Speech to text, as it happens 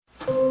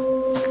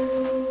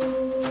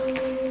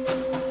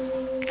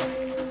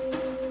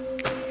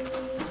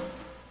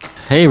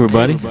Hey,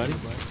 everybody.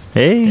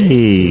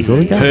 Hey. What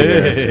we got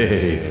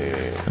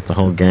here? Got the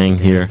whole gang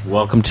here.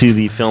 Welcome to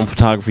the Film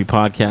Photography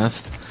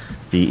Podcast,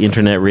 the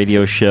internet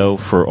radio show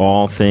for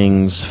all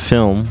things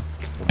film,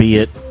 be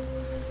it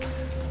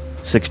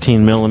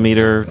 16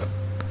 millimeter,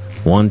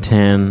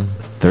 110,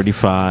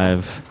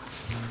 35,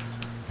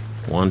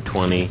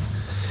 120.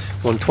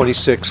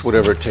 126,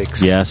 whatever it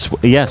takes. Yes,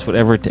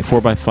 whatever it takes.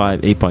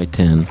 4x5,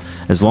 8x10.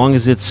 As long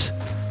as it's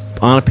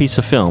on a piece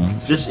of film.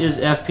 This is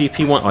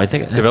FPP1. Oh, I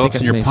think develops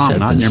in your palm,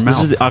 not in your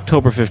mouth. This is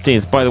October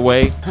 15th. By the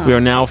way, we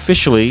are now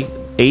officially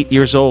 8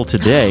 years old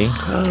today.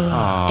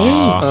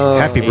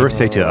 Happy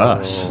birthday to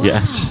us.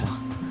 Yes.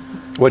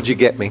 What'd you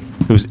get me?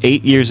 It was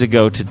 8 years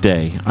ago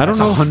today. I don't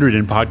know. 100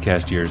 in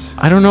podcast years.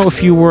 I don't know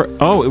if you were.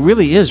 Oh, it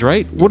really is,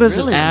 right? What does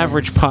an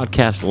average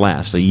podcast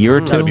last? A year or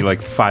two? It's got to be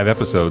like 5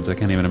 episodes. I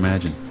can't even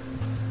imagine.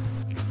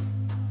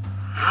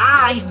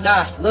 I've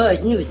got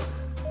good news.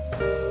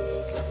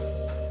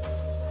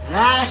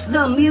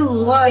 Rasta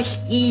Mule Wash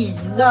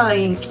is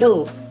going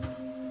to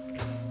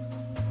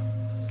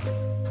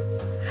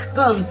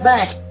come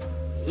back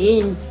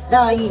in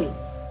style.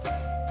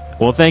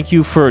 Well, thank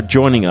you for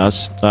joining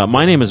us.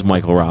 My name is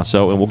Michael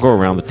Rosso, and we'll go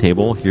around the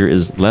table. Here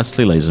is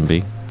Leslie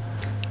Lazenby.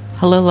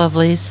 Hello,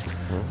 lovelies.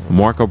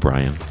 Mark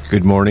O'Brien.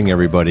 Good morning,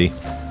 everybody.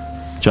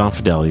 John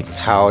Fideli.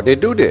 How they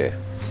do there?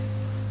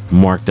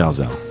 Mark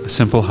Dalzell. A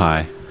simple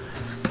hi.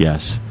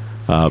 Yes.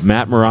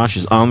 Matt Marash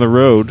is on the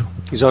road.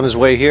 He's on his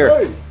way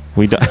here.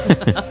 We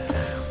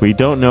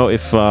don't know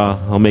if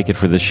he'll make it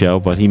for the show,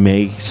 but he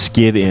may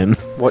skid in.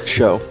 What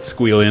show?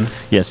 Squeal in.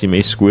 Yes, he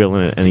may squeal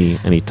in at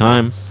any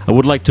time. I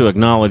would like to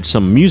acknowledge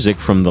some music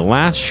from the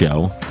last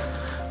show.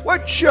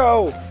 What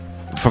show?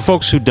 For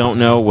folks who don't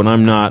know, when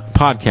I'm not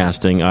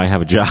podcasting, I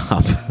have a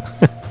job.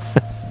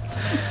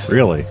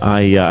 Really?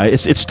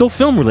 It's still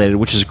film related,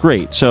 which is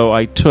great. So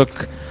I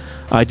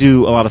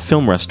do a lot of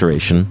film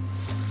restoration.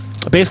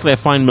 Basically, I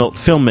find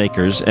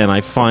filmmakers and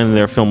I find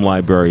their film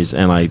libraries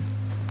and I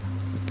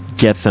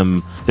get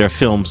their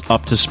films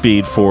up to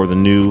speed for the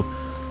new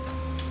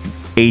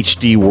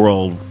HD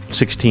World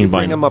 16 by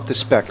 9. Bring them up to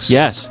specs.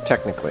 Yes,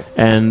 technically.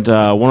 And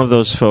one of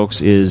those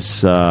folks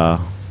is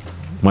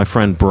my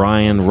friend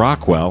Brian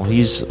Rockwell.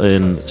 He's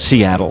in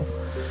Seattle,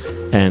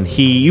 and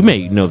you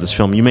may know this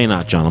film. You may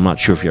not, John. I'm not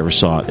sure if you ever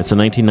saw it. It's a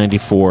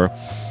 1994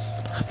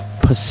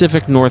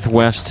 Pacific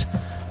Northwest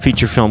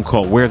feature film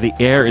called Where the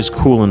Air is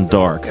Cool and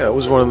Dark. Yeah, it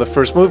was one of the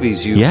first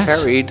movies you Yes.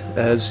 carried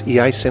as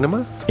EI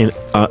Cinema.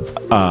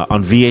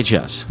 On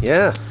VHS.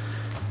 Yeah.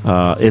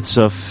 It's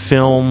a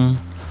film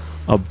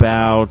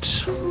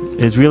about...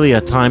 It's really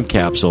a time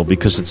capsule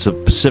because it's a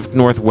Pacific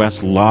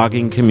Northwest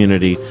logging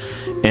community,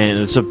 and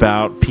it's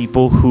about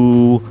people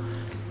who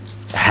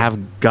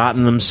have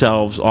gotten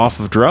themselves off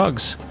of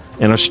drugs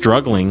and are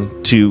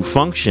struggling to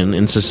function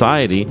in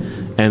society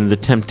and the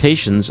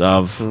temptations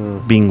of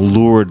being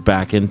lured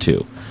back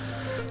into.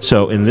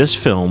 So in this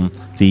film,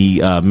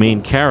 the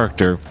main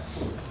character,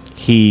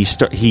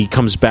 he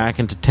comes back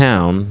into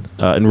town,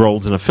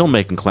 enrolled in a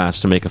filmmaking class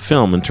to make a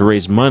film, and to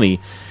raise money,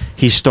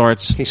 he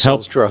sells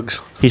drugs.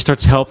 He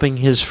starts helping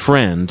his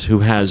friend who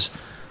has,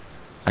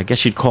 I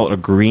guess you'd call it a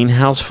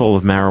greenhouse full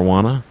of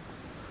marijuana.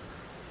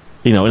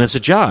 And it's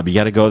a job. You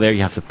got to go there.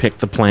 You have to pick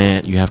the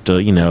plant. You have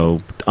to,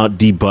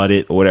 debud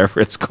it or whatever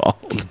it's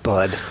called.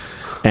 Debud.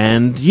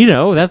 And,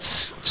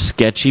 that's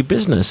sketchy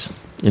business.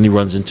 And he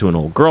runs into an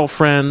old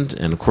girlfriend.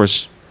 And, of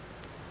course,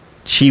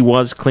 she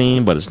was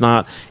clean, but it's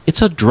not.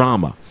 It's a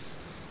drama.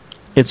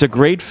 It's a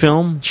great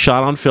film,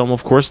 shot on film,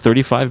 of course,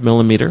 35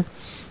 millimeter.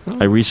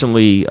 I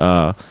recently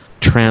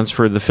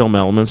transferred the film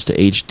elements to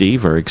HD.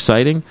 Very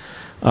exciting.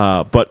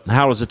 But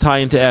how does it tie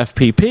into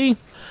FPP?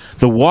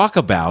 The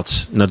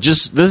Walkabouts. Now,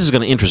 this is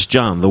going to interest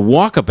John. The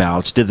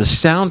Walkabouts did the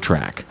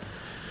soundtrack.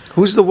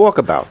 Who's the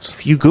Walkabouts?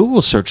 If you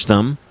Google search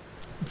them,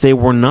 they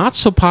were not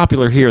so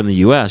popular here in the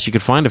U.S. You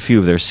could find a few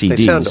of their CDs.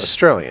 They sound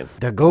Australian.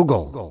 They're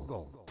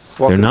Google.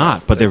 They're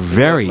not, but they're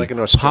very like an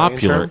Australian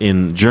popular term?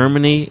 in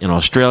Germany, in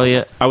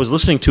Australia. I was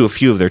listening to a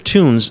few of their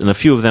tunes, and a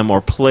few of them are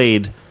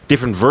played,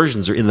 different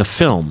versions are in the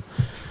film.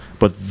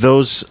 But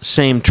those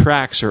same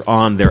tracks are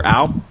on their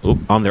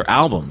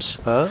albums.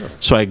 Oh.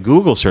 So I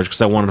Google searched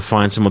because I wanted to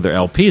find some of their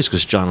LPs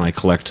because John and I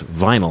collect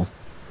vinyl.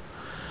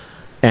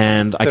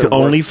 And I could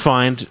only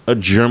find a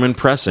German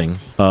pressing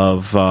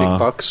of... Big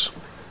bucks?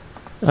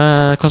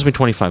 It cost me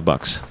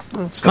 $25.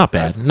 That's not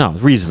bad. No,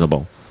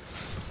 reasonable.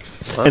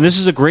 And this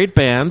is a great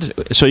band.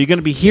 So you're going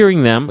to be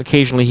hearing them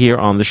occasionally here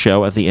on the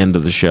show at the end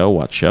of the show.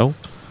 What show?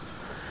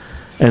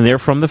 And they're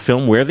from the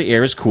film Where the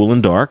Air is Cool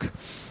and Dark,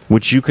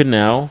 which you can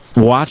now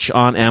watch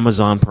on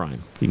Amazon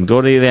Prime. You can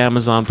go to the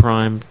Amazon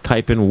Prime,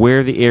 type in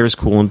Where the Air is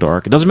Cool and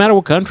Dark. It doesn't matter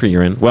what country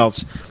you're in. Well,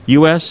 it's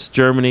U.S.,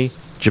 Germany,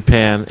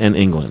 Japan, and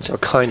England. So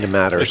it kind of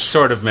matters. It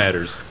sort of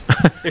matters.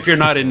 If you're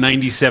not in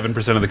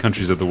 97% of the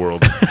countries of the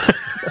world.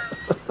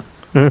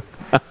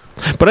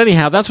 But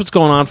anyhow, that's what's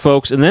going on,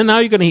 folks. And then now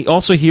you're going to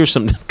also hear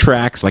some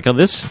tracks, like on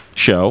this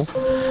show.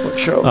 What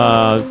show?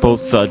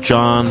 Both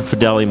John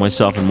Fideli,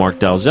 myself, and Mark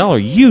Dalzell are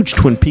huge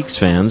Twin Peaks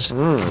fans.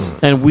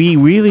 And we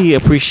really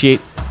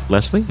appreciate...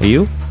 Leslie, are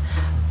you?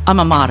 I'm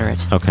a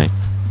moderate. Okay.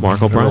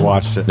 Mark Never O'Brien?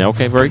 watched it.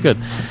 Okay, very good.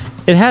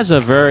 It has a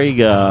very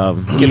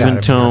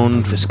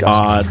even-toned,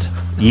 odd,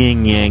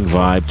 yin-yang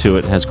vibe to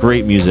it. It has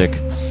great music.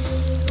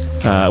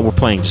 We're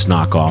playing just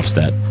knockoffs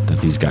that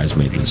these guys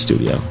made in the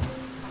studio.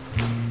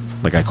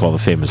 Like I call the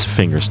famous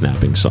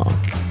finger-snapping song.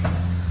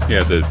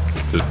 Yeah, the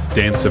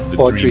Dance of the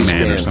Audrey's Dream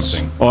Man Dance. or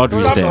something.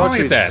 Audrey's Stop Dance.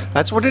 calling it that.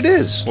 That's what it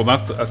is. Well,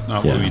 that's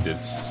not Yeah. what we did.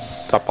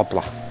 Blah, blah,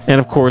 blah. And,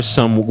 of course,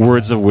 some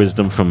words of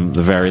wisdom from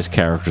the various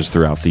characters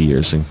throughout the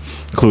years,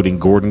 including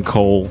Gordon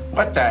Cole,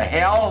 What the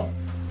hell?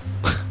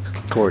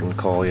 Gordon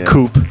Cole, yeah.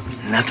 Coop.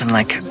 Nothing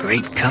like a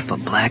great cup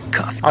of black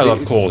coffee. I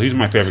love Cole. He's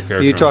my favorite character.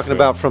 Are you on the talking show.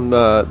 about from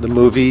the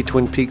movie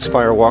Twin Peaks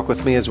Fire Walk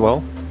with Me as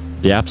well?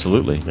 Yeah,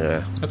 absolutely.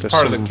 Yeah. That's There's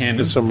part of some- the canon.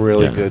 There's some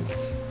really Yeah. good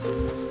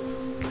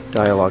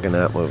dialogue in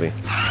that movie.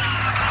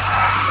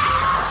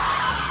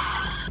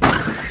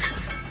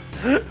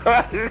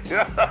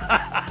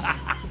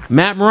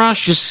 Matt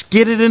Marash just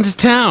skidded into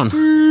town.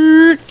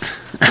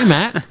 Hey,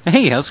 Matt.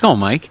 Hey, how's it going,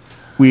 Mike?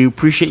 We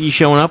appreciate you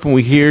showing up, and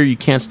we hear you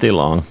can't stay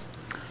long.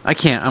 I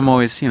can't. I'm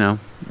always, I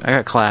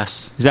got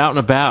class. He's out and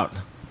about.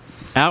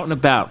 Out and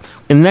about.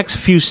 In the next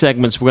few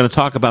segments, we're going to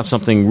talk about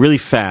something really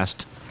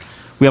fast.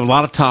 We have a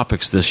lot of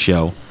topics this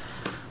show,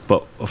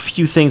 but a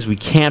few things we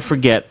can't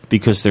forget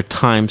because they're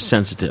time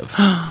sensitive.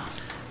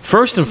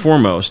 First and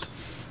foremost,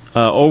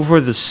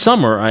 over the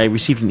summer, I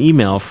received an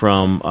email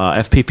from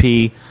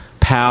FPP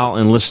pal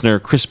and listener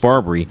Chris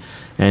Barbary,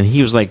 and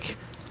he was like,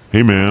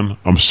 Hey man,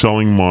 I'm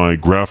selling my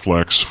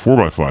Graflex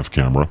 4x5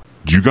 camera.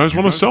 Do you guys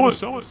want to sell it?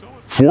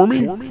 For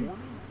me? and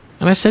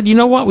I said, you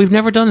know what? We've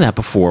never done that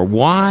before.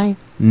 Why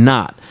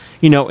not?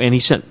 And he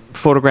sent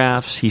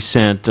photographs. He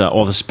sent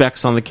all the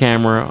specs on the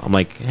camera. I'm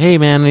like, hey,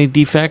 man, any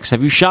defects?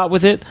 Have you shot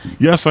with it?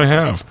 Yes, I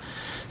have.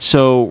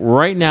 So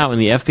right now in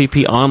the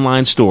FPP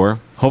online store,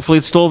 hopefully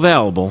it's still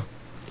available,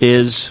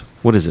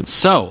 what is it?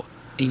 So,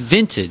 a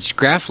vintage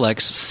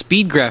Graflex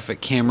speed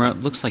graphic camera.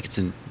 Looks like it's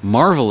in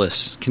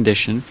marvelous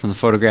condition from the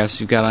photographs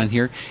you've got on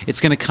here.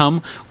 It's going to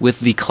come with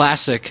the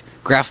classic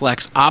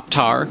Graflex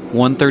Optar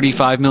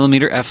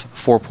 135mm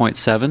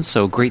f4.7,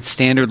 so great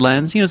standard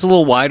lens. It's a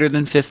little wider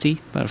than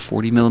 50, about a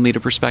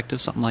 40mm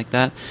perspective, something like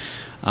that.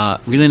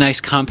 Really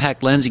nice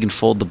compact lens. You can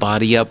fold the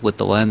body up with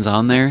the lens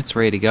on there. It's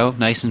ready to go,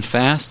 nice and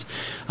fast.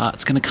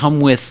 It's going to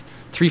come with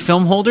 3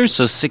 film holders,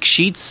 so 6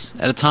 sheets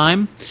at a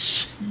time.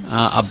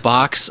 A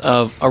box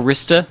of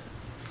Arista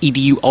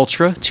EDU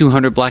Ultra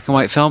 200 black and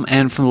white film,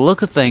 and from the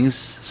look of things,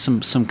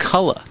 some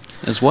color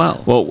as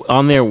well. Well,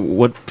 on there,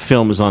 what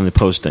film is on the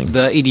posting?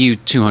 The EDU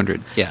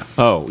 200, yeah.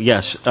 Oh,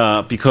 yes,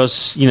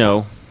 because,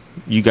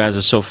 you guys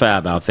are so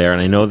fab out there,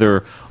 and I know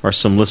there are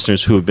some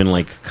listeners who have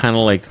been kind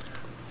of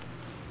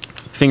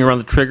finger on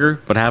the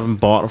trigger, but haven't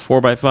bought a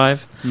 4x5.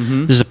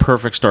 Mm-hmm. This is a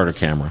perfect starter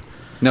camera.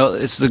 No,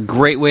 it's a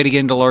great way to get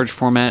into large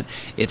format.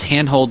 It's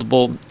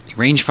hand-holdable,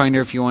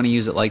 rangefinder if you want to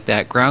use it like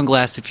that, ground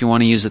glass if you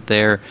want to use it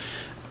there.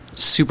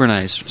 Super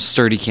nice,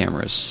 sturdy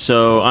cameras.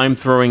 So I'm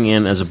throwing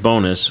in as a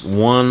bonus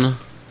one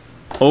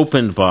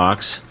opened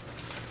box.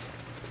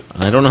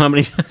 I don't know how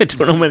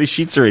many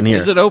sheets are in here.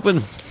 Is it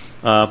open?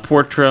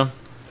 Portra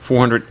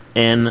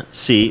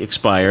 400NC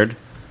expired.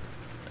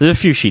 There's a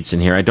few sheets in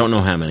here. I don't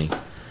know how many.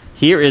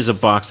 Here is a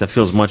box that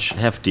feels much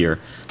heftier.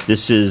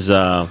 This is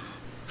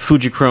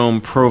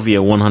Fujichrome Provia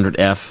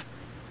 100F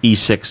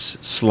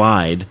E6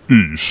 slide.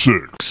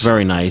 E6.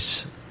 Very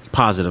nice.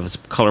 Positive. It's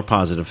color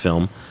positive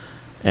film.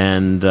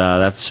 And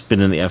that's been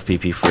in the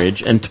FPP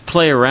fridge. And to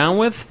play around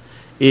with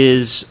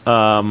is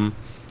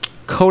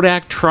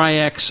Kodak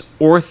Tri-X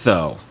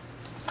Ortho,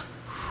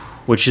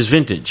 which is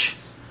vintage.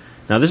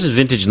 Now, this is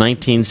vintage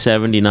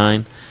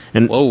 1979.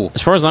 And whoa.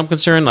 As far as I'm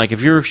concerned,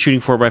 if you're shooting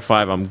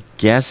 4x5, I'm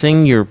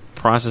guessing you're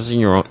processing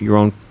your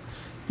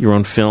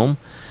own film.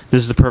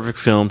 This is the perfect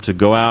film to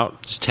go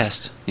out, just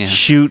test,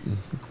 shoot,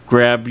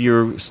 grab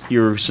your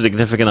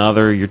significant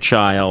other, your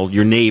child,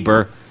 your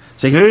neighbor.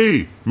 Say,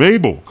 hey,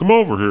 Mabel, come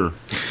over here.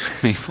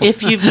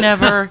 If you've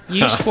never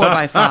used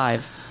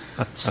 4x5,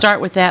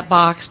 start with that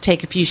box,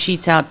 take a few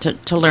sheets out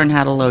to learn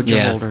how to load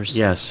your holders.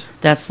 Yes.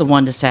 That's the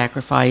one to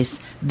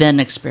sacrifice, then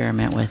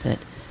experiment with it.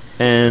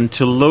 And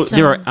to load,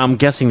 I'm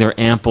guessing there are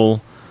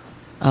ample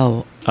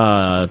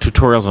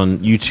tutorials on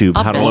YouTube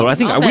how to load. I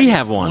think we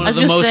have one. One of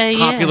the most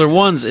popular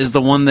ones is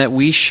the one that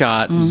we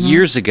shot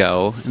years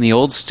ago in the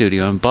old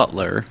studio in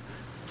Butler.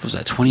 What was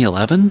that,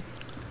 2011?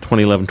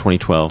 2011,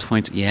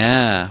 2012.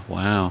 Yeah,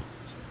 wow.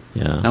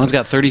 Yeah. That one's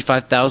got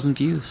 35,000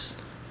 views.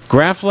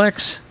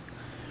 Graflex,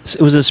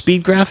 it was a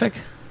speed graphic?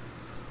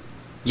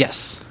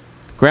 Yes.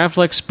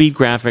 Graflex speed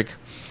graphic.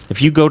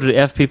 If you go to the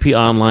FPP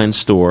online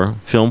store,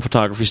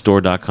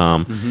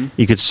 filmphotographystore.com,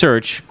 you could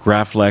search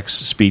Graflex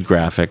speed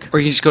graphic. Or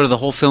you can just go to the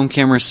whole film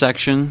camera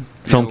section.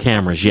 Film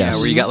cameras, yes.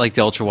 Yeah, where you got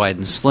the ultra wide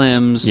and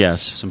slims,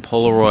 yes, some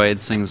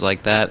Polaroids, things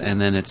like that,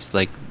 and then it's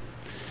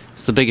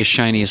it's the biggest,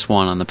 shiniest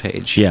one on the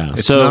page. Yeah,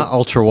 it's not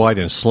ultra wide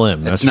and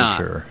slim. That's not.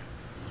 for sure.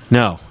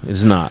 No,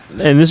 it's not.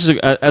 And this is,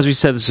 as we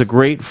said, this is a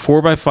great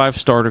 4x5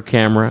 starter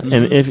camera.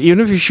 And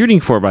even if you're shooting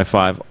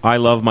 4x5, I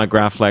love my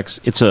Graflex.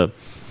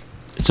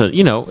 It's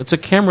it's a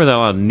camera that a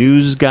lot of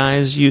news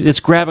guys use. It's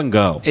grab and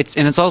go.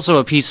 It's also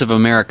a piece of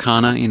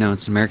Americana.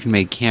 It's an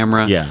American-made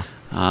camera. Yeah.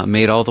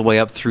 Made all the way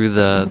up through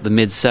the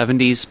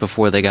mid-'70s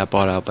before they got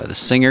bought out by the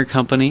Singer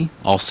Company,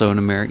 also an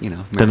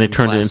American. Then they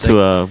turned it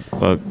into a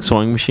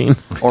sewing machine.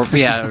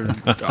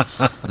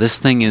 This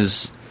thing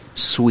is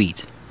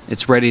sweet.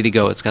 It's ready to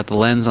go. It's got the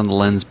lens on the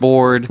lens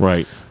board.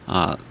 Right.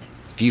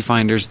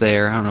 Viewfinder's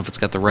there. I don't know if it's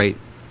got the right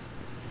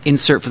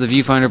insert for the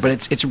viewfinder,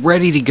 but it's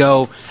ready to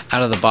go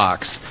out of the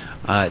box.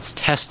 It's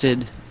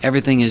tested.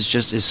 Everything is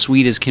just as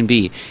sweet as can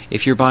be.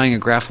 If you're buying a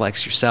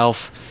Graflex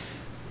yourself,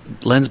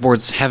 lens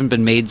boards haven't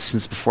been made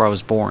since before I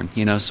was born,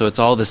 so it's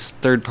all this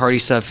third-party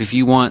stuff. If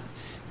you want,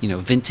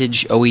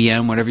 vintage,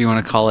 OEM, whatever you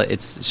want to call it,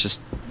 it's just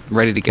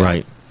ready to go.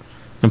 Right.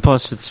 And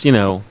plus, it's,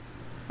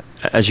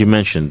 as you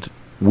mentioned,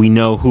 we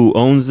know who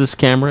owns this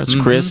camera. It's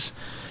Chris.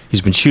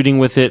 He's been shooting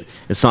with it.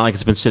 It's not like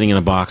it's been sitting in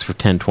a box for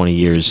 10, 20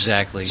 years.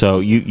 Exactly. So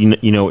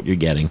you know what you're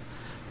getting.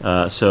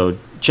 So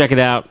check it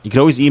out. You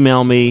can always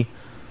email me,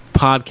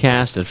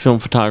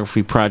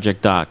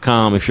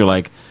 podcast@filmphotographyproject.com if you're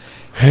like,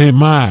 Hey,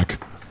 Mike,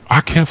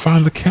 I can't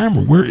find the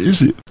camera. Where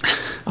is it?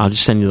 I'll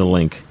just send you the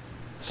link.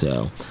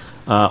 So,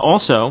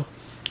 also,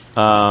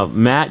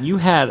 Matt, you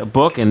had a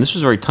book, and this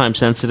was very time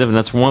sensitive, and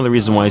that's one of the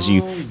reasons why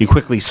you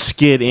quickly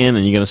skid in,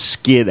 and you're going to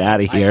skid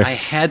out of here. I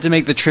had to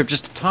make the trip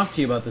just to talk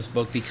to you about this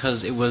book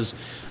because it was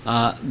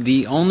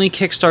the only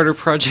Kickstarter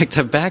project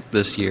I've backed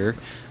this year,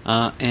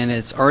 and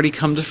it's already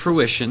come to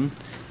fruition,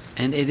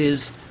 and it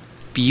is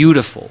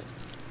beautiful.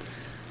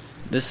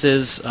 This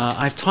is,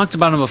 I've talked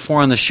about him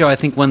before on the show, I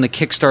think when the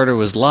Kickstarter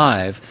was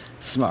live.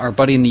 This is our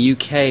buddy in the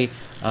UK,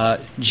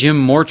 Jim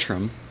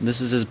Mortram.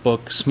 This is his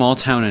book, Small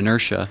Town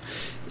Inertia.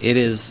 It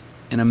is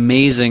an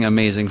amazing,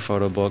 amazing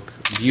photo book.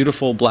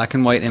 Beautiful black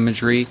and white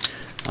imagery.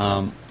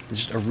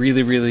 Just a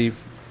really, really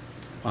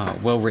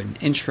well-written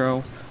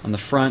intro on the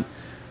front.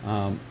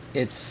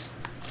 It's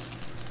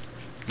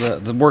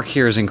the work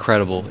here is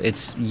incredible.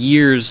 It's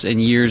years and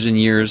years and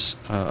years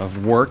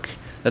of work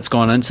that's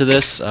gone into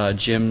this.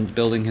 Jim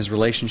building his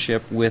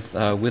relationship with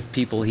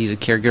people he's a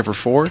caregiver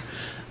for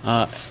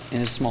in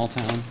his small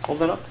town. Hold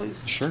that up,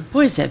 please. Sure.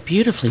 Boy, is that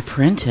beautifully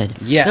printed.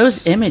 Yes.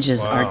 Those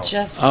images are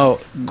just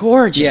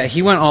gorgeous. Yeah,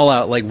 he went all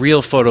out, like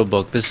real photo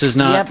book. This is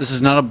not This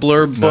is not a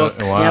blurb book.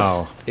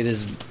 Wow. It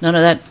is none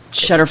of that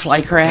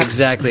Shutterfly crap.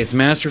 exactly. It's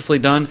masterfully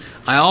done.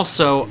 I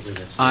also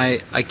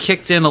I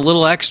kicked in a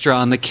little extra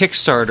on the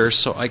Kickstarter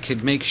so I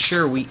could make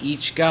sure we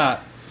each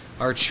got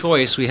our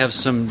choice. We have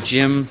some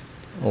Jim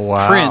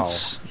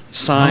prints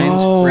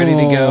signed, ready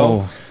to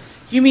go.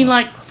 You mean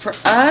like for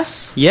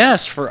us?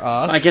 Yes, for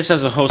us. I guess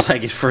as a host, I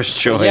get first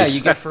choice. Yeah,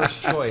 you get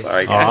first choice.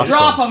 Sorry, Awesome.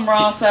 Drop them,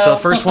 Rosso. So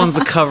first one's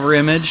the cover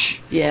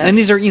image. Yes. And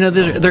these are,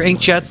 they're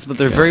inkjets, but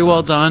they're very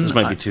well done. This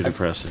might be too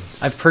depressing.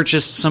 I've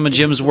purchased some of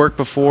Jim's work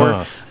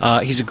before.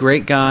 He's a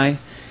great guy.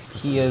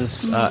 He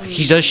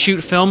does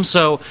shoot film,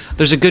 so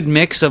there's a good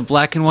mix of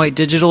black and white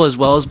digital as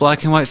well as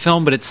black and white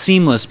film, but it's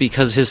seamless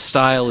because his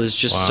style is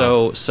just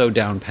so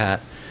down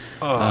pat.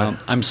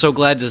 I'm so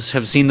glad to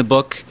have seen the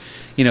book,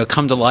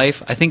 come to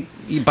life. I think.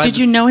 Did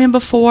you know him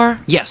before?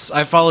 Yes,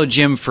 I followed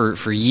Jim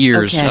for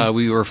years. Okay.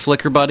 We were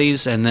Flickr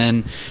buddies, and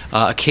then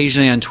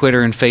occasionally on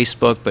Twitter and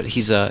Facebook. But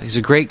he's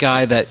a great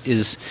guy. That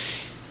is,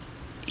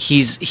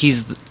 he's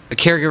a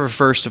caregiver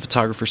first, a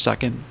photographer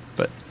second.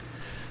 But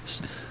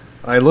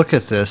I look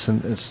at this,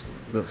 and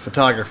the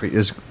photography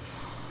is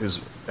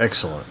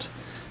excellent.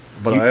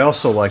 But I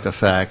also like the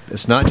fact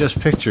it's not just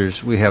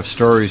pictures. We have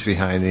stories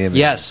behind the image.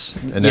 Yes,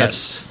 and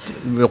that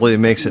really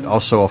makes it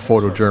also a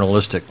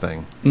photojournalistic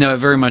thing. No, it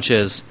very much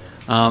is.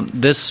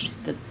 This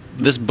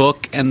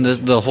book and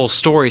the whole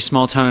story,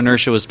 Small Town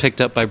Inertia, was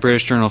picked up by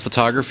British Journal of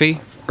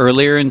Photography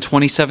earlier in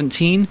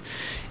 2017,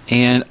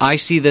 and I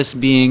see this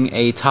being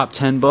a top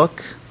 10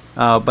 book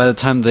by the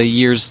time the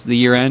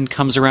year end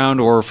comes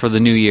around, or for the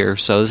new year.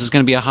 So this is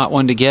going to be a hot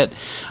one to get.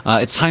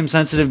 It's time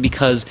sensitive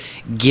because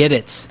get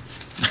it.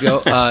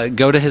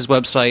 Go to his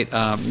website.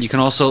 You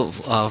can also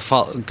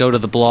go to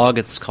the blog.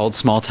 It's called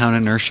Small Town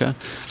Inertia.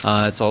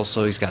 It's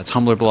also, he's got a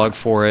Tumblr blog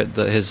for it.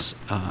 His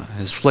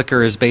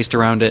Flickr is based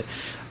around it.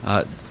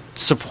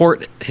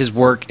 Support his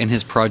work and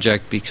his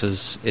project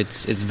because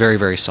it's very,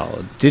 very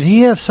solid. Did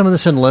he have some of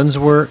this in lens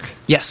work?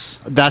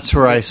 Yes, that's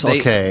where I saw.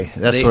 Okay,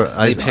 that's where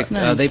they picked.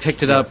 Nice. They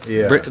picked it up.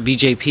 Yeah.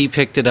 BJP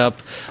picked it up.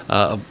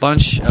 A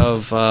bunch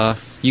of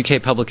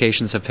UK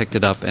publications have picked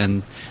it up,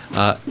 and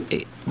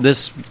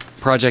this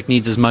project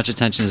needs as much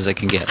attention as it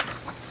can get.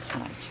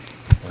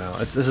 Wow,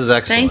 this is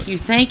excellent.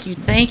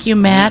 Thank you,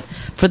 Matt,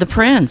 for the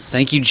prints.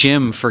 Thank you,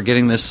 Jim, for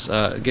getting this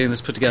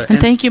put together.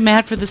 And thank you,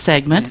 Matt, for the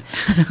segment.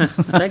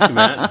 Thank you,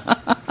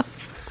 Matt.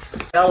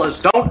 Fellas,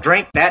 don't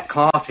drink that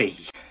coffee.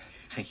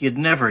 You'd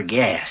never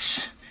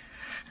guess.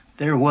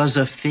 There was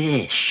a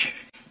fish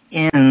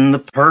in the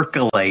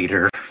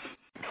percolator.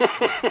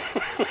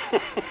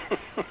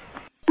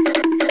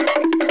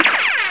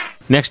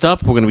 Next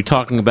up, we're going to be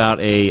talking about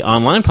a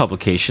online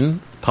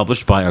publication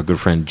published by our good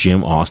friend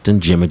Jim Austin,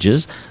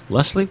 Jimages.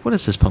 Leslie, what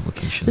is this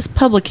publication? This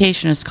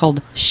publication is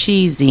called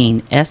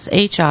Shizine,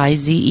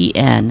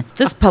 Shizen.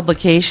 This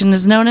publication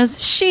is known as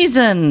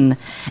Shizen.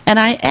 And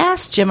I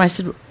asked Jim, I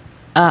said,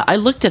 I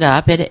looked it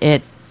up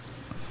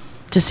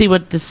to see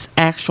what this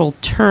actual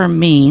term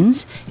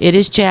means. It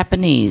is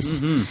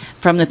Japanese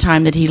from the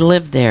time that he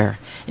lived there.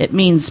 It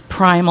means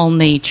primal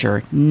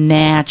nature,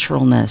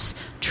 naturalness,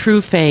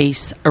 true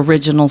face,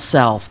 original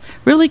self.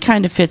 Really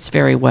kind of fits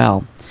very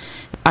well.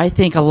 I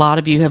think a lot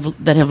of you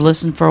that have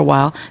listened for a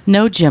while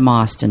know Jim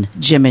Austin,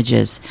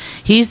 Jimages.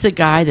 He's the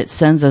guy that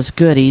sends us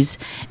goodies,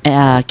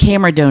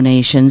 camera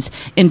donations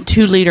in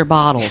 2-liter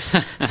bottles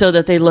so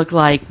that they look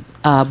like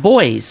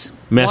boys.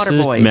 Water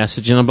boys.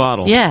 Message in a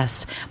bottle.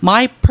 Yes.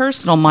 My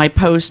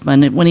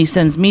postman, when he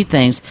sends me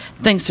things,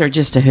 thinks they're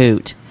just a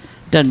hoot.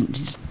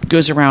 Just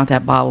goes around with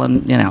that bottle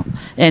and,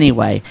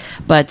 anyway.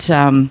 But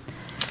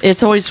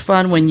it's always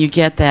fun when you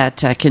get that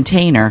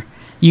container.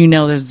 You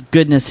know there's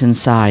goodness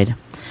inside.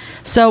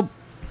 So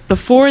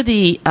before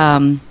the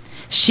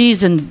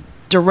Shizen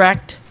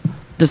direct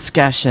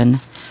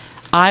discussion,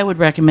 I would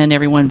recommend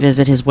everyone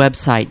visit his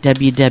website,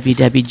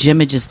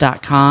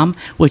 www.jimages.com,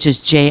 which is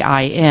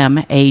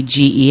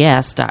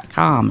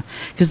JIMAGES.com.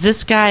 Because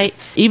this guy,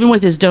 even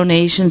with his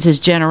donations, his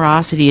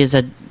generosity, is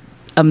an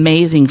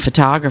amazing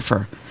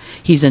photographer.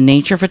 He's a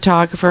nature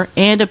photographer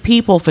and a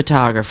people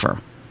photographer,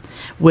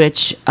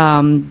 which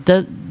don't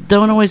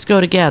always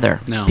go together.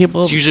 No,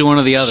 people it's usually one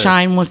or the other.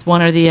 Shine with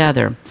one or the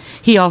other.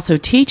 He also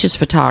teaches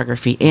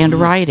photography and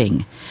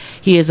writing.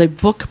 He is a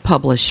book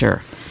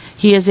publisher.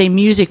 He is a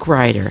music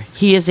writer.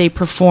 He is a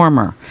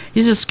performer.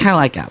 He's just kind of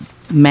like a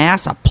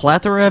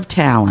plethora of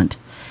talent.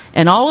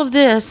 And all of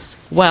this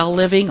while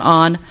living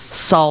on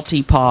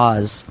Salty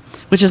Paws,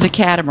 which is a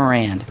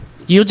catamaran.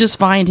 You'll just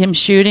find him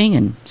shooting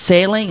and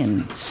sailing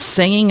and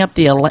singing up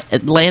the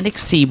Atlantic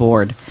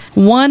seaboard.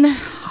 One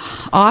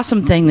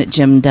awesome thing that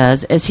Jim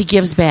does is he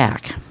gives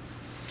back,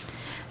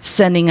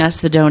 sending us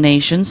the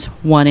donations,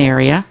 one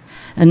area.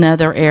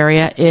 Another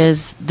area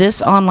is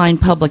this online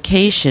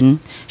publication,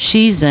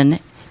 Shizen,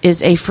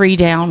 is a free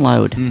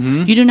download.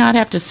 You do not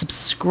have to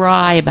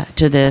subscribe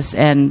to this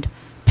and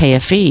pay a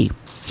fee.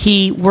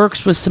 He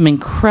works with some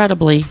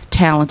incredibly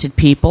talented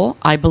people.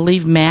 I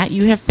believe, Matt,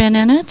 you have been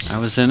in it. I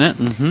was in it.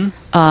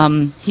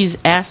 He's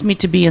asked me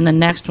to be in the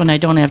next one. I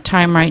don't have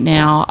time right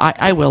now.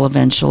 I will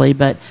eventually,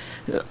 but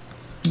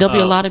there'll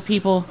be a lot of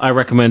people. I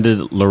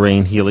recommended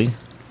Lorraine Healy.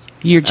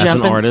 You're as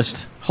jumping. an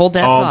artist. Hold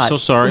that thought. I'm so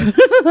sorry.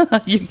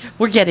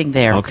 We're getting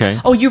there. Okay.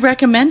 Oh, you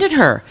recommended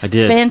her. I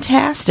did.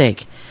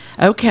 Fantastic.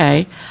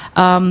 Okay.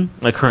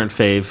 My current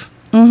fave.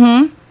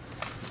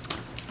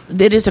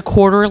 It is a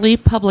quarterly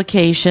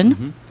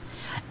publication.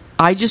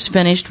 I just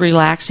finished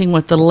relaxing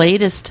with the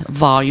latest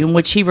volume,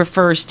 which he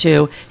refers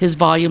to. His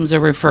volumes are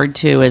referred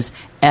to as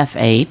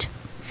F8.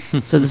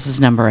 So this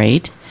is number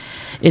 8.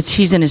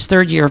 He's in his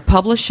 3rd year of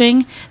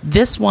publishing.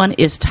 This one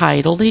is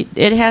titled,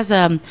 it has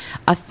a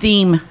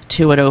theme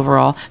to it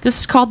overall. This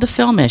is called The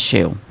Film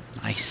Issue.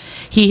 Nice.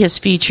 He has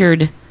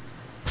featured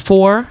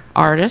 4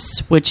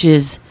 artists, which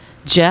is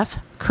Jeff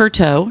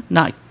Curto,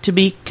 not to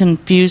be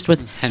confused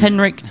with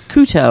Henrik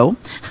Kuto,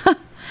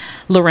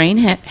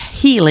 Lorraine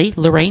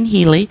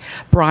Healy,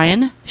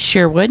 Brian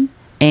Sherwood,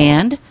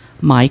 and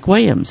Mike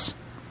Williams.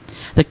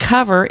 The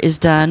cover is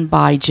done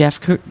by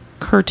Jeff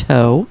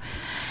Curto,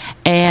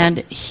 and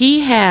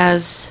he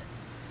has,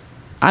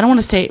 I don't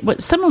want to say,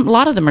 a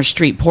lot of them are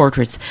street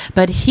portraits,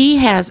 but he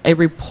has a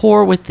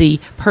rapport with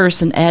the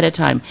person at a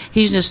time.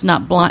 He's just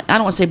not blind. I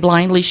don't want to say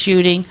blindly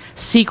shooting,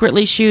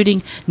 secretly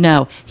shooting.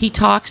 No, he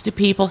talks to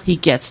people. He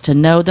gets to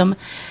know them.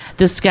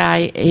 This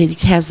guy, he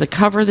has the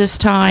cover this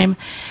time,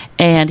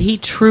 and he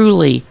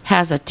truly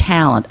has a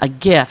talent, a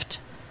gift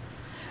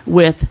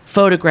with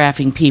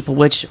photographing people,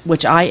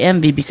 which I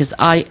envy because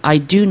I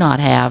do not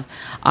have.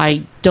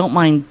 I don't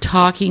mind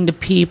talking to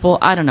people.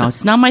 I don't know.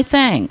 It's not my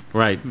thing.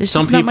 Right. It's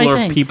Some just not people my are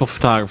thing. people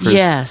photographers.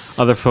 Yes.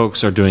 Other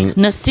folks are doing.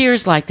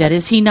 Nasir's like that,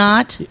 is he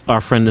not?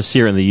 Our friend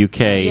Nasir in the UK.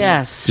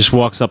 Yes. Just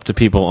walks up to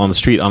people on the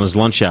street on his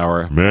lunch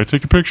hour. May I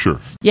take a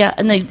picture? Yeah,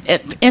 and they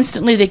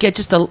instantly they get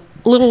just a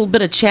little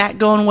bit of chat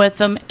going with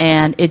them,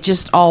 and it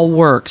just all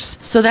works.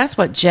 So that's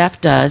what Jeff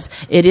does.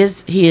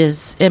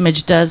 His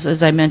image does,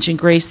 as I mentioned,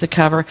 grace the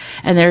cover,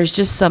 and there's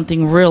just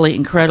something really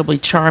incredibly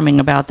charming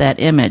about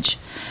that image.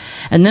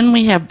 And then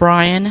we have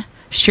Brian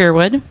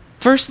Sherwood.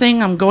 First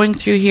thing, I'm going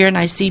through here, and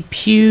I see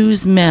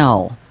Pew's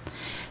Mill,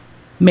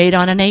 made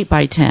on an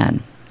 8x10.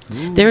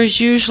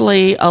 There's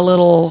usually a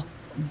little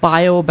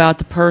bio about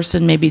the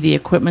person, maybe the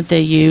equipment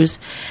they use.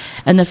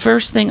 And the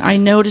first thing I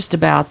noticed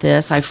about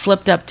this, I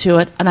flipped up to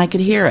it, and I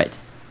could hear it.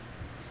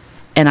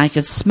 And I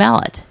could smell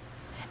it.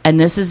 And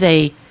this is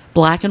a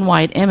black and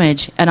white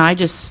image, and I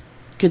just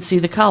could see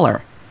the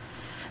color.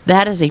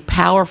 That is a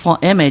powerful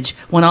image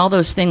when all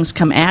those things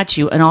come at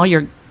you and all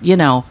your,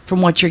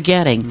 from what you're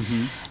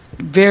getting.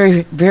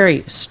 Very,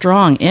 very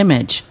strong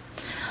image.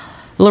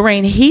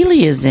 Lorraine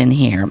Healy is in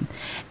here.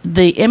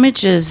 The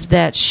images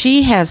that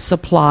she has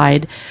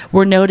supplied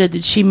were noted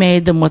that she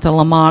made them with a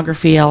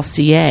Lomography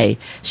LCA.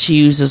 She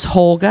uses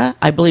Holga.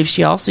 I believe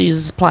she also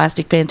uses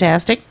Plastic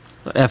Fantastic.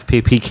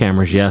 FPP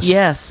cameras, yes.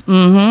 Yes.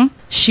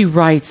 She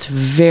writes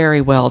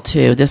very well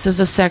too. This is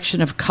a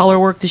section of color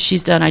work that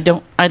she's done. I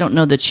don't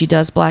know that she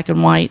does black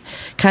and white,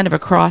 kind of a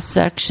cross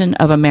section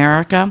of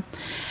America.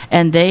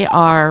 And they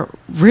are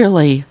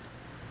really,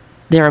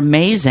 they're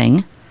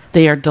amazing.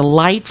 They are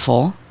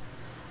delightful.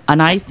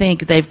 And I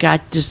think they've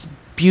got this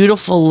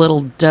beautiful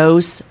little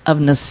dose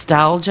of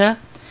nostalgia.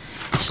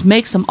 Just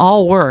makes them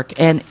all work.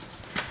 And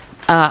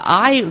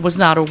I was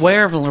not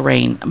aware of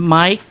Lorraine.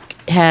 Mike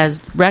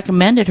has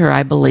recommended her,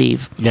 I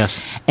believe. Yes.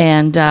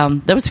 And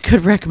that was a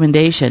good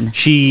recommendation.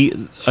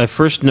 I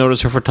first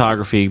noticed her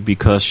photography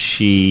because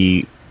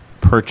she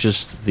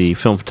purchased the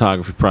Film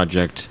Photography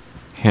Project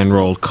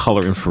hand-rolled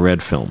color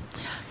infrared film.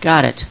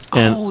 Got it.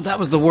 And that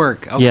was the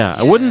work. Okay. Yeah,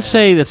 I wouldn't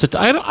say that's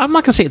I'm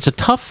not going to say it's a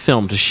tough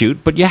film to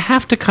shoot, but you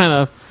have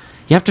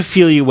to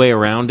feel your way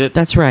around it.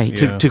 That's right.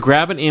 To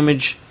grab an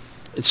image.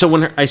 So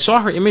when I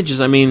saw her images,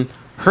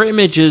 her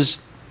images,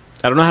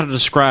 I don't know how to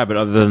describe it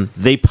other than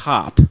they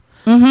pop.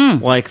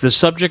 Mm-hmm. Like the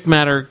subject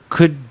matter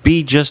could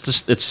be just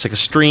it's like a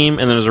stream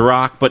and then there's a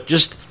rock, but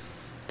just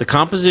the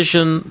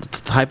composition, the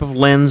type of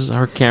lens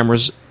her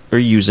cameras are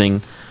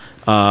using,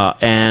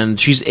 and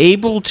she's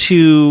able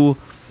to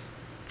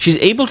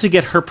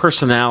get her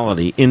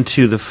personality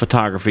into the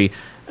photography,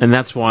 and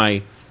that's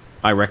why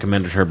I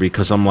recommended her,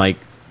 because I'm like,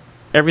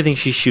 everything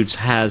she shoots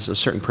has a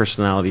certain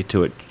personality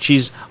to it.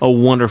 She's a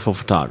wonderful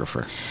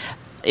photographer.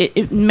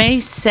 It may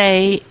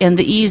say in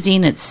the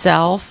e-zine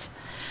itself,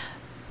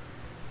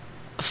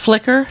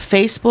 Flickr,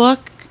 Facebook,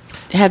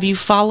 have you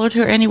followed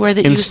her anywhere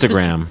that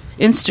Instagram.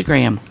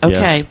 Instagram.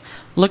 Okay. Yes.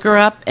 Look her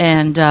up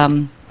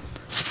and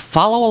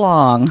follow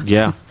along.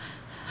 Yeah.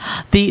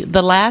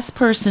 The last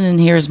person in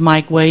here is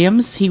Mike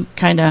Williams. He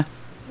kind of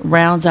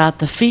rounds out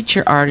the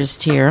feature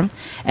artist here,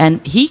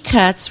 and he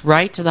cuts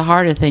right to the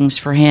heart of things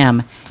for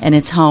him, and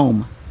it's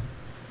home.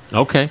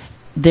 Okay.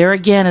 There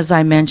again, as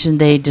I mentioned,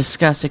 they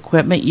discuss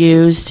equipment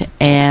used,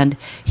 and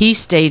he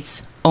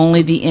states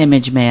only the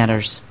image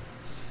matters.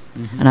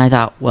 Mm-hmm. And I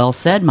thought, well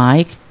said,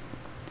 Mike.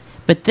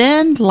 But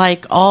then,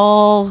 like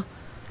all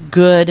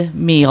good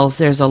meals,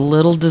 there's a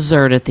little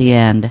dessert at the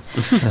end.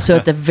 So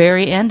at the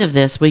very end of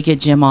this, we get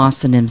Jim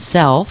Austin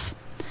himself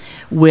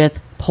with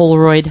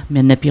Polaroid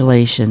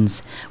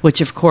manipulations,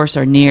 which of course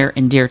are near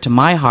and dear to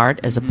my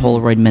heart as a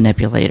Polaroid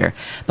manipulator.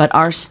 But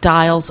our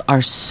styles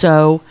are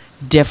so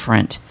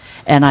different,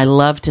 and I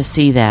love to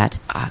see that.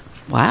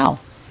 Wow,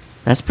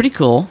 that's pretty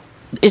cool.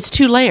 It's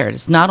two-layered.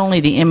 It's not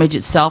only the image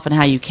itself and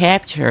how you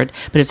capture it,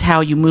 but it's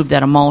how you move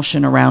that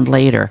emulsion around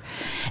later.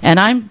 And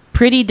I'm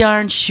pretty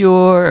darn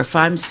sure if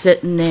I'm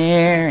sitting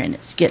there and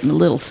it's getting a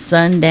little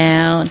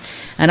sundown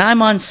and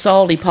I'm on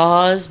salty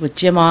paws with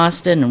Jim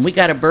Austin and we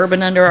got a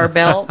bourbon under our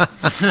belt,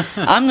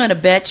 I'm going to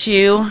bet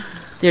you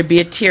there'd be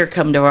a tear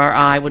come to our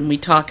eye when we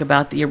talk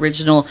about the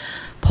original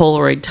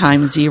Polaroid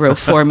Time Zero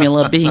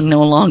formula being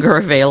no longer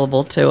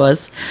available to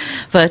us.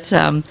 But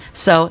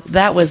so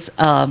that was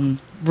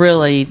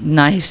really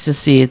nice to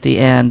see at the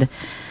end.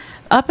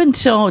 Up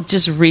until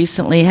just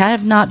recently, I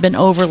have not been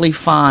overly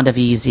fond of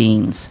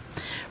e-zines.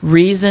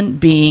 Reason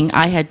being,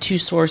 I had two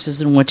sources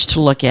in which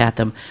to look at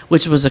them,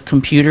 which was a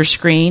computer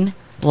screen,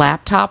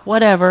 laptop,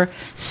 whatever.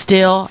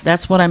 Still,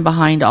 that's what I'm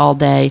behind all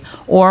day,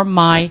 or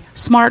my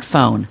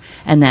smartphone.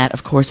 And that,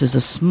 of course, is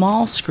a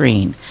small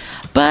screen.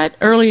 But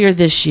earlier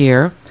this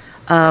year,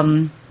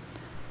 I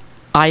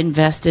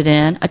invested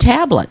in a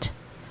tablet.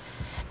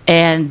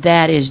 And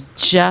that is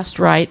just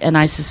right, and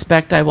I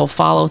suspect I will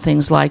follow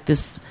things like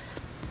this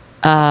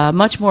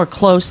much more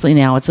closely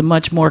now. It's a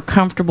much more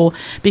comfortable,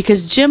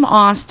 because Jim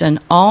Austin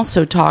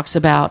also talks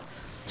about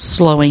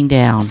slowing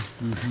down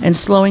and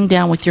slowing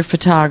down with your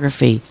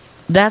photography.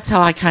 That's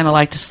how I kind of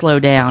like to slow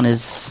down,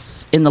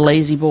 is in the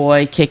Lazy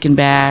Boy, kicking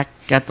back,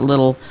 got the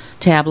little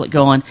tablet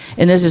going,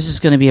 and this is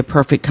just going to be a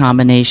perfect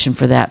combination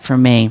for that for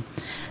me.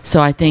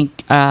 So I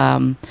think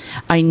I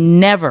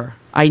never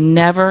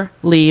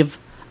leave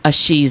a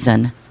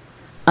Shizen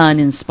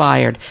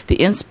uninspired. The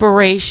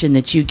inspiration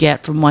that you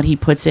get from what he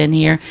puts in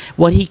here,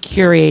 what he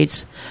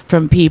curates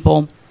from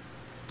people,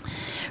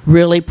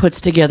 really puts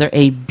together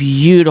a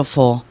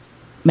beautiful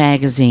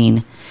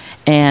magazine.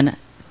 And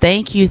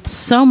thank you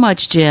so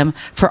much, Jim,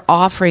 for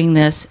offering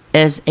this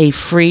as a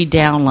free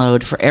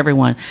download for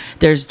everyone.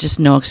 There's just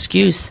no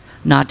excuse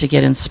not to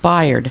get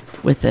inspired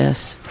with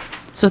this.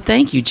 So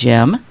thank you,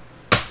 Jim.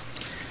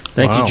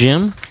 Thank you,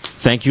 Jim.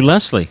 Thank you,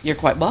 Leslie. You're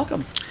quite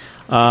welcome.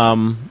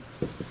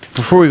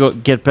 Before we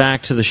get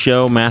back to the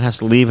show, Matt has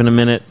to leave in a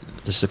minute.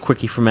 This is a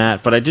quickie for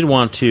Matt, but I did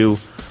want to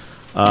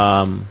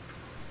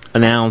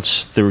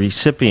announce the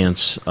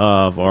recipients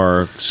of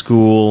our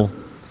school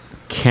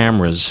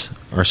cameras,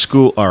 our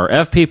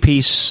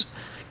FPP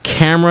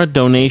camera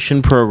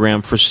donation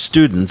program for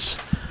students,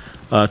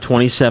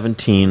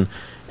 2017,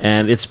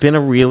 and it's been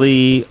a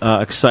really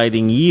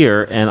exciting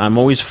year, and I'm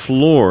always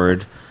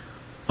floored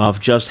of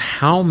just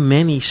how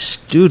many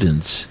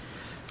students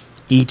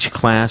each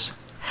class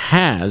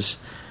has,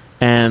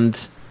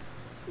 and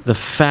the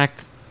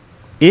fact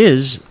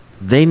is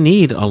they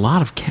need a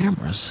lot of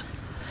cameras.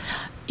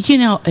 You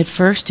know, at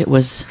first it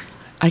was,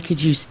 I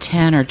could use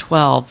 10 or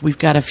 12. We've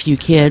got a few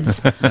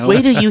kids.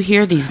 Wait till you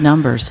hear these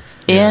numbers.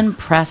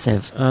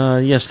 Impressive.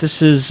 Yes,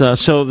 this is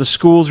so the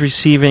school's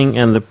receiving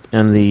and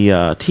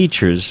the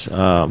teachers.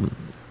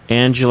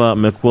 Angela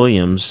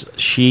McWilliams,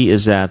 she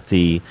is at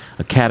the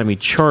Academy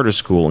Charter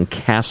School in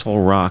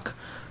Castle Rock,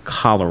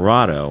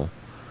 Colorado.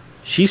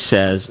 She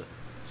says,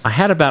 I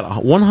had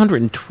about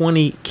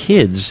 120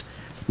 kids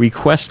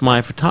request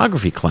my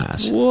photography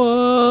class.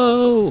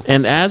 Whoa!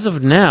 And as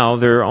of now,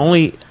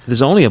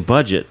 there's only a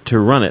budget to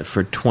run it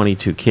for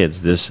 22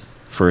 kids this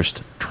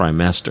first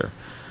trimester.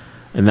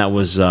 And that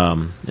was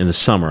in the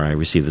summer I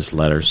received this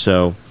letter.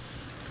 So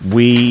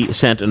we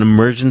sent an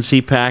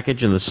emergency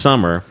package in the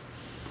summer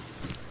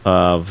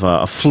of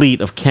a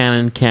fleet of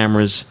Canon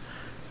cameras,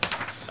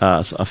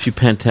 a few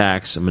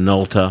Pentax, a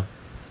Minolta.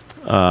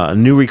 A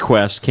new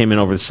request came in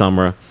over the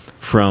summer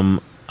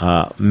from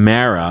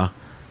Mara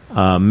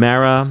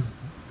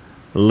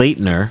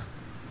Leitner.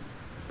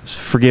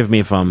 Forgive me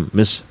if I'm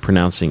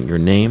mispronouncing your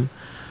name.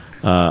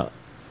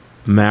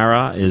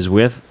 Mara is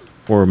with,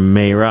 or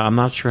Mara, I'm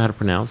not sure how to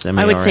pronounce.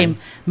 M-A-R-A. I would say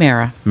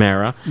Mara.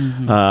 Mara.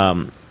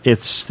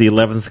 It's the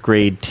 11th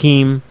grade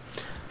team.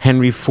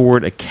 Henry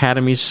Ford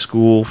Academy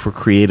School for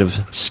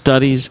Creative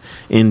Studies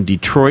in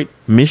Detroit,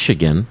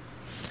 Michigan.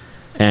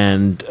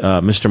 And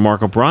Mr.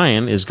 Mark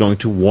O'Brien is going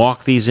to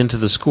walk these into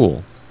the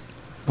school.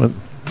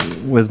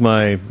 With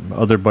my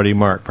other buddy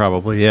Mark,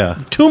 probably,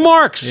 yeah. 2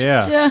 marks!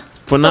 Yeah.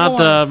 But not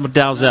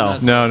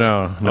Dalzell.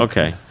 No.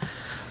 Okay.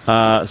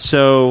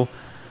 So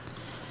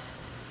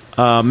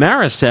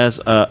Mara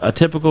says a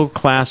typical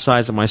class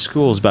size at my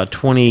school is about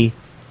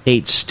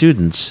 28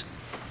 students.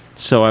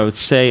 So I would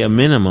say a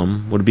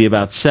minimum would be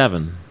about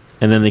 7.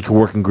 And then they could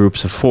work in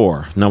groups of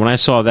 4. Now, when I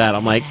saw that,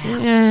 I'm like,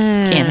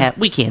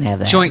 We can't have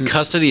that. Joint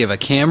custody of a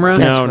camera?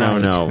 No.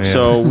 Yeah,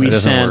 So we that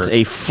doesn't sent work.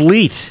 a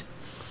fleet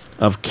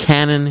of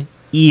Canon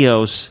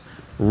EOS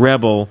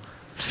Rebel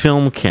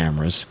film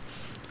cameras.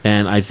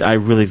 And I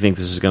really think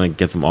this is going to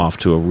get them off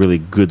to a really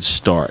good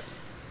start.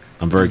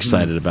 I'm very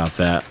excited about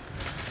that.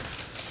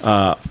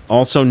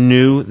 Also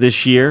new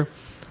this year,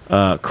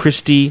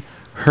 Christy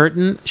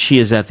Hurton. She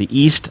is at the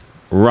East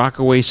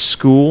Rockaway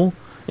School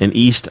in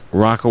East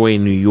Rockaway,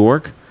 New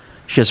York.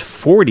 She has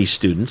 40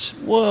 students.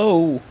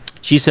 Whoa.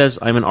 She says,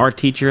 I'm an art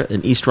teacher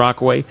in East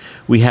Rockaway.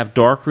 We have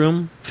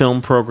darkroom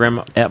film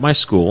program at my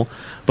school,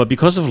 but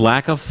because of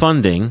lack of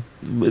funding,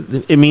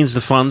 it means the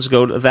funds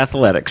go to the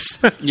athletics.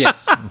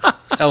 Yes.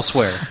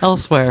 Elsewhere.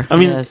 Elsewhere. I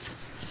mean, yes.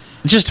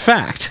 Just a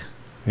fact.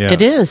 Yeah.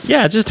 It is.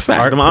 Yeah, just a fact.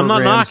 Art I'm not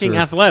programs knocking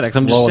are athletics.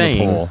 I'm just low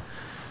in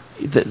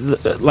the saying,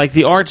 poll. like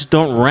the arts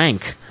don't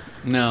rank.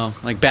 No,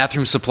 like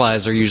bathroom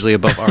supplies are usually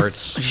above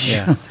arts.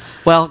 Yeah.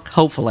 Well,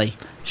 hopefully.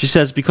 She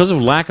says because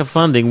of lack of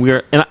funding, we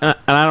are, and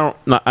I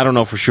don't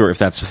know for sure if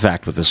that's a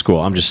fact with the school.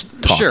 I'm just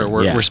talking. Sure,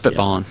 we're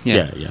spitballing.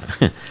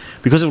 Yeah.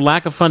 Because of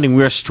lack of funding,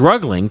 we are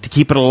struggling to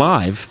keep it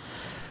alive.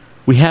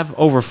 We have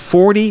over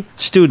 40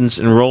 students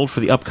enrolled for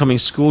the upcoming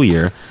school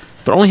year,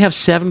 but only have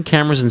 7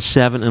 cameras and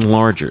 7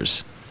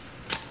 enlargers.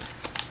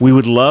 We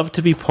would love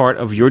to be part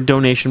of your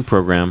donation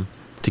program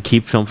to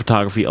keep film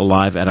photography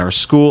alive at our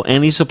school.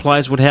 Any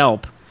supplies would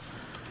help.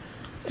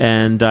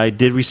 And I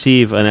did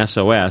receive an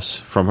SOS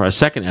from her, a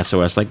second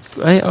SOS, like,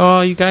 hey,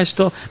 oh, you guys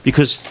still...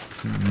 Because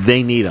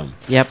they need them.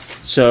 Yep.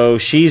 So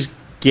she's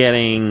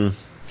getting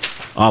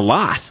a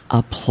lot.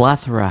 A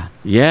plethora.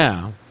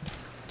 Yeah.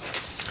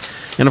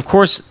 And, of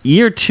course,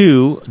 year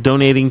 2,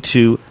 donating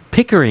to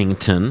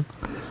Pickerington.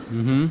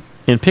 In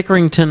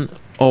Pickerington,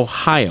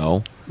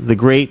 Ohio, the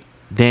great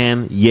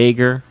Dan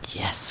Yeager.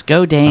 Yes.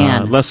 Go,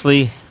 Dan.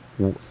 Leslie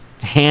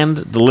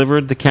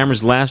hand-delivered the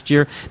cameras last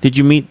year. Did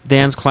you meet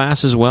Dan's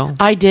class as well?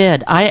 I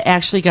did. I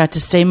actually got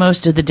to stay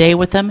most of the day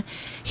with him.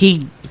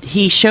 He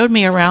showed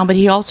me around, but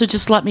he also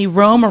just let me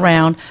roam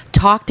around,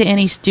 talk to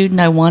any student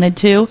I wanted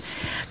to,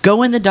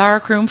 go in the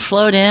darkroom,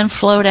 float in,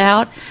 float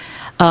out.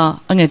 I'm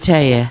going to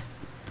tell you,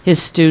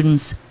 his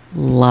students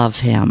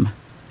love him.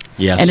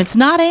 Yes. And it's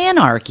not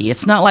anarchy.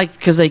 It's not like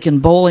because they can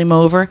bowl him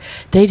over.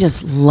 They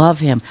just love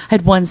him. I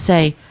had one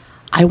say,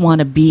 I want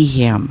to be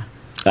him.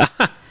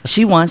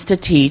 She wants to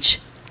teach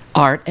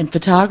art and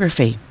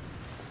photography.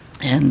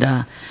 And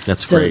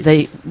That's so great.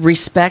 they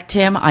respect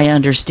him. I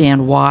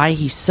understand why.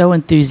 He's so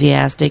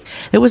enthusiastic.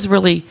 It was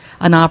really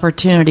an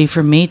opportunity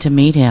for me to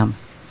meet him.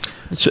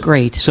 It was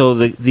great. So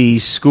the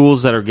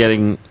schools that are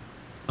getting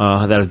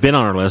that have been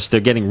on our list, they're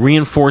getting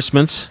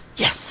reinforcements.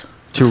 Yes.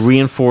 To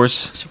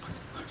reinforce.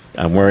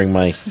 I'm wearing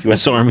my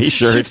U.S. Army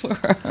shirt.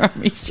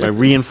 Army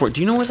shirt.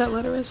 Do you know where that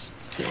letter is?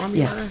 The Army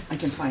Yeah, letter? I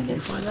can find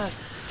it. Find that.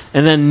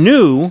 And then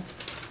new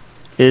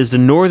is the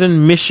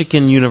Northern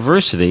Michigan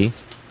University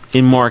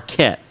in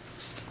Marquette.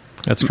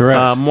 That's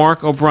correct.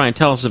 Mark O'Brien,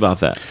 tell us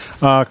about that.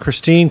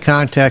 Christine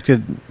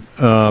contacted,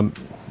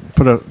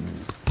 put a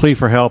plea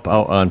for help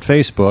out on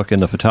Facebook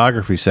in the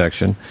photography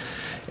section,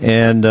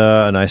 And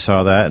I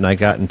saw that, and I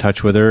got in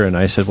touch with her, and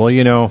I said, well,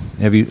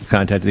 have you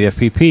contacted the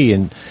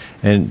FPP?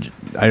 And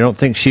I don't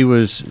think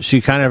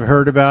she kind of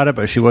heard about it,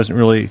 but she wasn't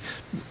really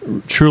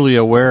truly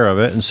aware of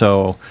it. And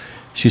so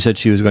she said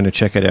she was going to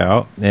check it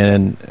out.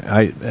 And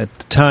at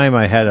the time,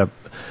 I had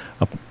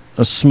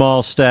a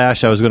small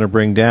stash I was going to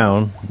bring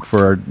down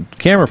for our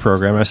camera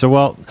program. I said,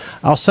 well,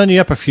 I'll send you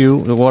up a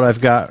few of what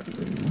I've got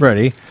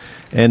ready.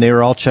 And they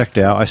were all checked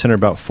out. I sent her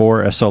about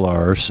 4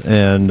 SLRs,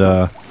 and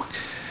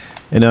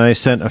then I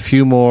sent a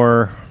few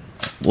more.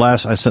 I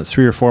sent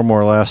 3 or 4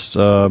 more last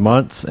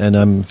month,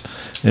 and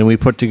we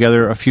put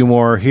together a few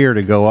more here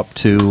to go up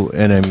to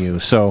NMU.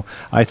 So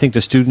I think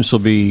the students will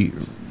be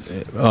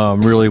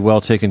really well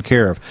taken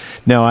care of.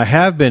 Now, I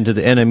have been to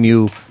the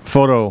NMU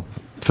photo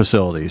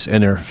facilities,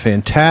 and they're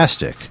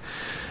fantastic.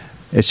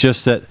 It's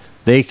just that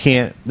they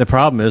can't. The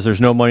problem is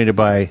there's no money to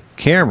buy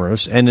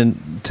cameras, and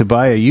then to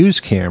buy a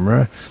used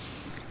camera,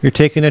 you're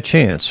taking a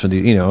chance for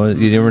you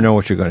never know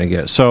what you're going to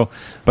get. So,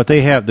 but they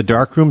have the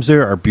dark rooms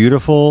there are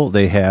beautiful.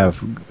 They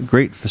have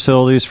great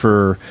facilities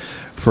for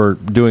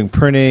doing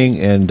printing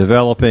and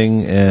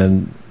developing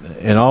and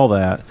all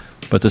that.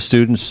 But the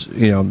students,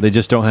 they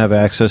just don't have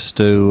access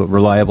to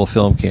reliable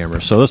film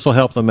cameras. So this will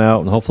help them out,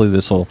 and hopefully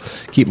this will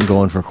keep them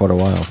going for quite a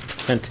while.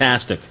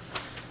 Fantastic.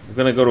 We're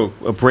going to go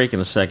to a break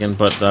in a second,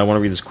 but I want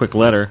to read this quick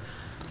letter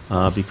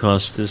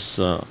because this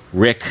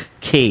Rick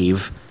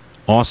Cave,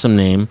 awesome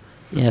name.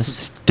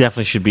 Yes.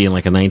 Definitely should be in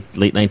like a late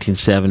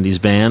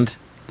 1970s band.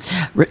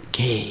 Rick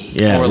Cave.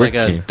 Yeah, or Rick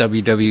like Cave. a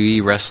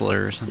WWE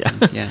wrestler or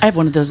something. Yeah. I have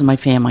one of those in my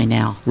family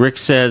now. Rick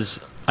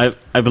says, I've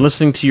been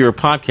listening to your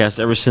podcast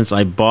ever since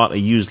I bought a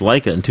used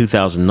Leica in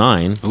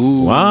 2009.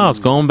 Ooh. Wow, it's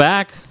going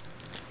back.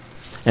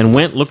 And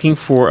went looking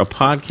for a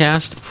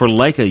podcast for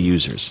Leica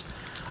users.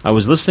 I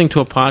was listening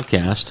to the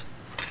podcast,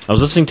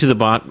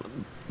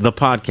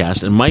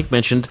 and Mike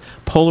mentioned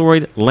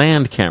Polaroid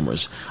land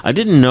cameras. I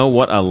didn't know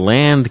what a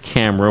land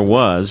camera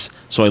was,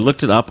 so I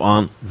looked it up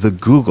on the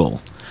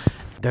Google.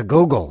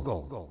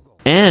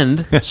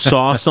 And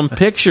saw some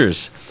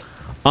pictures.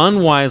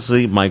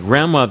 Unwisely, my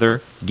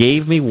grandmother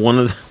gave me one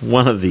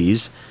of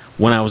these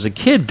when I was a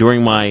kid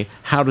during my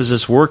how does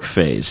this work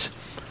phase.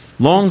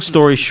 Long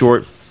story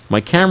short, my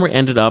camera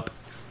ended up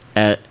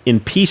in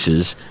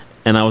pieces,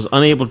 and I was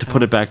unable to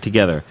put it back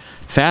together.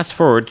 Fast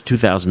forward to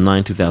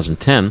 2009,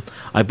 2010,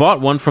 I bought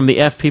one from the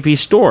FPP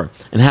store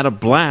and had a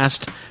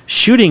blast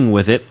shooting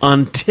with it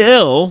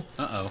until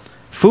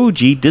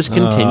Fuji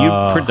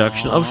discontinued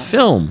production of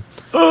film.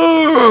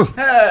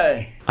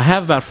 Hey! I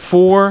have about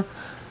 4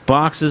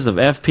 boxes of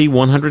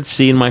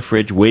FP100C in my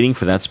fridge waiting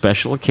for that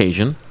special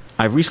occasion.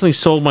 I've recently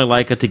sold my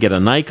Leica to get a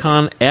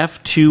Nikon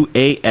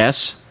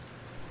F2AS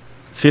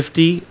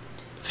 50mm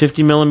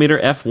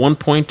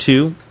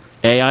f1.2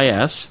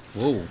 AIS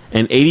Whoa.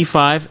 and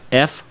 85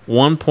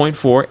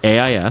 f1.4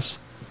 AIS.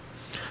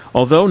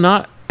 Although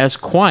not as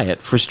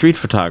quiet for street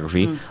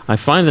photography, I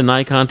find the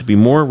Nikon to be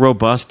more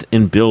robust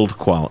in build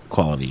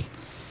quality.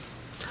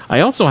 I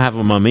also have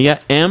a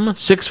Mamiya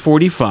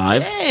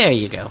M645. There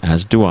you go.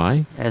 As do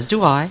I. As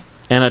do I.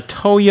 And a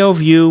Toyo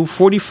View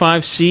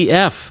 45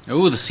 CF.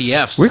 Oh, the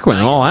CFs. Rick went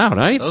Nice. all out,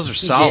 right? Those are He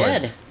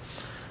solid. did.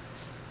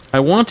 I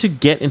want to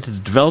get into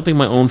developing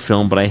my own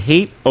film, but I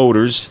hate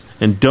odors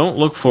and don't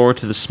look forward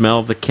to the smell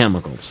of the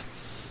chemicals.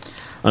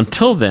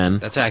 Until then,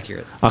 That's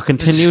accurate. I'll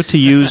continue to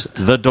use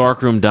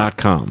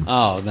thedarkroom.com.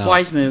 Oh, no.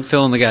 Wise move.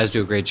 Phil and the guys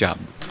do a great job.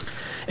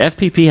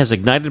 FPP has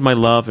ignited my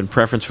love and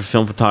preference for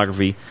film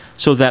photography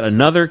so that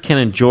another can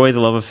enjoy the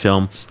love of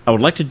film. I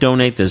would like to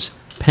donate this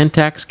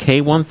Pentax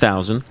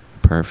K1000.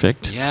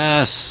 Perfect.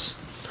 Yes.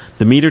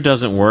 The meter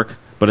doesn't work,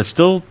 but it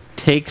still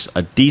takes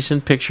a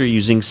decent picture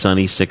using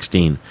Sunny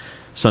 16.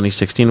 Sunny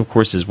 16, of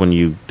course, is when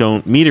you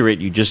don't meter it,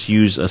 you just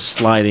use a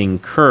sliding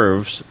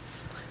curves,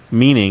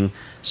 meaning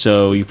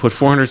so you put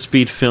 400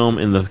 speed film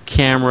in the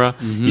camera,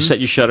 you set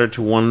your shutter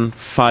to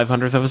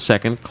 1/500th of a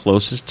second,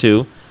 closest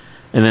to,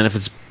 and then if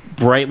it's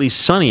brightly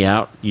sunny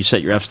out, you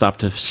set your f-stop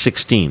to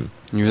 16.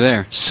 You're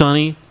there.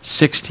 Sunny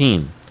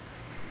 16.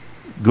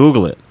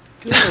 Google it.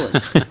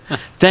 Google it.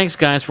 Thanks,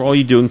 guys, for all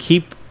you do, and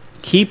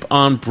keep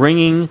on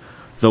bringing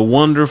the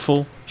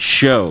wonderful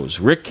shows.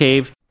 Rick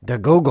Cave. The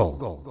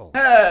Google.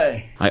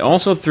 Hey! I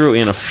also threw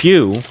in a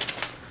few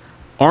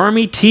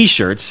Army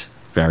T-shirts,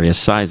 various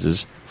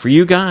sizes, for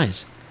you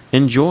guys.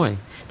 Enjoy.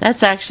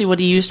 That's actually what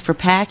he used for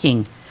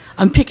packing.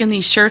 I'm picking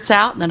these shirts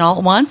out, and then all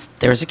at once,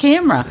 there's a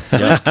camera.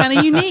 It was kind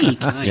of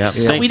unique. Nice.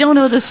 Yeah. We don't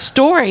know the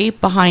story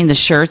behind the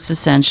shirts,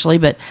 essentially,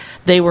 but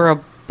they were a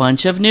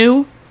bunch of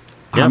new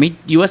Yep.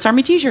 U.S.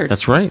 Army T-shirts.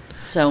 That's right.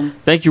 So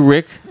Thank you,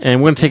 Rick. And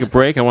we're going to take a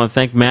break. I want to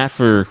thank Matt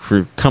for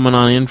coming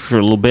on in for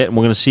a little bit, and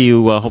we're going to see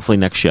you hopefully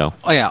next show.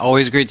 Oh, yeah.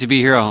 Always great to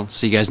be here. I'll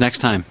see you guys next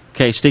time.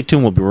 Okay, stay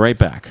tuned. We'll be right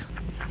back.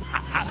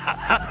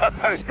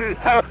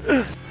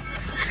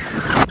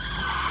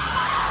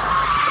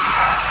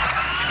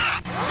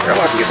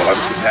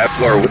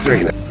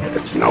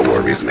 It's no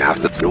worries,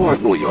 Matt. It's no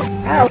New York.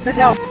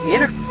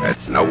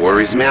 It's no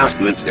worries, Matt.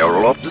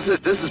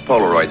 This is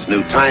Polaroid's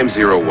new Time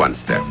 01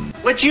 step.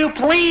 would you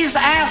please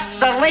ask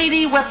the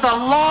lady with the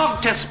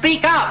log to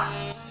speak up?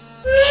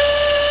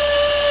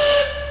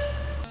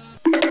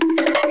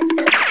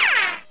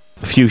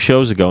 A few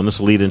shows ago, and this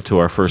will lead into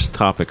our first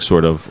topic,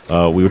 sort of,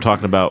 we were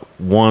talking about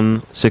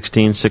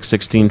 1/16,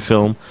 6/16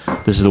 film.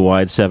 This is the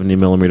wide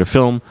 70mm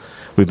film.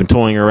 We've been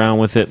toying around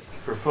with it.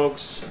 For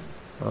folks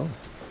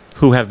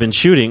who have been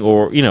shooting,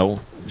 or,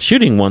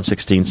 shooting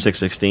 1/16,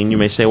 6/16, you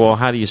may say, well,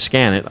 how do you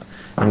scan it?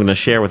 I'm going to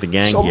share with the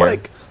gang So,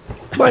 here.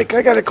 Mike,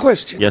 I got a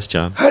question. Yes,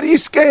 John. How do you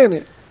scan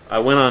it? I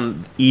went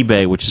on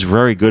eBay, which is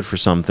very good for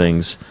some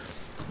things,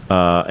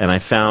 and I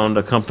found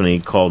a company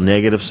called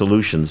Negative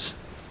Solutions.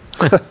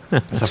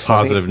 That's a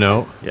positive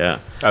note. Yeah.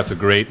 That's a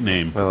great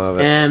name. I love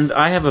it. And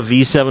I have a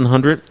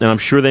V700, and I'm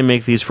sure they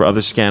make these for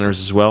other scanners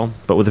as well.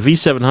 But with the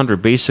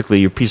V700, basically,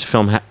 your piece of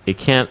film, it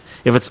can't,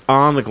 if it's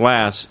on the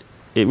glass,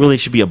 it really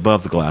should be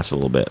above the glass a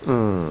little bit.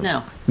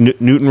 No.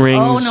 Newton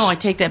rings. Oh, no, I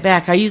take that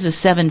back. I use a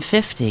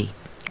 750.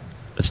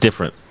 It's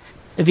different.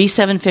 A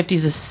V750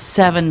 is a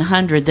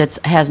 700 that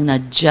has an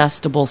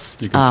adjustable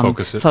You can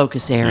focus it.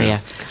 focus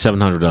area.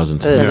 700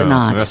 doesn't. Does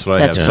not. That's what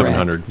That's I have, correct.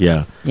 700.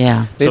 Yeah.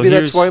 Yeah. Maybe So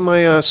that's here's-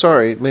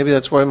 why maybe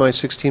that's why my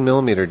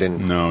 16mm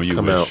didn't No, you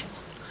come wish. out.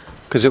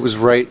 Because it was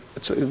right.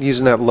 It's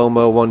using that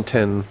Lomo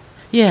 110.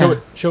 Yeah.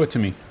 Show it to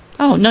me.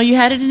 Oh, no, you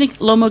had it in a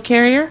Lomo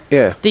carrier?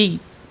 Yeah. The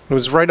It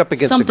was right up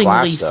against something the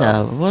glass, Lisa.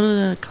 though. What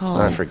is it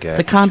called? I forget.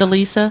 The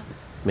Condoleezza?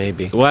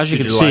 Maybe. Well, as you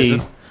can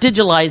see,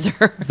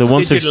 Digitalizer. the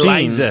 116,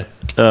 Digitalizer.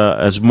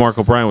 as Mark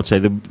O'Brien would say,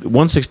 the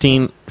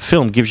 116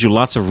 film gives you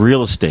lots of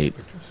real estate.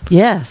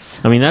 Yes.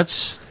 I mean,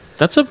 that's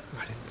a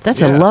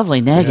That's a lovely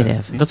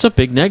negative. That's a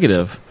big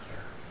negative.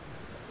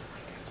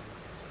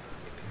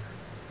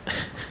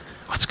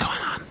 What's going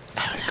on?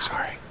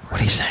 Sorry.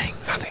 What are you saying?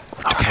 Nothing.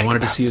 I wanted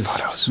to see his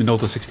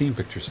Minolta 16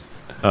 pictures.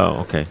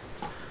 Oh, okay.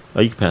 Oh,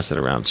 you can pass that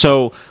around.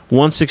 So,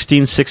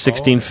 116,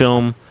 616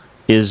 film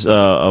is a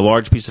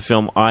large piece of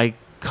film. I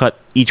cut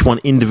each one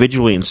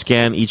individually and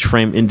scan each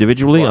frame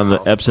individually on the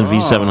Epson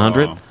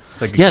V700.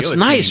 It's like a Yeah, it's guillotine.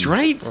 nice,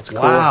 right? That's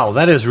cool. Wow,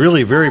 that is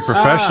really very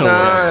professional.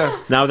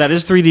 Now, that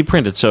is 3D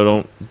printed, so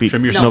don't be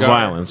Trim your no cigar.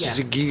 violence. It's a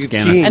Scan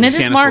guillotine. And it is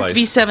Scan a marked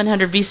slice.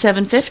 V700,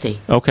 V750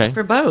 Okay.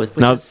 for both,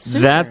 which Now, is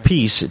super. that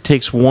piece, it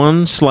takes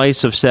one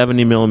slice of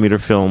 70mm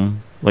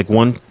film, like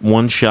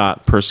one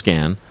shot per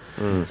scan.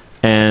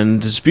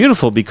 And it's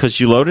beautiful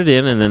because you load it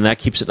in, and then that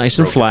keeps it nice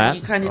and flat.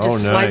 You kind of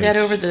just slide that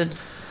over the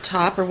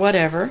top or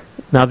whatever.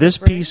 Now, this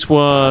piece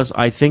was,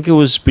 I think it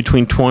was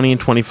between $20 and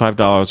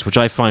 $25, which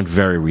I find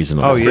very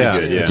reasonable. Oh, yeah.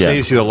 good, yeah. It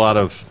saves you a lot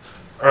of...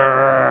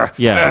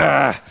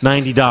 Yeah.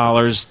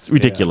 $90,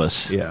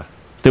 ridiculous. Yeah.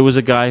 There was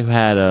a guy who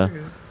had a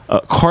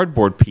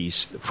cardboard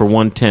piece for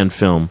 110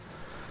 film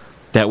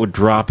that would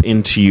drop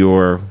into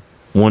your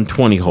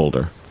 120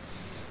 holder.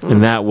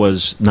 And that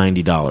was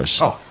 $90.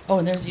 Oh,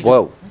 and there's even...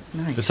 Whoa. That's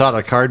nice. If it's out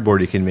of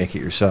cardboard, you can make it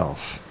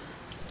yourself.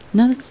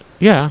 No, that's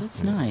Yeah.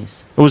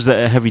 nice. It was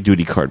the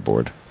heavy-duty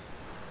cardboard.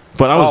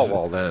 But I was... Oh,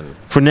 well then.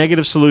 For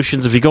Negative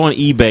Solutions, if you go on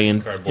eBay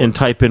and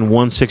type in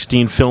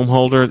 116 film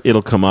holder,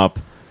 it'll come up.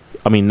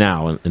 I mean,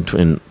 now in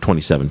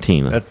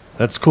 2017.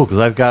 That's cool because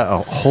I've got a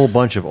whole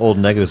bunch of old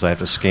negatives I have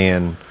to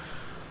scan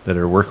that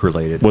are work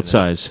related. What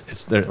size?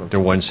 They're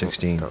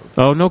 116.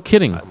 Oh, no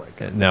kidding.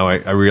 Now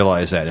I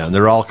realize that now.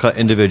 They're all cut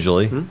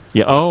individually.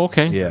 Yeah. Oh,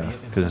 okay. Yeah,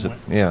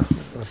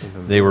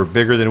 they were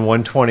bigger than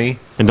 120.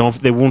 And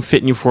they won't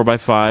fit in your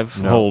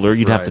 4x5 No, holder.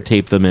 You'd have to right.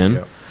 tape them in.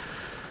 Yep.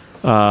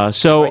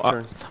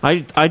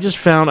 I just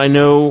found, I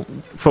know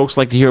folks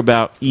like to hear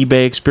about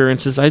eBay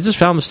experiences. I just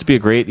found this to be a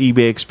great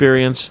eBay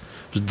experience.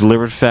 It was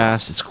delivered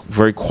fast. It's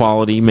very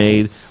quality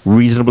made,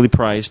 reasonably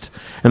priced.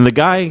 And the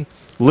guy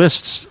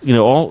lists,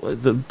 all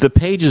the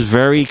page is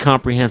very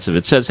comprehensive.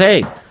 It says,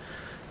 hey,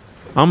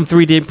 I'm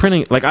 3D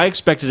printing. Like, I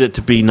expected it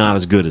to be not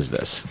as good as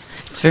this.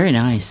 It's very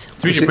nice.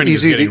 3D Is it printing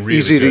is easy getting to, really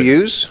easy to good.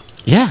 use?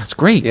 Yeah, it's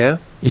great. Yeah?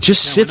 It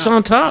just sits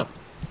on top.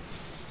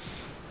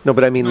 No,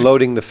 but I mean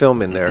loading the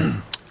film in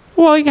there.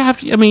 Well, you have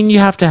to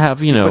have,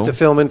 Put the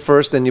film in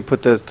first, then you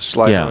put the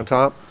slider Yeah. on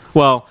top?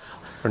 Well,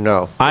 Or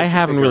no? I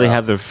haven't really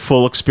had the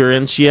full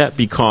experience yet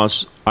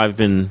because I've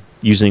been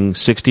using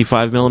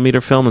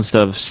 65mm film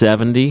instead of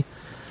 70.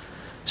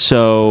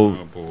 So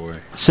Oh, boy.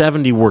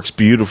 70 works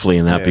beautifully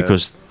in that Yeah.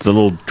 because the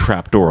little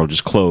trap door will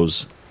just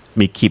close,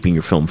 me keeping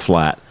your film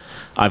flat.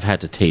 I've had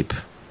to tape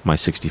my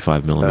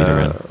 65mm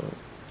in.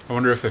 I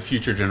wonder if a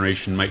future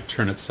generation might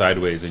turn it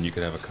sideways and you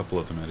could have a couple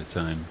of them at a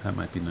time. That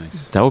might be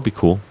nice. That would be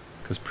cool.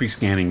 Because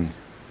pre-scanning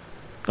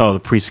Oh, the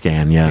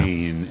pre-scan, yeah.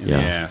 pain in Yeah.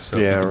 the ass. So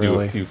Yeah, if you could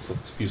really. do a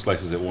few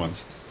slices at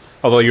once.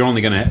 Although you're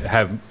only going to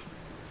have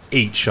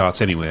 8 shots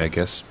anyway, I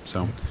guess.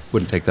 So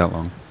wouldn't take that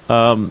long.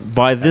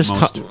 By this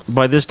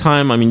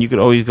time, I mean, you could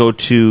always go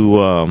to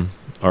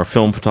our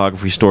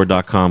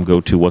filmphotographystore.com,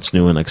 go to what's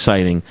new and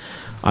exciting.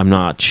 I'm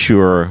not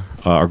sure.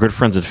 Our good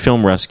friends at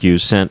Film Rescue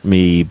sent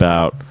me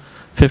about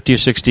 50 or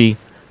 60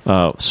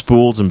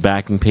 spools and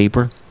backing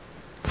paper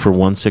for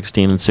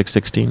 116 and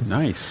 616.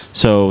 Nice.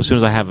 So as soon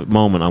as I have a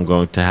moment, I'm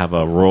going to have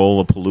a roll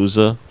of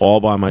Palooza all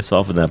by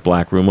myself in that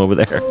black room over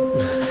there.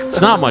 It's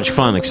not much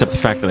fun, except the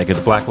fact that I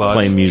could Black Lodge.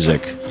 play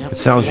music. It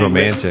sounds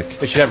romantic.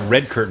 They should have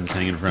red curtains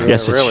hanging in front of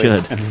Yes, it. it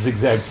should. And a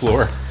zigzag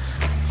floor.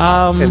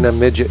 And a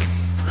midget.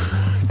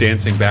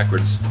 Dancing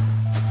backwards.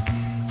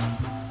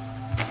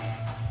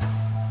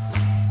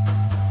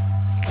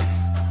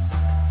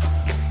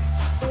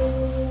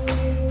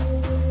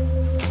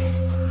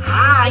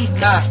 I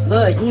got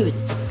good news.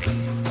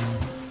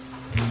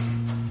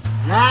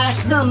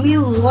 The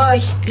mule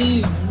wash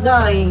is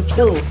going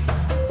to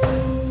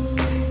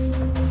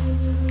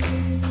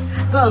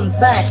come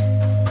back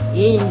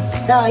in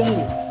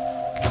style.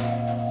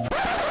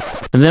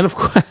 And then, of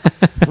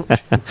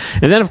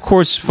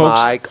course, folks.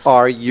 Mike,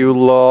 are you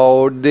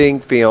loading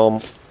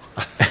film?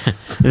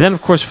 And then,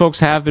 of course, folks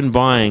have been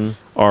buying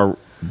our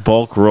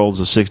bulk rolls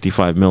of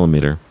 65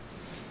 millimeter.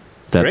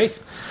 Great.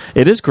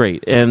 It is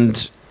great,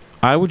 and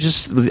I would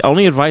the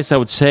only advice I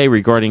would say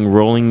regarding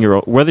rolling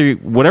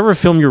whatever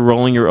film you're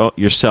rolling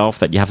yourself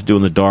that you have to do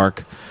in the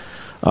dark,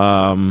 you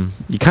kind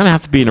of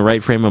have to be in the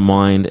right frame of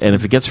mind. And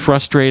if it gets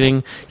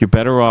frustrating, you're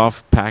better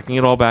off packing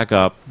it all back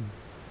up,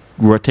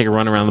 take a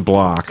run around the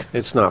block.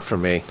 It's not for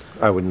me.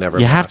 I would never.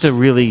 You have to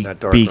really that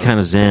dark be room. kind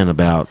of zen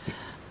about,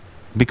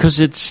 because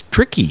it's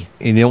tricky.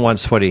 And you don't want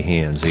sweaty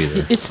hands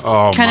either. It's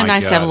Oh, kind of my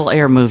nice to have a God. little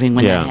air moving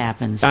when that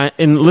happens.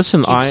 And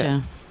listen, Keeps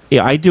you-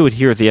 I do it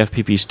here at the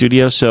FPP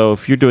studio. So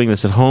if you're doing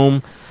this at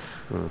home,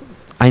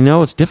 I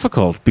know it's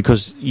difficult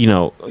because you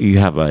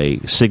have a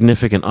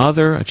significant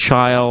other, a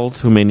child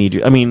who may need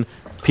you. I mean,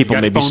 people You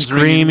got may be phones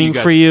screaming ringing,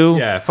 got- for you.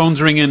 Yeah,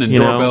 phones ringing and You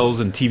know? doorbells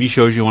and TV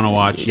shows you want to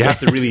watch. You have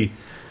to really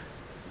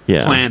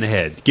plan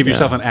ahead. Give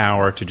yourself an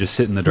hour to just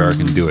sit in the dark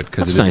and do it.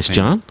 That's it is a nice, pain.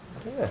 John.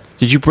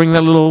 Did you bring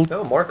that little?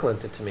 No, Mark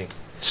lent it to me.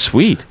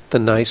 Sweet. The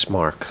nice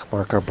Mark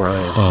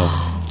O'Brien.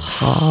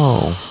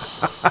 Oh.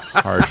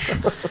 Harsh.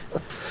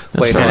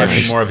 Wait, Can't harsh. have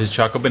any more of his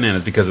chocolate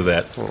bananas because of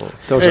that.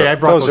 Those Hey, I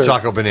brought those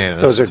chocolate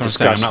bananas. Those are That's what I'm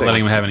saying. I'm disgusting. not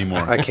letting him have any more.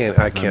 I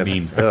can't.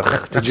 mean.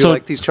 Ugh. Did you So-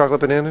 like these chocolate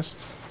bananas?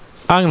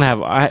 I'm gonna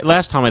have.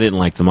 Last time I didn't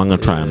like them. I'm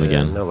gonna try them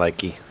again. No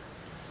likey.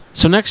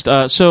 So next,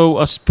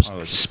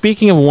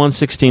 speaking of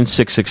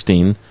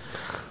 116/616,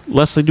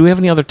 Leslie, do we have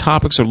any other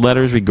topics or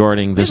letters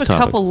regarding We this have a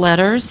topic? couple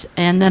letters,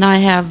 and then I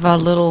have a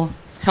little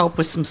help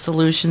with some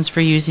solutions for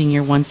using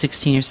your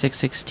 116 or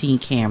 616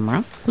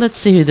 camera. Let's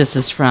see who this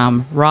is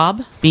from.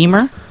 Rob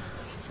Beamer.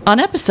 On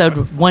episode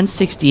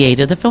 168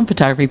 of the Film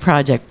Photography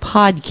Project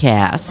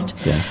podcast,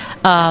 Yes.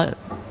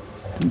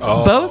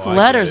 both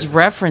letters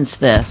reference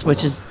this,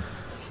 which is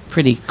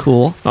pretty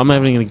cool. I'm not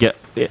even going to get.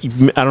 I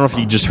don't know if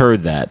you just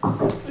heard that.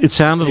 It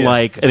sounded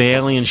like an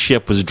alien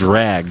ship was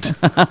dragged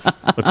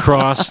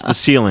across the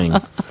ceiling.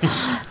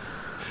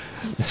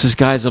 It's this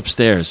guy's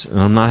upstairs, and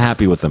I'm not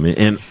happy with them.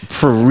 And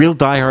for real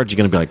diehards, you're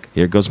going to be like,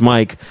 here goes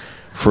Mike.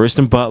 First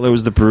in Butler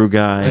was the brew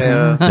guy.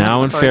 Yeah.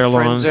 Now in Find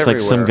Fairlawn, friends it's like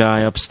some everywhere. guy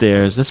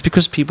upstairs. That's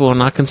because people are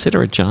not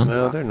considerate, John.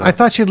 No, they're not. I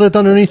thought you lived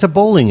underneath a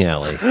bowling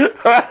alley.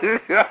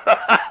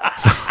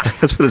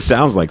 That's what it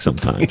sounds like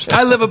sometimes.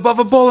 I live above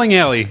a bowling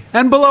alley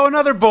and below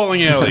another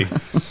bowling alley.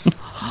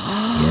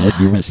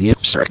 Yeah, you must see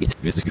it. Sorry,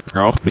 it's a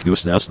girl. You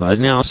was outside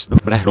now,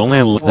 but I had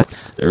only looked.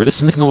 There is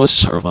something was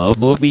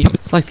survival.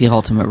 It's like the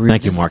ultimate rudeness.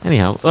 Thank you, Mark.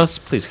 Anyhow, let's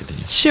please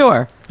continue.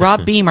 Sure.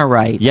 Rob Beamer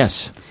writes.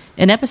 Yes.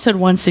 In episode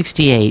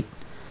 168,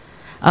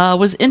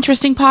 was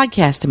interesting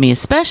podcast to me,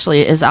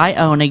 especially as I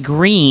own a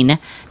green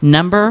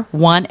number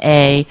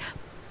 1A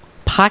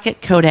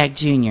Pocket Kodak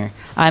Jr.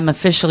 I'm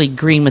officially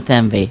green with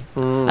envy.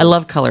 I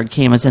love colored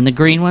cameras, and the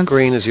green ones.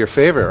 Green is your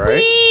favorite,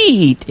 right?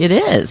 Sweet, it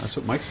is. That's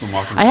what Mike's been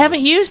walking I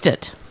haven't used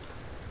it.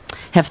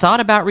 Have thought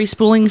about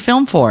respooling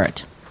film for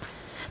it.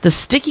 The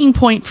sticking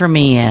point for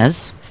me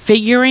is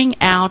figuring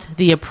out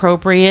the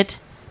appropriate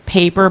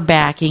paper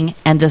backing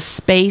and the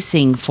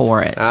spacing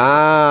for it.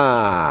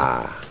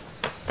 Ah.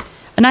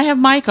 And I have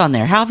Mike on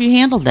there. How have you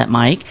handled that,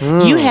 Mike?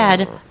 You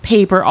had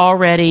paper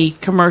already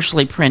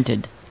commercially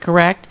printed,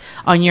 correct?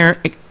 On your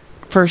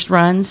first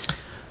runs?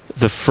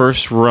 The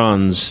first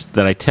runs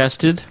that I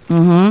tested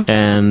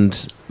and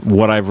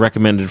what I've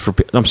recommended for.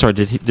 I'm sorry,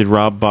 did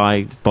Rob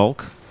buy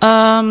bulk?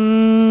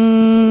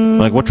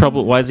 Like what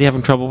trouble? Why is he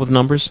having trouble with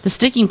numbers? The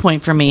sticking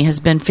point for me has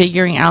been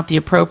figuring out the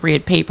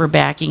appropriate paper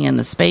backing and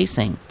the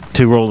spacing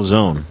To roll his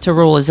own. to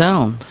roll his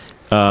own.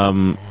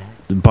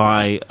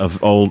 Buy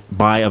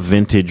a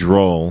vintage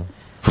roll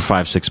for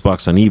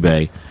 $5-6 on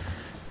eBay,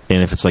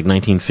 and if it's like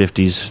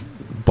 1950s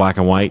black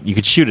and white, you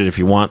could shoot it if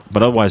you want,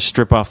 but otherwise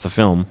strip off the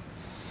film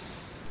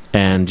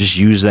and just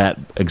use that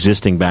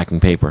existing backing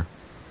paper.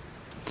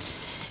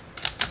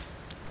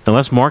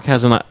 Unless Mark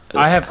has an.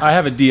 I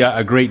have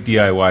a great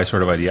DIY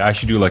sort of idea. I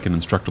should do like an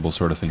instructable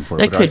sort of thing for it.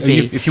 That but could be.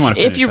 If you want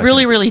to finish, if you're I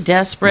really, can- really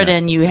desperate Yeah.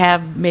 and you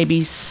have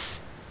maybe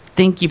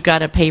think you've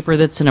got a paper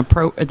that's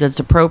that's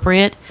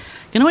appropriate,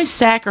 you can always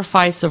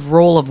sacrifice a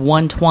roll of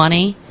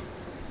 120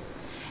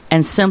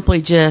 and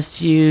simply just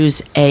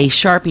use a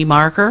Sharpie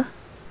marker.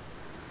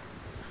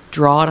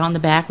 Draw it on the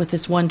back with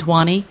this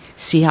 120.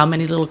 See how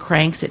many little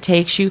cranks it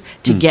takes you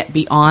to get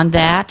beyond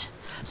that.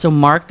 So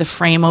mark the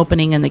frame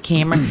opening in the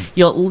camera.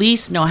 You'll at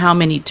least know how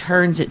many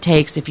turns it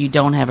takes if you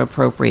don't have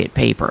appropriate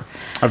paper.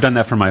 I've done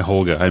that for my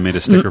Holga. I made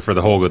a sticker for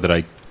the Holga that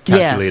I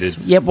calculated. Yes.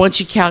 Yep. Once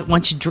you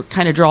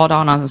kind of draw it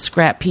on a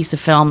scrap piece of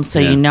film, so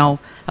you know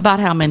about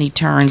how many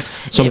turns.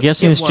 So I'm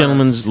guessing this works.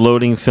 gentleman's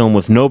loading film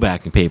with no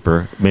backing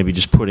paper, maybe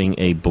just putting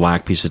a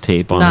black piece of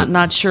tape on it.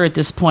 Not sure at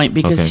this point,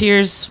 because Okay.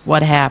 here's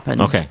what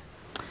happened. Okay.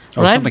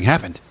 Oh, something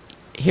happened.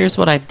 Here's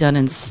what I've done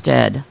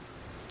instead.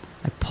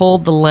 I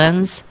pulled the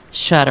lens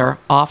shutter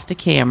off the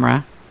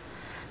camera,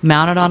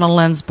 mounted on a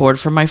lens board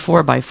for my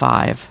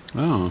 4x5.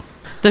 Oh.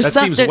 That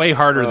seems way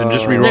harder than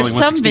just re-rolling There's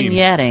some 116.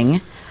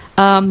 vignetting.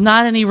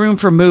 Not any room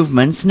for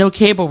movements. No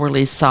cable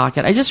release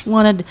socket. I just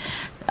wanted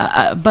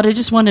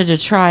to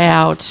try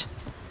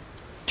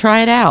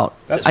it out.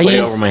 That's way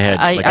over my head.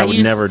 I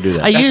would never do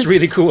that. That's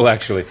really cool,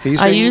 actually.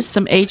 I used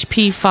some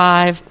HP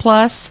 5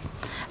 Plus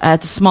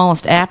at the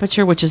smallest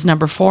aperture, which is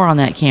number 4 on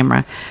that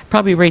camera.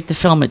 Probably rate the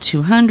film at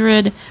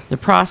 200. The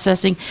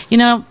processing,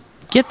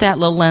 get that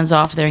little lens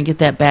off there and get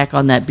that back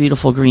on that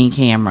beautiful green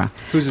camera.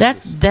 Who's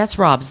That's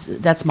Rob's.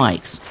 That's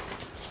Mike's.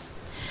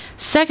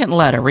 Second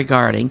letter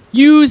regarding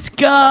used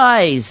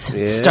guys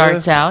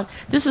starts out.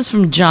 This is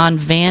from John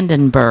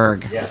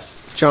Vandenberg. Yes.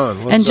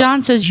 John, and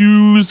John says,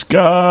 "Use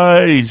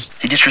guys."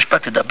 He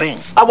disrespected the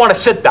bean. I want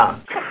to sit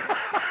down.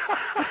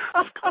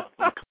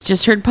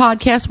 just heard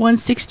podcast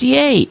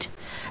 168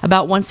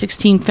 about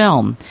 116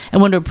 film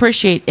and want to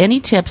appreciate any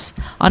tips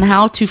on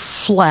how to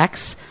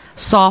flex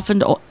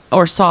soften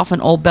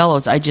old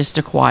bellows I just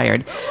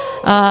acquired.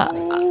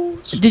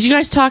 Did you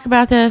guys talk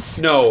about this?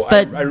 No,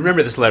 I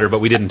remember this letter, but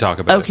we didn't talk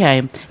about it.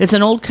 Okay. It's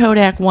an old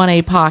Kodak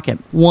 1A pocket.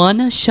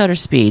 1 shutter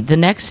speed. The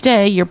next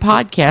day, your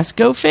podcast,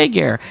 go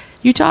figure.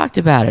 You talked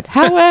about it.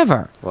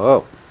 However,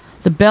 whoa,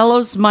 the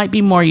bellows might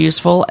be more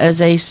useful as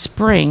a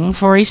spring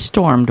for a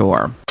storm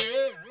door.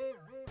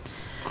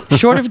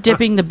 Short of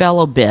dipping the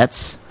bellow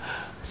bits,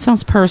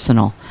 sounds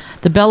personal,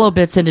 the bellow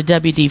bits into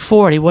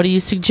WD-40, what do you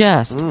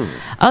suggest?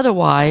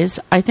 Otherwise,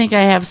 I think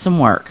I have some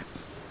work.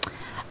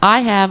 I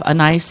have a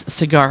nice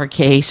cigar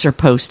case or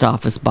post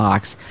office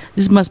box.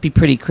 This must be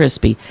pretty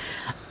crispy.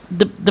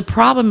 The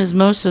problem is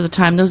most of the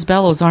time those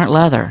bellows aren't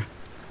leather.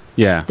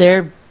 Yeah.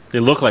 They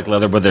look like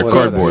leather, but they're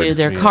cardboard.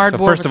 They're cardboard.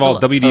 So first of all,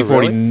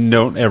 WD-40,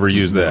 don't ever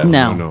use that.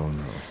 No.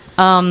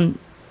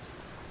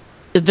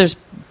 There's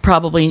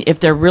probably, if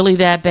they're really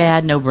that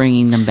bad, no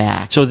bringing them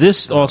back. So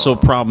this also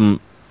problem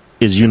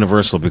is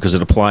universal because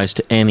it applies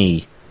to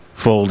any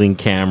folding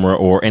camera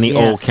or any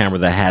old camera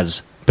that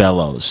has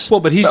bellows.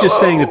 Well, but he's just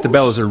saying that the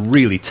bellows are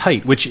really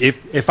tight, which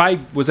if I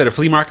was at a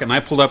flea market and I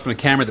pulled up in a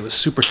camera that was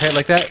super tight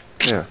like that,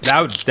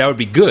 that would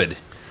be good,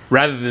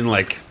 rather than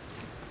like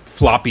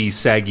floppy,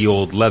 saggy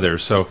old leather.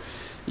 So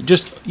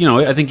just,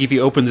 I think if he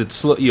opens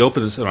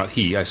it, not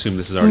he, I assume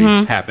this has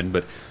already happened,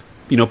 but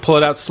pull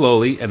it out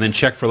slowly and then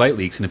check for light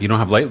leaks. And if you don't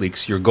have light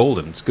leaks, you're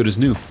golden. It's good as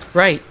new.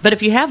 Right. But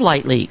if you have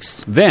light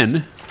leaks,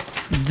 then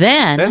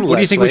what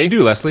do you think we should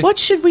do, Leslie? What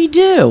should we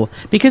do?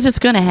 Because it's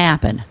going to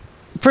happen.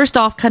 First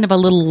off, kind of a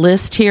little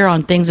list here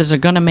on things that are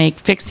going to make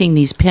fixing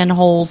these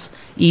pinholes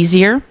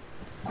easier.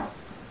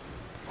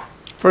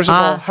 First of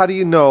all, how do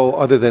you know,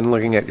 other than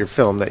looking at your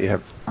film, that you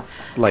have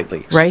light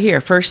leaks? Right here,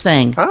 first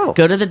thing. Go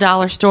to the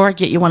dollar store,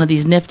 get you one of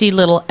these nifty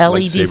little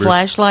LED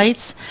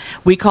flashlights.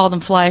 We call them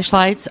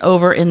flashlights.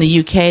 Over in the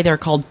UK, they're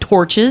called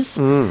torches.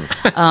 In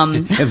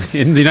the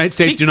United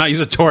States, do not use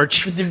a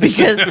torch.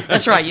 Because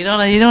that's right. You don't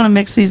want to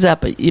mix these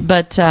up.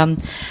 But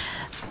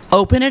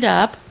open it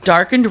up,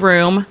 darkened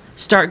room.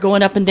 Start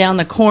going up and down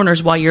the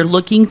corners while you're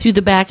looking through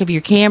the back of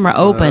your camera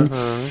open,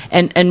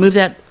 and move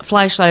that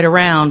flashlight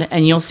around,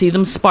 and you'll see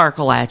them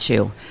sparkle at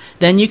you.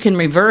 Then you can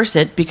reverse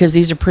it, because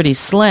these are pretty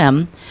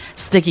slim,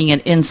 sticking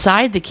it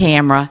inside the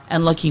camera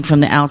and looking from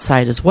the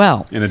outside as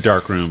well. In a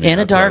dark room. In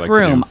a dark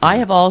room. I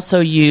have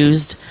also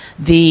used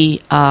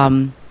the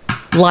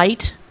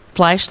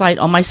flashlight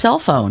on my cell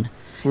phone.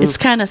 It's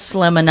kind of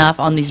slim enough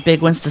on these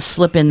big ones to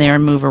slip in there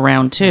and move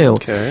around too.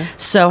 Okay.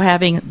 So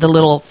having the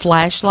little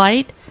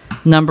flashlight,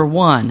 number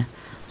 1,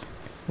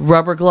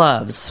 rubber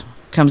gloves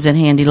comes in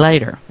handy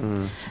later.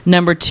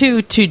 Number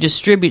 2, to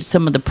distribute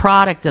some of the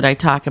product that I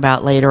talk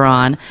about later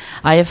on,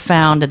 I have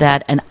found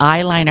that an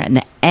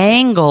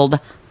angled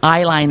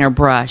eyeliner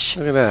brush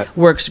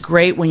works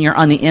great when you're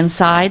on the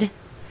inside.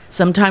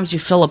 Sometimes you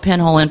fill a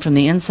pinhole in from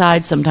the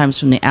inside, sometimes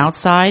from the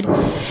outside,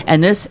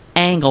 and this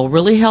angle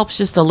really helps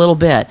just a little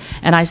bit.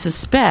 And I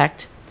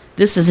suspect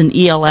this is an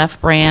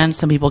ELF brand.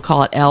 Some people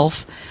call it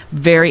ELF.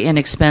 Very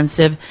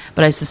inexpensive,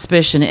 but I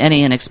suspicion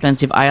any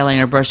inexpensive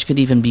eyeliner brush could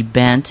even be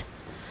bent,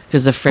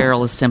 because the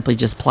ferrule is simply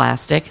just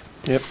plastic.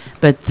 Yep.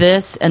 But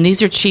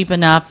these are cheap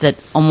enough that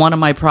on one of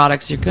my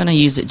products, you're going to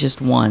use it just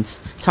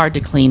once. It's hard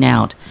to clean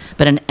out.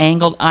 But an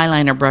angled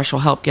eyeliner brush will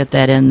help get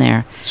that in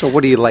there. So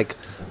what do you like?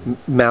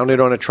 Mount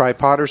it on a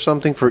tripod or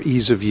something for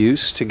ease of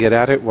use to get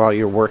at it while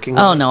you're working?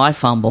 Oh, no, I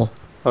fumble.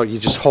 Oh, you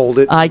just hold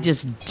it? I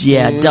just,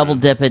 double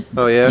dip it.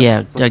 Oh, yeah?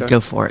 Yeah, Okay. go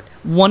for it.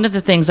 One of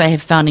the things I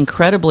have found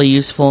incredibly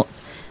useful,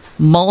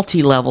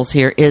 multi-levels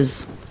here,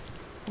 is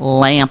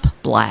lamp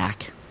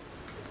black.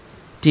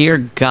 Dear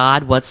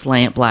God, what's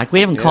lamp black? We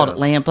haven't called it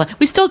lamp black.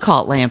 We still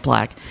call it lamp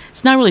black.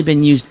 It's not really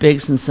been used big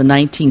since the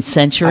 19th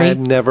century. I had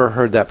never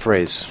heard that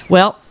phrase.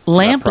 Well,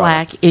 lamp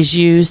black is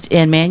used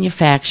in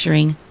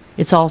manufacturing.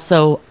 It's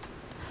also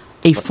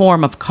a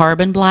form of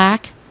carbon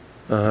black.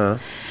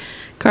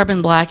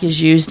 Carbon black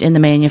is used in the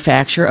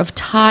manufacture of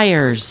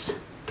tires.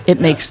 It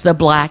makes the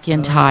black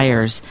in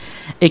tires.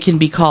 It can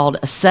be called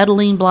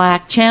acetylene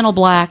black, channel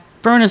black,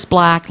 furnace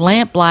black,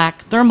 lamp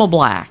black, thermal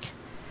black.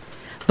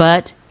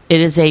 But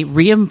it is a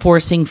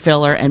reinforcing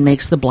filler and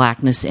makes the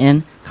blackness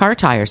in car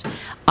tires.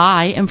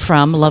 I am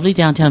from lovely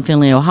downtown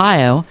Findlay,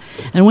 Ohio,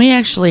 and we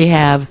actually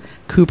have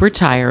Cooper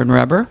Tire and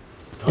Rubber.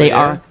 They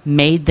are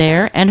made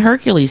there, and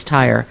Hercules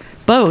Tire,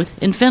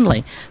 both in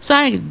Findlay. So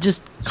I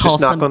just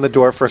knock on the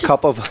door for a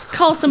cup of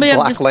call somebody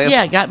black up.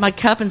 lamp. Got my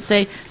cup and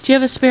say, "Do you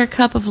have a spare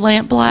cup of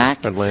lamp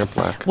black?" Or lamp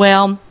black.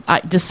 Well,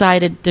 I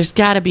decided there's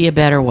got to be a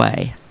better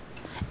way,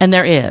 and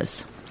there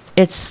is.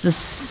 It's the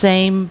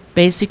same,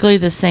 basically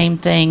the same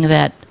thing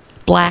that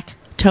black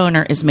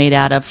toner is made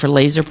out of for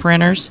laser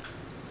printers.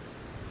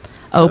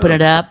 Open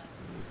it up,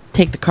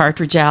 take the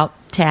cartridge out,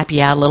 tap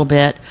you out a little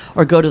bit,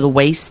 or go to the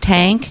waste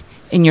tank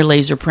in your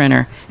laser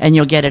printer, and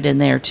you'll get it in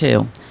there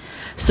too.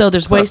 So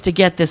there's ways to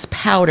get this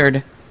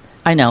powdered.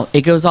 I know,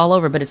 it goes all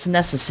over, but it's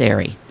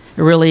necessary.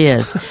 It really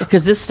is.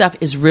 Because this stuff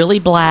is really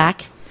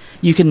black.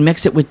 You can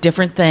mix it with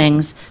different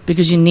things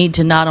because you need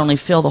to not only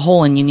fill the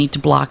hole in, you need to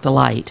block the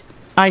light.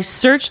 I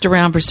searched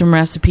around for some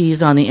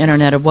recipes on the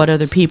internet of what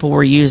other people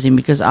were using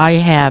because I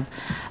have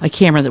a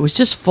camera that was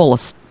just full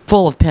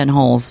of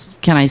pinholes.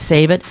 Can I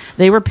save it?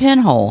 They were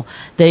pinhole.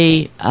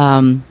 They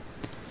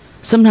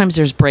sometimes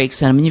there's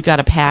breaks in them, and you've got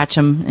to patch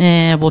them.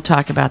 We'll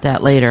talk about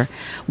that later.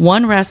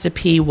 One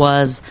recipe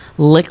was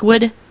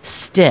liquid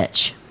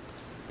stitch.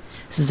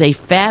 This is a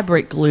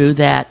fabric glue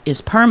that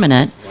is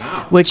permanent,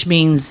 which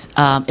means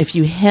if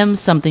you hem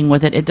something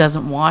with it, it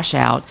doesn't wash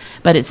out,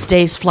 but it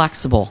stays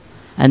flexible.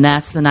 And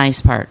that's the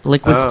nice part,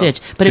 liquid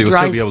stitch. But so it you'll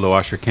dries. still be able to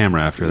wash your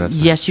camera after that.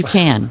 Yes, you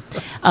can.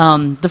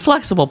 The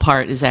flexible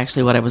part is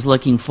actually what I was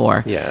looking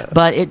for. Yeah.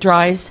 But it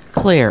dries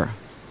clear.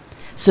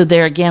 So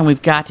there again,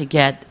 we've got to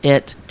get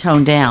it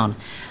toned down.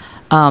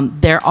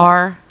 There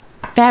are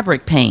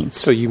fabric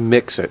paints. So you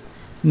mix it.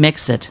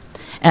 Mix it.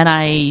 And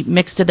I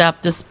mixed it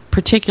up. This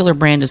particular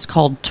brand is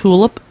called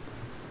Tulip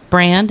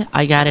brand.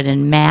 I got it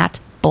in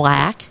matte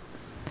black.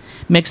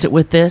 Mix it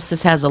with this.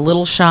 This has a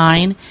little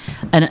shine.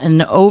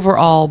 And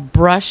overall,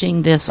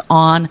 brushing this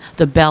on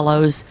the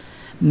bellows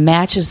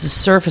matches the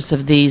surface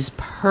of these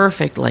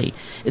perfectly.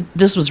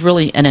 This was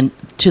really,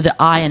 to the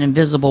eye, an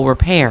invisible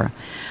repair.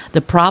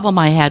 The problem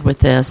I had with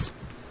this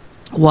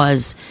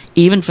was,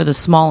 even for the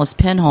smallest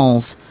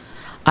pinholes,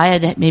 I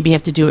had to maybe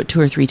have to do it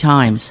 2 or 3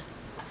 times.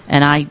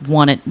 And I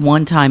want it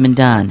one time and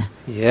done.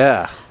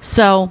 Yeah.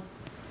 So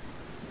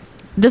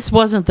this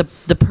wasn't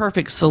the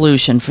perfect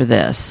solution for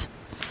this.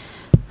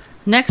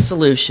 Next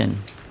solution.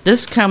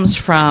 This comes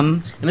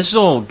from... And this is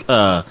all,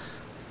 trial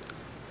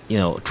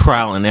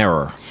and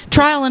error.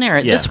 Trial and error.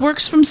 Yeah. This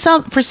works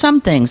for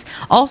some things.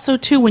 Also,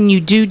 too, when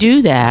you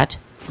do that,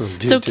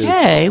 it's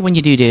okay when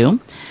you do.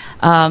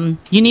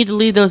 You need to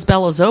leave those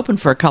bellows open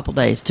for a couple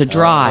days to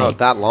dry.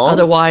 That long?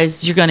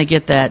 Otherwise, you're going to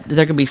get that.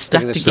 They're going to be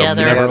stuck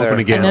together. Never open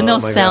again. And then they'll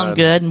sound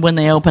good. And when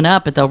they open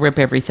up, they'll rip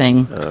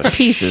everything to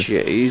pieces.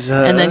 Jesus.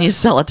 And then you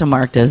sell it to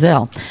Mark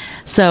Dazell.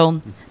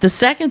 So the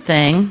second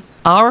thing,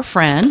 our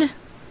friend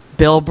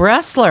Bill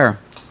Bressler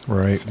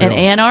Right. in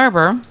Ann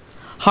Arbor,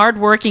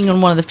 hardworking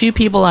and one of the few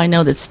people I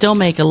know that still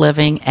make a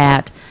living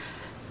at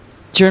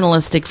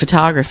journalistic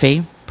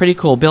photography. Pretty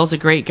cool. Bill's a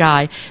great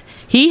guy.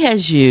 He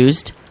has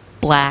used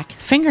black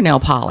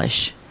fingernail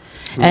polish.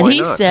 And Why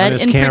he not? said, On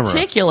his in camera.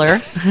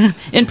 particular,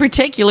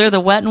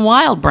 the Wet n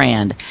Wild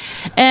brand.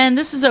 And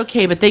this is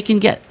okay, but they can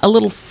get a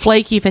little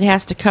flaky if it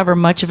has to cover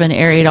much of an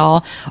area at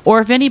all.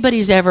 Or if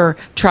anybody's ever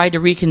tried to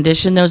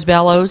recondition those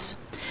bellows,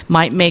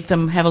 might make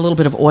them have a little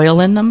bit of oil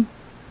in them.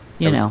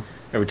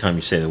 Every time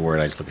you say the word,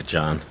 I just look at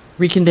John.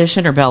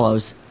 Recondition or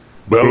bellows?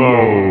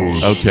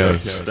 Bellows. Okay.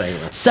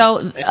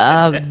 So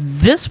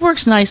this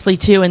works nicely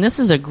too, and this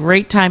is a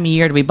great time of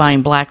year to be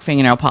buying black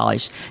fingernail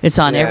polish. It's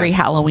on every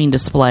Halloween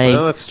display.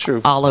 Well, that's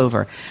true. All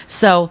over.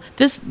 So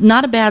this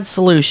not a bad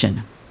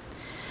solution.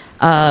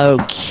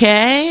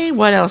 Okay,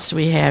 what else do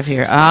we have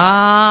here?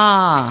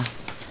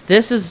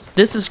 This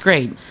is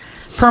great.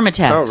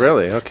 Permatex. Oh,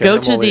 really? Okay, Go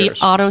I'm to all the ears.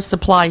 auto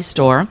supply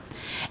store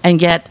and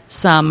get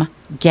some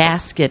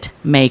gasket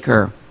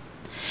maker.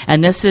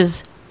 And this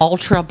is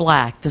ultra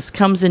black. This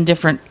comes in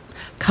different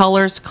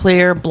colors: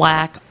 clear,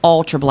 black,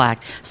 ultra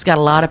black. It's got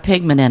a lot of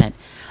pigment in it.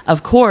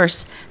 Of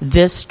course,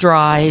 this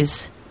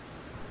dries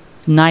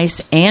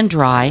nice and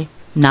dry,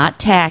 not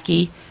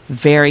tacky,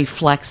 very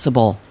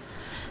flexible.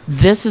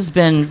 This has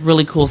been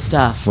really cool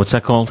stuff. What's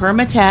that called?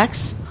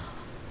 Permatex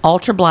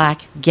Ultra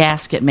Black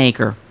Gasket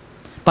Maker.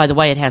 By the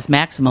way, it has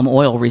maximum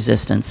oil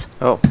resistance.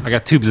 Oh, I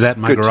got tubes of that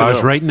in my Good to garage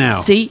know. right now.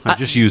 See, I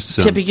just used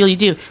some. Typically, you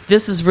do.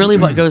 This is really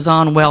what goes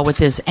on well with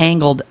this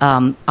angled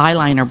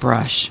eyeliner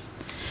brush.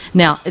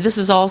 Now, this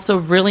is also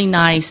really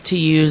nice to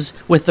use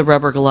with the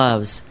rubber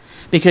gloves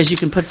because you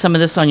can put some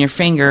of this on your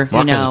finger,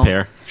 Mark has a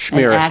pair.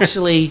 Smear and it.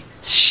 actually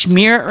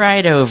smear it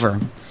right over.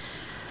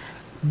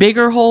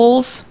 Bigger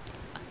holes,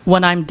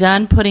 when I'm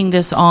done putting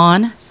this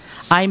on,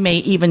 I may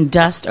even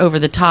dust over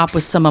the top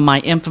with some of my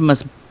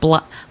infamous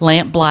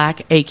lamp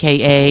black,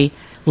 a.k.a.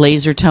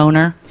 laser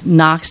toner.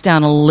 Knocks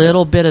down a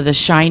little bit of the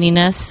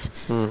shininess,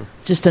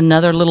 just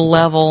another little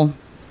level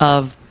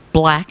of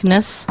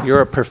blackness.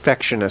 You're a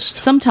perfectionist.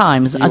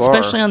 Sometimes, You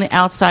especially are. on the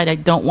outside, I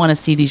don't want to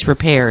see these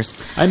repairs.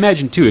 I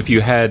imagine too, if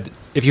you had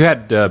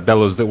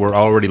bellows that were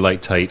already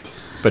light tight,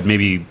 but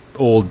maybe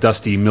old,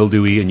 dusty,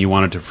 mildewy, and you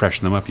wanted to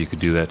freshen them up, you could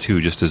do that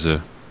too, just as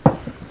a.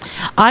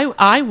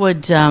 I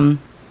would.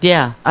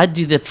 Yeah, I'd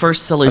do the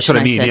first solution. That's what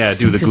I mean, said, yeah,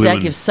 do the because glue that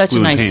and- gives such a glue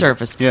and nice paint.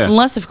 surface. Yeah.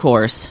 Unless, of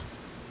course,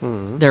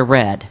 they're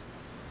red.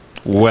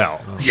 Well,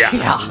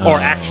 yeah. Or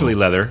actually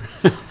leather.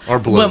 Or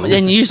blue. Well,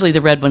 and usually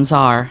the red ones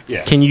are.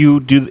 Yeah. Can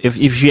you do if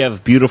you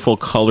have beautiful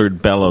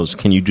colored bellows?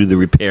 Can you do the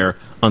repair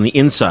on the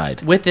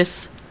inside? With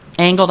this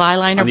angled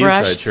eyeliner On the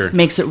brush, inside, sure.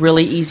 makes it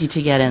really easy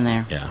to get in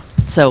there. Yeah.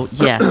 So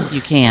yes,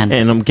 you can.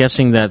 And I'm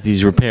guessing that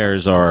these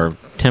repairs are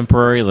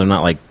temporary. They're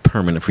not like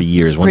permanent for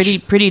years. Once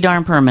Pretty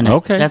darn permanent.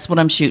 Okay. That's what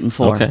I'm shooting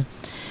for. Okay.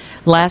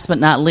 Last but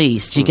not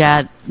least, you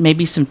got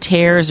maybe some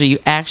tears or you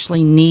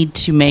actually need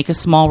to make a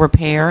small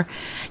repair.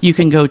 You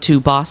can go to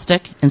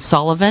Bostic and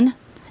Sullivan,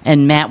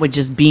 and Matt would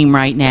just beam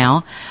right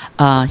now.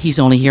 He's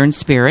only here in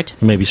spirit.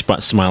 Maybe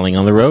smiling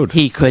on the road.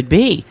 He could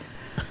be.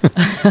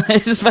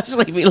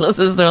 Especially if he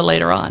listens to it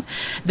later on.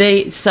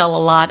 They sell a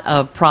lot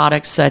of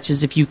products such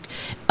as if you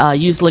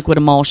use liquid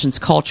emulsions,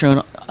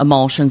 culture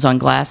emulsions on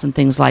glass and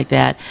things like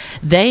that.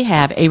 They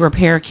have a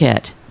repair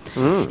kit.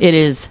 It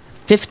is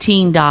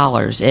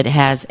 $15. It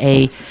has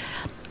it's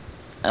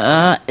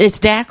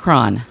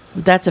Dacron.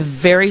 That's a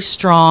very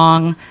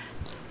strong,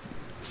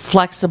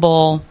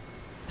 flexible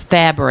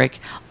fabric,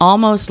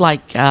 almost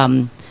like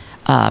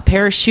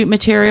parachute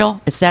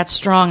material. It's that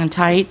strong and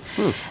tight.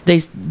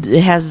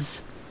 It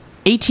has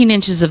 18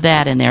 inches of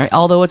that in there,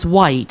 although it's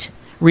white,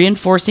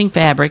 reinforcing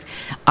fabric.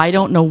 I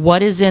don't know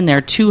what is in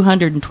there,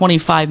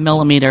 225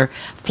 millimeter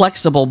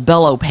flexible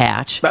bellow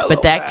patch,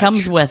 but that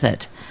comes with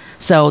it.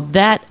 So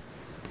that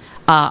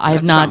I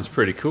have That not. sounds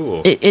pretty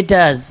cool. It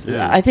does.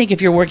 Yeah. I think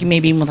if you're working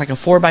maybe with like a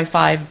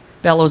 4x5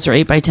 bellows or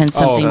 8x10,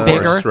 something of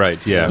bigger. course, right,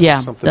 yeah. Yeah,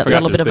 Something that bigger.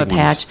 little bit of a Big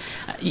ones.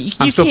 patch. You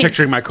I'm still can't-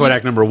 picturing my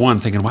Kodak number 1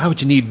 thinking, why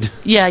would you need...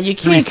 Yeah, you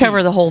can't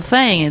cover the whole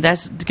thing.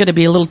 That's going to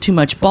be a little too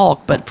much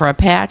bulk, but for a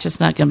patch, it's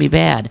not going to be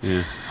bad.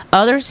 Yeah.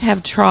 Others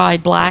have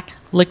tried black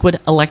liquid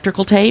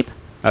electrical tape,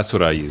 That's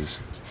what I use.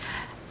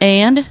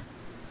 and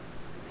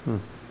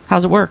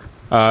how's it work?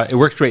 It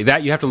works great.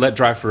 That you have to let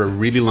dry for a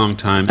really long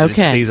time, and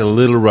Okay. it stays a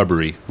little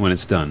rubbery when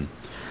it's done.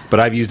 But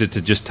I've used it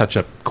to just touch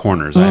up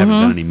corners. I haven't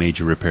done any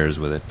major repairs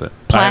with it. But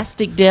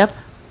Plastic dip. I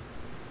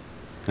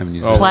haven't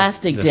used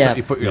Plastic That's dip. what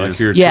you put like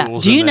your Yeah.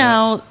 tools Do you in there.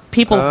 know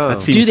people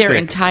That do seems their thick.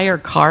 entire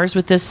cars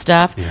with this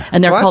stuff,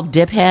 and they're What? called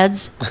dip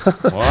heads?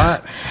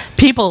 What?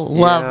 People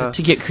love Yeah.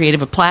 to get creative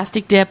with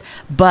plastic dip,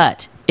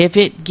 but if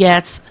it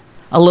gets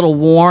a little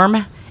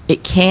warm,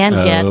 it can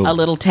get Oh. a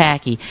little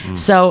tacky.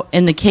 So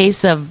in the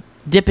case of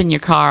dipping your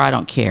car, I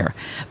don't care.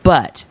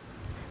 But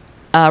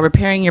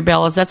repairing your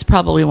bellows, that's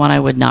probably one I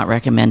would not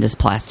recommend is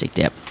plastic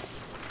dip.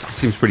 It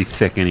seems pretty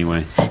thick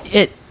anyway.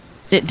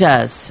 It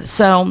does.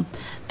 So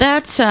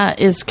that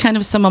is kind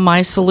of some of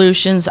my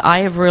solutions. I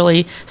have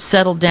really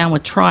settled down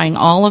with trying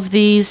all of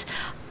these.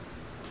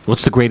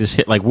 What's the greatest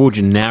hit? Like, what would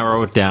you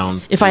narrow it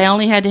down? If I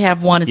only had to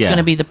have one, it's Yeah. going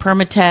to be the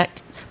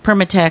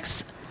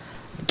Permatex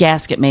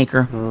gasket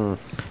maker.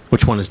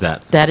 Which one is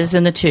that? That is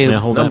in the tube. May I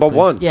hold that, Number please?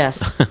 one.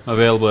 Yes.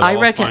 Available at I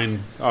all reckon- fine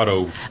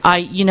auto.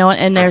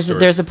 And Drugstores.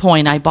 there's a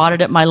point. I bought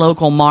it at my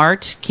local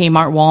mart,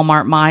 Kmart,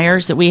 Walmart,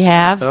 Myers that we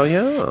have. Oh,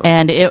 yeah.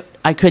 And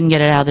I couldn't get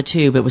it out of the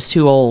tube. It was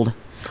too old.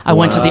 I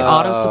went to the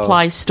auto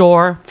supply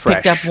store,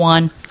 picked up Fresh.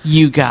 one.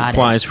 You got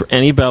Supplies it. for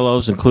any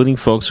bellows, including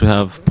folks who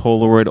have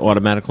Polaroid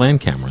automatic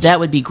land cameras. That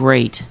would be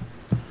great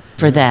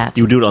for that.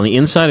 You would do it on the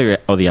inside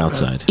or the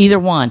outside? Either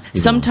one.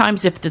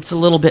 Sometimes if it's a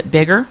little bit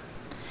bigger,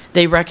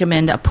 they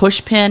recommend a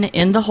push pin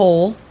in the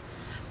hole,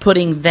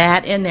 putting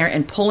that in there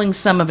and pulling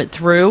some of it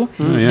through.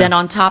 yeah. Then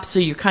on top, so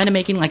you're kind of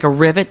making like a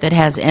rivet that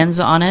has ends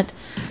on it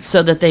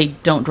so that they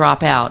don't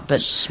drop out.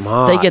 But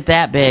Smart. they get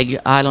that big,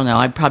 I don't know.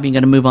 I'm probably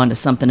going to move on to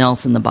something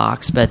else in the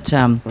box. But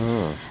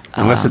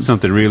Unless it's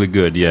something really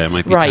good, yeah, it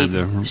might be right,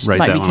 time to write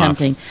might that be one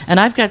tempting. And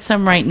I've got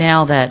some right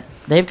now that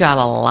they've got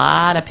a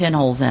lot of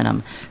pinholes in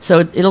them, so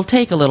it'll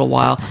take a little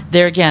while.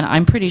 There again,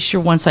 I'm pretty sure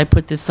once I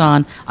put this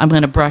on, I'm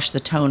going to brush the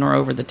toner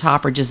over the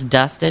top or just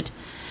dust it.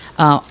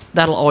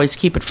 That'll always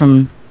keep it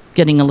from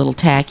getting a little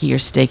tacky or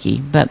sticky.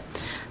 But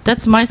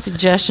that's my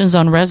suggestions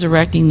on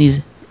resurrecting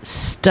these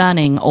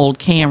stunning old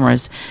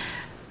cameras.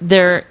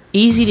 They're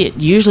easy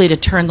usually to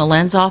turn the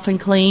lens off and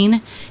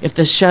clean. If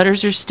the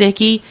shutters are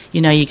sticky,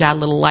 you got a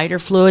little lighter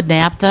fluid,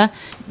 naphtha,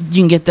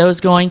 you can get those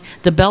going.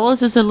 The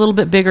bellows is a little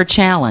bit bigger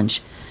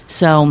challenge.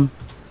 So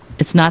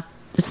it's not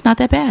it's not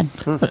that bad.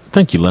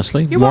 Thank you,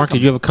 Leslie. You're Mark, welcome.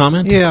 did you have a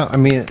comment? Yeah, I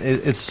mean,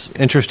 it's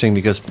interesting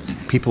because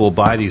people will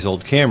buy these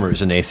old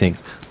cameras and they think,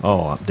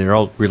 oh, they're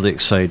all really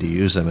excited to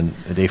use them, and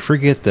they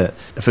forget that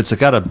if it's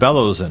got a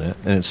bellows in it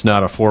and it's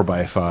not a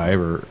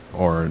 4x5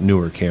 or a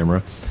newer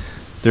camera,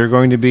 they're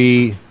going to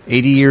be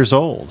 80 years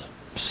old,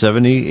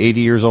 70, 80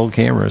 years old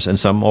cameras, and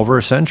some over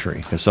a century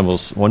because some of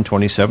those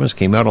 127s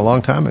came out a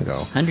long time ago.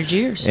 100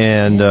 years.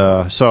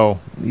 And so,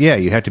 yeah,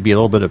 you have to be a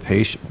little bit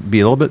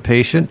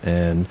patient,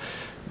 and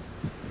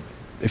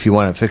if you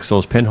want to fix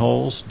those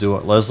pinholes, do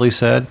what Leslie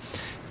said.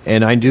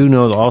 And I do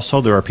know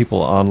also there are people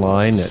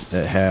online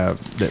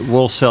that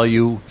will sell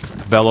you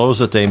bellows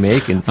that they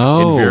make in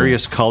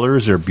various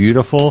colors. They're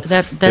beautiful.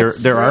 There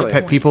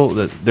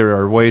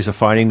are ways of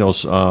finding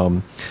those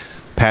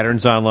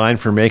patterns online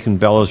for making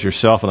bellows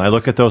yourself, and I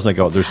look at those and I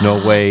go, "There's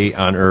no way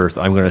on earth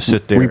I'm going to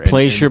sit there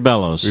replace your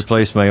bellows,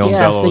 replace my own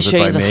bellows they show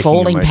by you the making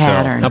folding them myself."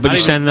 pattern. How about you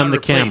send them the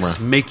camera?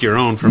 Make your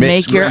own from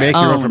Make your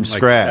own from Like,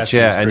 scratch. that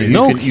Yeah, seems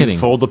and great. you can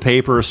fold the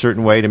paper a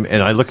certain way,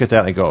 and I look at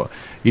that and I go,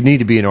 "You need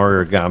to be an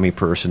origami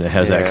person that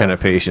has that kind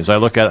of patience." I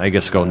look at it, I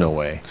just go, "No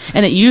way."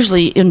 And it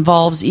usually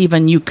involves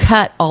even you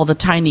cut all the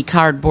tiny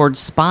cardboard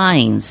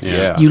spines.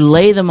 Yeah. You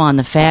lay them on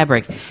the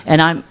fabric.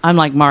 And I'm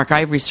like Mark,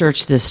 I've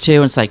researched this too,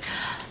 and it's like,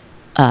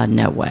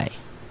 no way.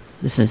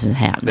 This isn't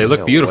happening. They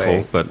look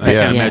beautiful, but I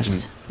can't imagine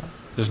Yes.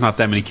 there's not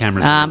that many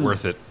cameras that are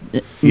worth it.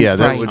 Yeah,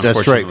 Right.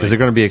 that's right, because they're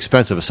going to be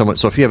expensive. So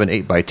if you have an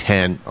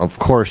 8x10, of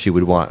course you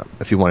would want,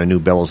 if you want a new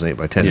bellows in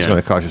 8x10, it's Yeah.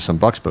 going to cost you some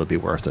bucks, but it'll be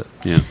worth it.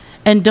 Yeah.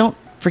 And don't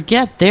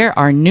forget, there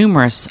are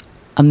numerous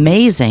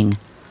amazing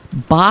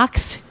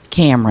box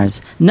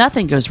cameras.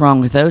 Nothing goes wrong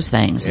with those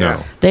things.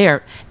 No. They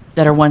are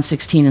that are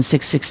 1/16 and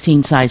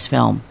 6/16 size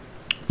film.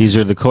 These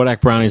are the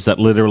Kodak brownies that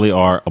literally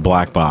are a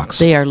black box.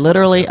 They are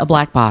literally a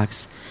black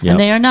box. Yep. And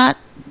they are not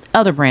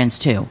other brands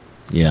too.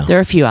 Yeah. There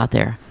are a few out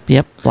there.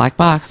 Yep, black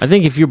box. I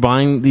think if you're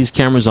buying these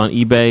cameras on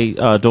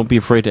eBay, don't be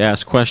afraid to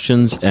ask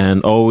questions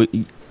and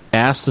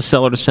ask the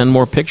seller to send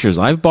more pictures.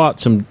 I've bought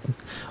some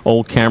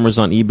old cameras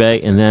on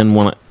eBay, and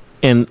then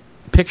and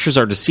pictures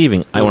are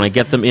deceiving. When I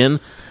get them in,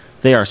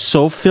 they are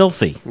so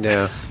filthy,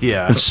 Yeah.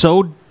 and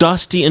so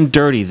dusty and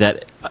dirty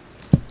that,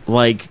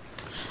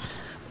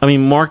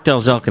 Mark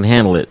Dalzell can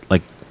handle it.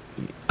 Like,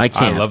 I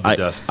can't. I love the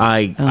dust.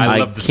 I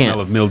love the can't.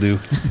 smell of mildew.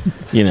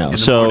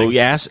 So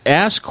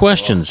ask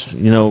questions.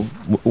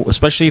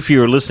 Especially if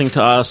you're listening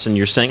to us and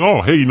you're saying,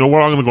 "Oh, hey, you know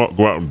what? I'm going to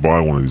go out and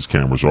buy one of these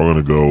cameras. Or I'm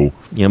going to go."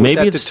 Would maybe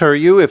that it's deter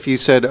you if you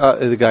said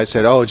the guy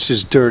said, "Oh, it's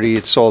just dirty.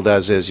 It's sold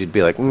as is." You'd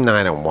be like,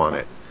 "I don't want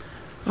it."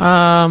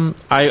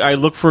 I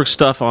look for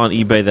stuff on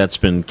eBay that's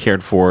been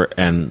cared for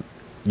and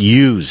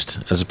used,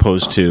 as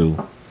opposed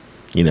to,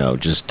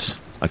 just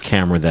a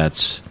camera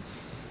that's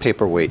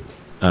paperweight.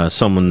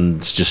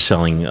 Someone's just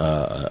selling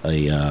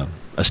a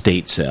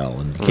estate sale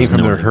and Came from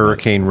their nothing.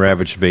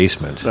 hurricane-ravaged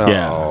basement.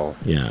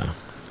 Yeah.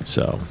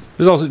 So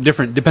There's also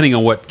different depending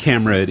on what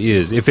camera it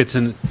is. If it's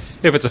a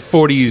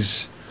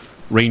 40s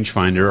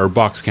rangefinder or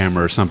box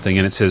camera or something,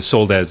 and it says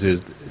sold as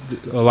is,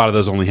 a lot of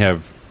those only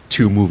have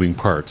 2 moving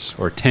parts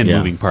or 10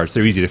 moving parts.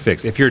 They're easy to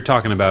fix. If you're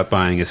talking about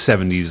buying a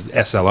 70s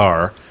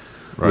SLR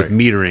with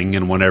metering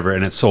and whatever,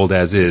 and it's sold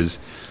as is,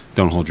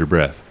 don't hold your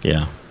breath.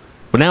 Yeah.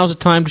 But now's the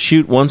time to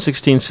shoot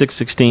 1/16,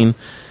 6/16.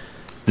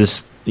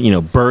 This,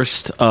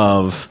 burst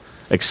of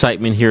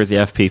excitement here at the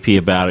FPP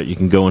about it. You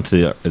can go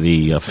into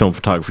the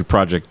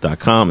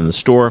filmphotographyproject.com in the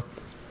store.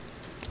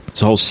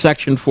 It's a whole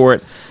section for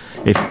it.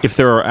 If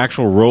there are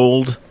actual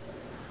rolled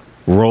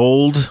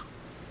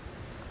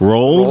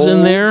rolls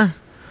in there,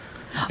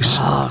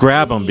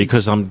 grab them,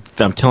 because I'm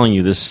telling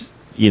you this.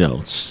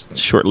 It's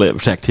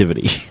short-lived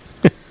activity.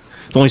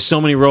 There's only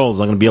so many rolls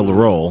I'm going to be able to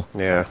roll.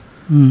 Yeah.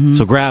 Mm-hmm.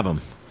 So grab them.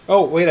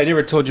 Oh wait, I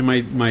never told you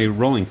my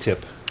rolling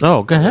tip.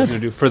 Oh, go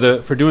ahead.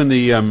 For doing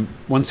the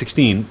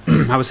 116,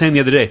 I was saying the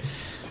other day,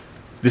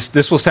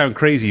 this will sound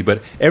crazy,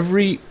 but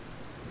every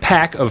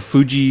pack of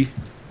Fuji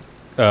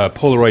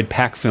Polaroid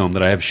pack film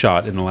that I have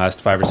shot in the last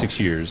 5 or 6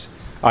 years,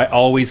 I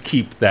always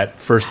keep that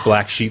first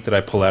black sheet that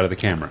I pull out of the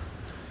camera.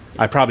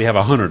 I probably have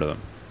 100 of them,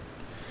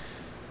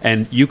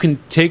 and you can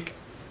take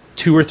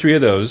 2 or 3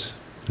 of those.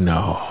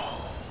 No.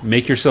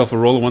 Make yourself a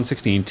roll of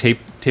 116, tape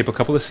a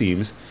couple of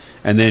seams,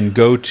 and then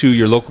go to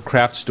your local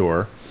craft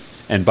store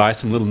and buy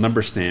some little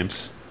number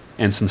stamps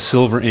and some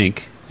silver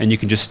ink, and you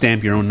can just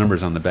stamp your own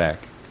numbers on the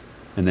back,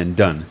 and then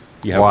done.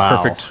 You have a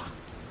perfect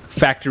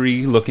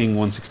factory-looking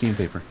 116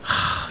 paper.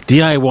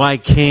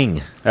 DIY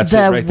king. That's it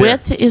right there.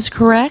 width is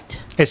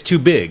correct? It's too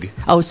big.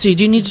 Oh, so you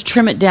do need to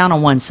trim it down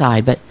on one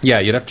side, but Yeah,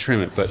 you'd have to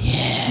trim it, but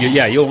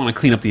you'll want to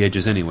clean up the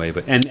edges anyway.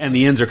 But and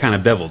the ends are kind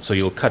of beveled, so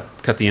you'll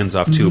cut the ends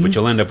off too. But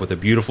you'll end up with a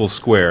beautiful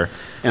square.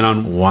 And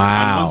on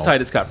one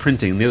side it's got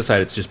printing, the other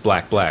side it's just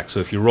black. So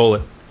if you roll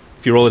it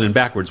in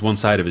backwards, one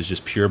side of it is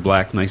just pure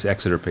black, nice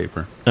Exeter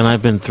paper. And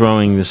I've been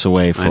throwing this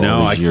away for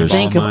all these years.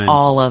 think of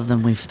all of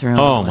them we've thrown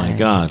Oh, away. my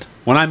God.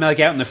 When I'm out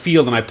in the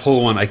field and I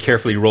pull one, I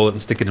carefully roll it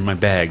and stick it in my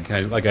bag.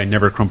 I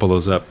never crumple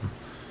those up.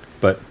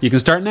 But you can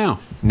start now.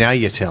 Now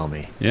you tell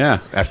me. Yeah.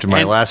 After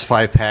my last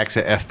 5 packs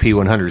of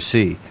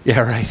FP100C.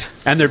 Yeah, right.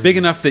 And they're big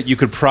enough that you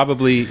could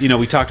probably,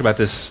 we talked about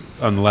this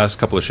on the last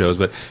couple of shows,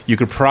 but you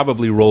could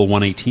probably roll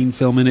 118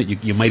 film in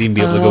it. You might even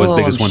be able to go as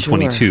big as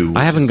 122. Sure.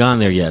 I haven't gone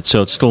there yet,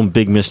 so it's still a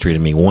big mystery to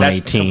me.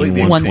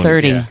 118,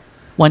 130. Yeah.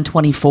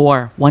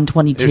 124,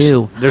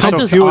 122. There's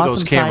so few of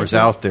those cameras sizes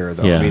out there,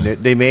 though. Yeah. I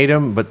mean, they made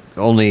them, but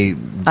only...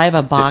 I have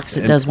a box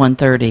that does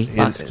 130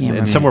 box camera.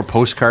 And some were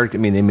postcard. I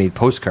mean, they made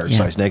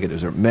postcard-sized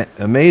negatives. They're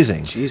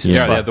amazing. Jesus.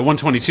 Yeah, the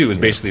 122 is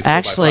basically 4x5.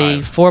 Actually, I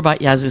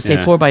was going to say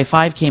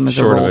 4x5 came as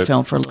a roll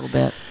film for a little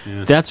bit.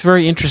 Yeah. That's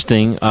very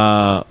interesting.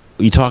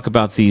 You talk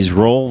about these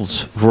roll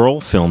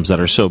films that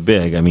are so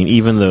big. I mean,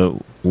 even the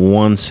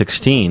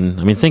 116.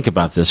 I mean, think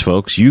about this,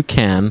 folks. You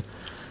can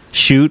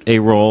shoot a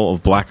roll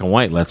of black and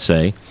white, let's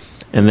say,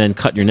 and then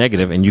cut your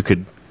negative, and you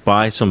could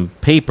buy some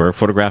paper,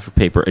 photographic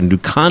paper, and do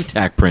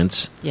contact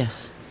prints.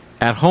 Yes.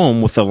 At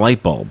home with a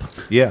light bulb.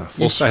 Yeah,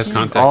 full-size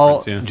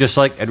contact prints. Just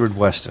like Edward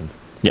Weston.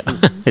 Yeah,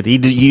 did he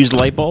use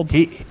light bulb?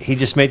 He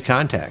just made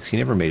contacts. He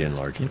never made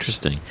enlargements.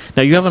 Interesting.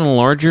 Now you have an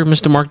enlarger,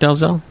 Mr. Mark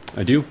Dalzell?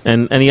 I do.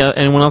 And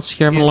anyone else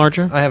here have an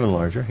enlarger? I have an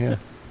enlarger.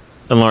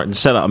 Yeah.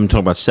 Setup. I'm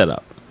talking about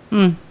setup.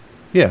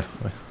 Yeah.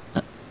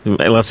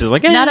 Leslie's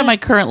like, not at my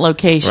current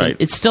location. Right.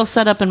 It's still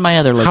set up in my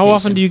other location. How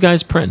often do you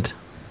guys print?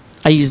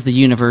 I use the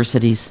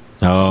universities.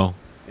 Oh.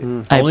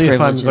 Only if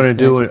I'm going to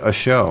do a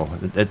show.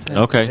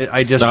 Okay.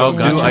 I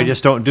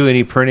just don't do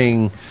any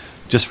printing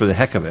just for the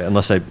heck of it,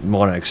 unless I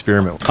want to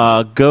experiment.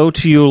 Go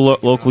to your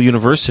local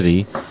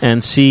university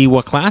and see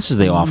what classes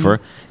they offer.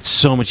 It's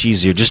so much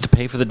easier just to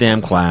pay for the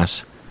damn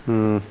class.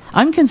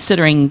 I'm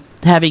considering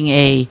having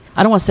I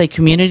don't want to say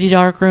community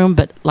darkroom,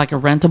 but like a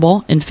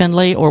rentable in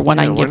Findlay, or one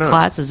I can give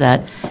classes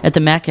at the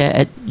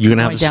Mecca. You're going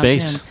to have the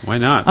space. Why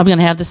not? I'm going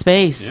to have the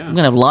space. Yeah. I'm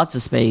going to have lots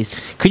of space.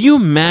 Could you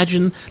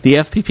imagine the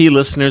FPP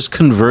listeners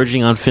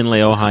converging on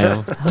Findlay,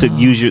 Ohio to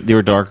use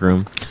your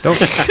darkroom? Let's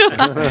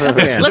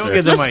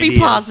be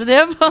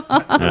positive.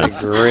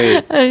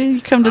 Great. You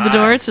come to the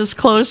door, it's just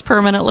closed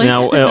permanently.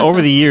 Now,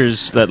 over the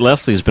years that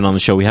Leslie's been on the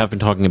show, we have been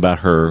talking about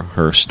her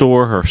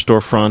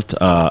storefront.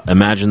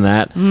 Imagine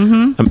that.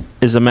 Mm-hmm.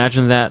 Is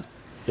Imagine That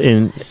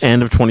in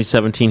end of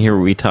 2017 here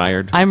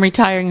retired? I'm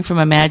retiring from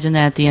Imagine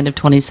That at the end of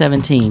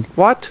 2017.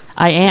 What?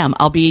 I am.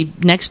 I'll be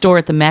next door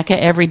at the Mecca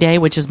every day,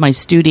 which is my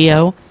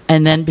studio.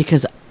 And then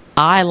because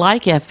I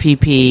like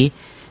FPP,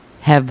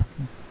 have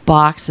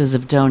boxes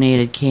of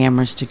donated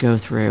cameras to go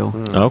through.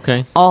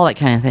 Okay. All that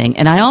kind of thing.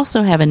 And I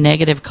also have a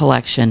negative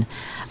collection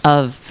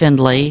of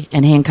Findlay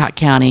and Hancock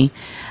County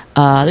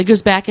that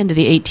goes back into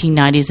the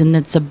 1890s, and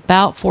it's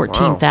about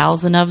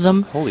 14,000 of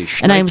them. Holy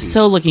shit. And I am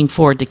so looking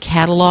forward to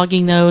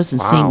cataloging those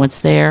and seeing what's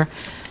there.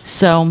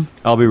 So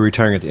I'll be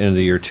retiring at the end of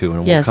the year, too,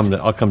 and yes.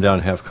 I'll come down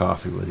and have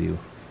coffee with you.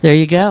 There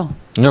you go.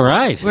 All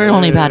right. We're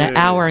only about an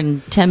hour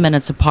and 10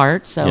 minutes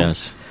apart, so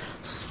yes.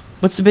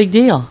 What's the big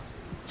deal?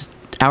 Just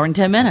hour and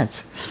 10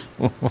 minutes.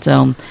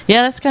 So,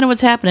 yeah, that's kind of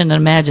what's happening.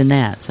 Imagine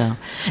that. So,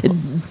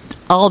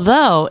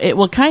 although it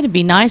will kind of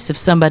be nice if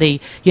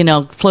somebody,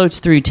 floats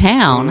through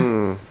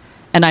town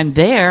and I'm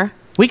there,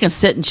 we can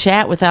sit and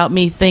chat without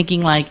me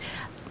thinking like,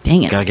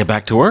 dang it. Got to get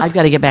back to work? I've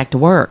got to get back to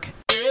work.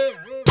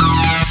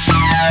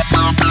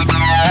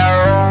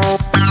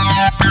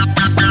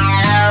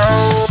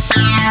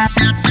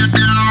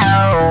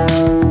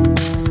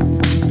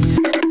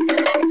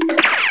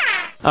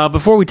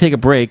 Before we take a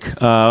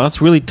break,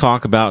 let's really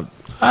talk about,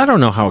 I don't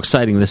know how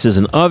exciting this is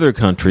in other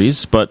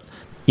countries, but,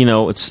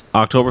 it's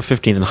October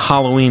 15th and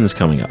Halloween is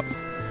coming up.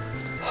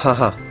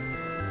 Haha.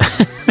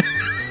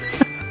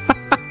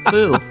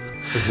 Boo.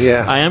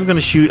 Yeah. I am going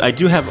to shoot, I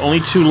do have only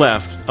 2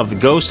 left of the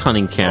ghost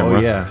hunting camera.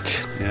 Oh,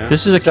 yeah.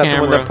 This is a camera. Is that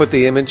the one that put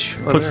the image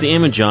on puts there? the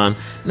image on.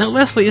 Now,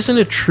 Leslie, isn't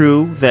it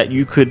true that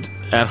you could,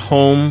 at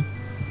home,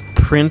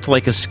 print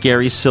like a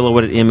scary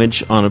silhouetted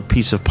image on a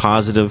piece of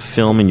positive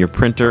film in your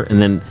printer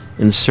and then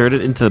insert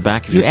it into the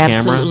back of your camera? You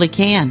absolutely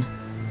can.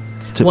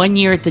 One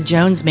year at the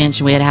Jones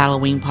Mansion, we had a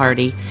Halloween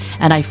party,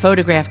 and I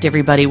photographed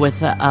everybody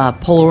with a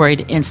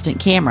Polaroid instant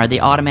camera,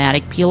 the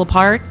automatic peel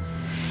apart,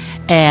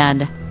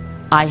 and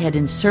I had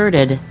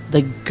inserted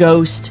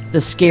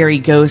the scary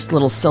ghost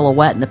little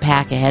silhouette in the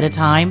pack ahead of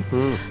time.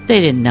 They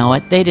didn't know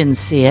it. They didn't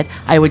see it.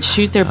 I would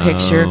shoot their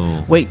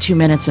picture, wait 2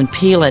 minutes, and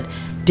peel it.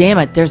 Damn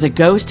it, there's a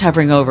ghost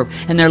hovering over,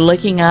 and they're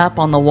looking up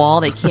on the wall.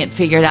 They can't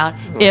figure it out.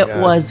 It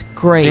was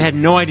great. They had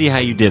no idea how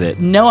you did it.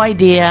 No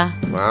idea.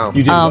 Wow.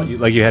 You did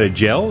like you had a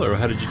gel, or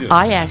how did you do it?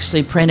 I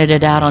actually printed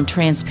it out on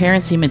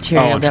transparency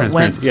material that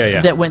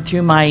went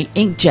through my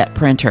inkjet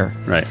printer.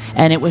 Right.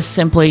 And it was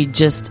simply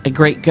just a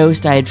great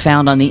ghost I had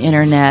found on the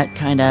internet,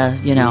 kind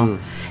of,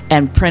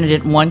 and printed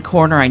it in one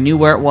corner. I knew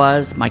where it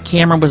was. My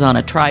camera was on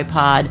a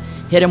tripod.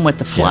 Hit him with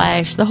the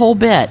flash, the whole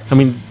bit. I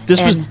mean, this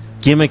was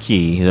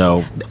gimmicky,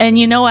 though. And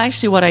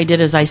actually what I did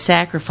is I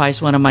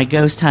sacrificed one of my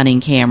ghost hunting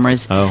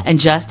cameras and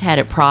just had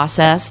it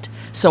processed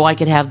so I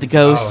could have the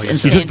ghosts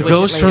and You took the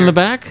ghost from the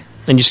back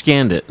and you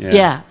scanned it.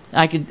 Yeah.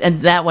 I could,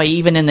 and that way,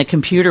 even in the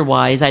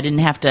computer-wise, I didn't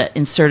have to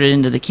insert it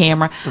into the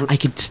camera. I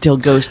could still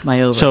ghost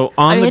my over. So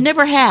I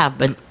never have,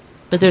 but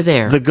but they're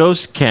there. The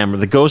ghost camera,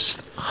 the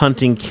ghost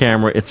hunting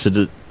camera, it's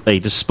a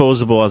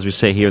disposable, as we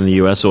say here in the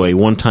U.S., or a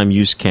one-time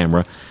use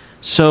camera.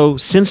 So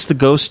since the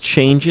ghost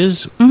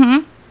changes,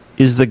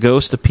 is the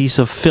ghost a piece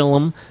of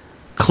film,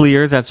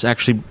 clear, that's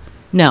actually...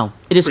 No,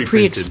 it is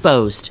Pre-printed.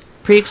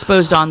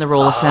 pre-exposed on the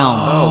roll of film.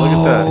 Oh, look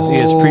at that!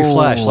 Yeah, it's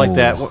pre-flash like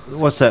that.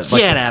 What's that?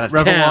 Like Get out of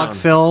Revlog town.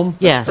 film.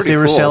 Yes. They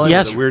were Pretty cool. selling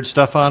Yes. the weird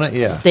stuff on it.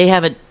 Yeah. They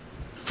have it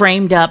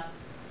framed up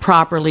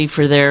properly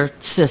for their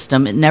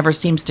system. It never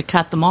seems to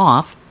cut them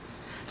off,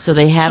 so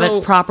they have So-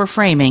 it proper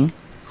framing.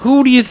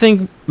 Who do you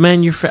think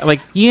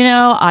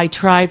I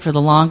tried for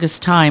the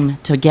longest time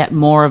to get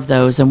more of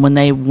those, and when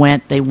they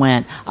went, they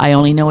went. I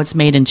only know it's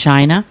made in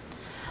China.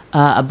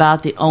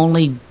 About the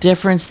only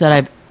difference that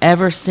I've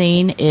ever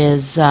seen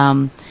is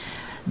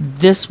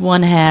this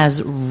one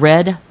has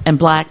red and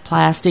black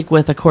plastic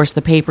with, of course,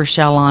 the paper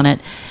shell on it,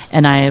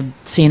 and I have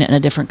seen it in a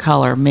different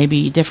color.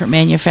 Maybe different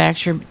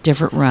manufacturer,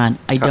 different run.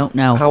 I don't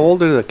know. How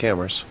old are the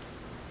cameras?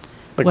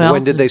 Like, Well-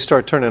 when did they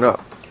start turning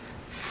up?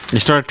 They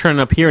started turning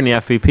up here in the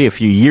FPP a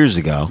few years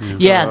ago.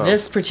 Yeah,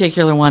 this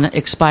particular one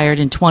expired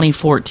in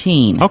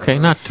 2014. Okay,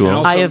 not too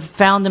old. I have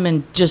found them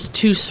in just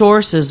two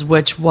sources,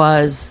 which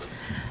was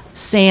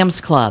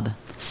Sam's Club.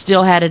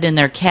 Still had it in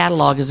their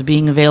catalog as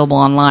being available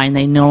online.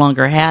 They no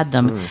longer had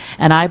them.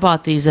 And I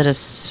bought these at a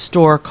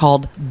store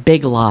called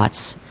Big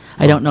Lots.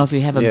 I don't know if you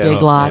have a Big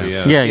Lots.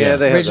 They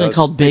have Originally those.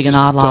 called They Big and just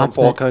Odd dump Lots.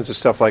 all but kinds of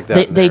stuff like that.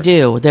 They, in they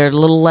there. do. They're a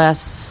little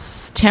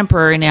less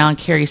temporary now and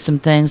carry some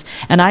things.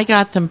 And I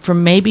got them for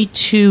maybe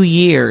 2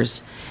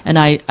 years. And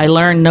I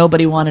learned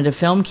nobody wanted a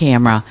film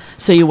camera.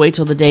 So you wait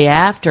till the day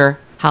after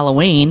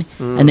Halloween,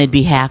 and they'd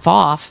be half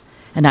off.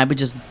 And I would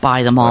just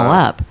buy them all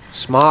up.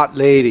 Smart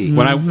lady.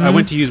 When I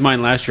went to use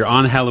mine last year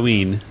on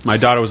Halloween, my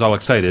daughter was all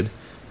excited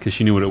because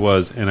she knew what it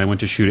was, and I went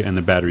to shoot it, and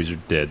the batteries are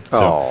dead.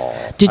 So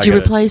Did I you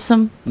gotta- replace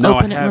them? No,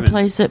 Open I it and haven't.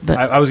 replace it? But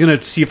I was going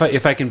to see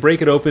if I can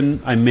break it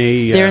open. I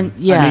may. They're- I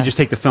yeah. may just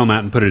take the film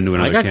out and put it into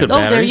another got camera. good Oh,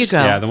 there you batteries.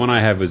 go. Yeah, the one I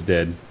have was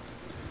dead.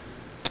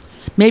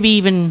 maybe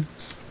even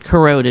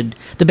corroded.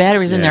 The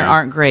batteries in there Yeah.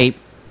 aren't great.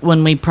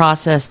 When we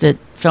processed it,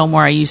 film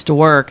where I used to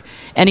work,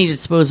 any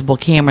disposable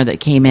camera that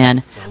came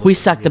in, we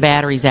sucked the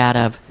batteries out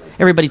of.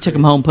 Everybody took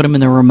them home, put them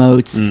in their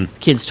remotes,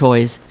 kids'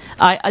 toys.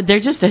 They're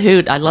just a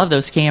hoot. I love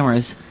those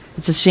cameras.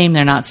 It's a shame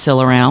they're not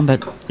still around,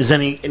 but Is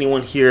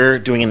anyone here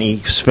doing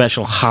any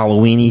special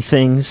Halloweeny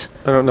things?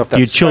 I don't know if Do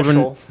your that's children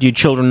special. do your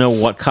children know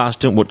what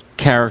costume, what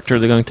character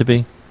they're going to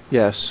be?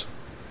 Yes.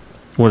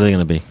 What are they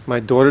going to be? My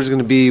daughter's going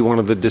to be one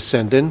of the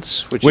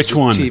Descendants, which Which is a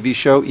one? TV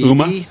show.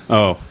 Uma? Evie.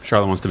 Oh,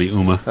 Charlotte wants to be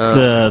Uma.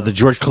 The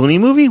George Clooney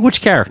movie?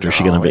 Which character is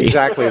she going to be?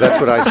 Exactly, that's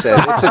what I said.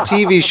 It's a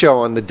TV show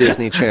on the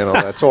Disney Channel.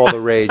 That's all the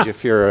rage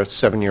if you're a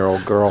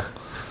 7-year-old girl.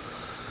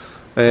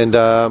 And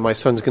my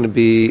son's going to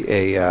be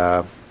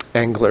a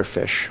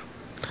anglerfish.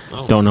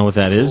 Don't know what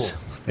that is.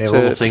 They have a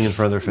little thing in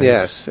front of their face.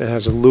 Yes, it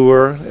has a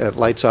lure. It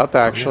lights up,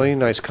 actually.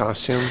 Nice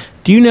costume.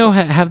 Do you know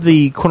have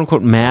the quote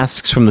unquote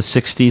masks from the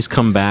 '60s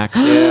come back?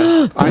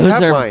 Yeah, I those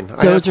have are mine.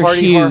 I those have are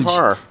Hardy Har huge.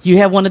 Har. You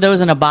have one of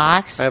those in a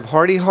box? I have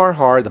Hardy Har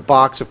Har. The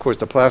box, of course,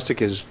 the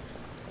plastic is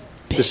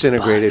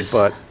disintegrated,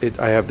 box. but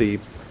I have the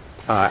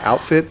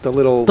outfit, the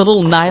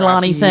little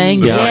nylon-y thing.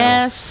 Yeah.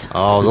 Yes.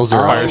 Oh, those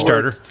are Fire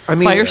starter. I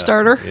mean, Fire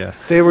starter. Yeah.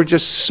 they were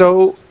just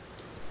so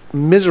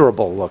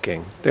miserable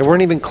looking. They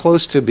weren't even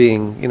close to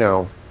being,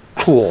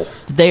 cool.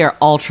 They are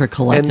ultra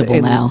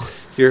collectible now.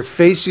 Your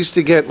face used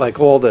to get like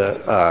all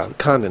the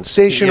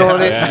condensation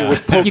on it. Yeah. You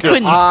would poke You your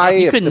couldn't- eye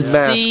you if the couldn't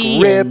mask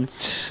see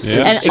ripped.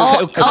 Yeah. And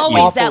always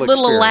Awful that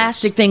little experience.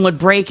 elastic thing would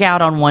break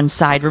out on one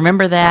side.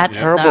 Remember that?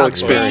 Terrible Oh,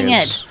 experience.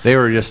 Dang it. They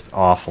were just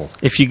awful.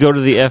 If you go to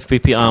the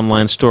FPP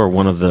online store,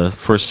 one of the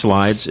first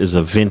slides is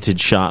a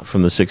vintage shot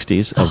from the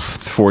 '60s of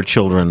 4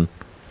 children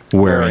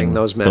wearing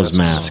those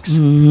masks.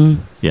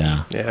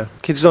 Yeah, Yeah,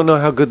 kids don't know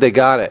how good they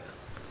got it.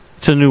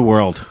 it's a new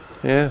world.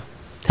 Yeah.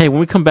 Hey,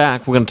 when we come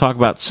back, we're going to talk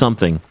about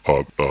something.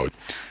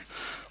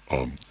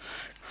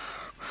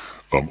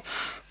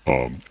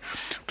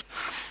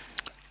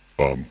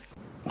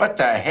 What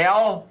the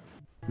hell?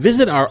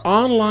 Visit our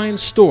online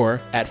store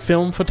at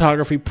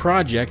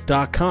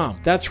filmphotographyproject.com.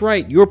 That's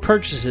right, your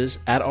purchases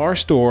at our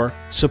store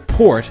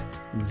support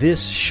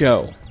this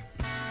show.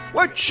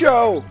 What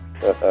show?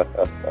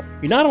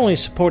 You're not only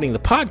supporting the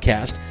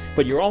podcast,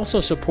 but you're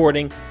also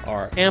supporting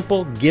our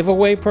ample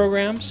giveaway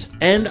programs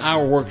and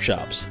our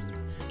workshops.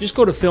 Just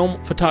go to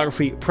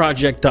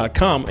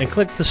filmphotographyproject.com and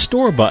click the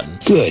store button.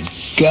 Good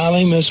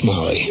golly, Miss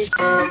Molly.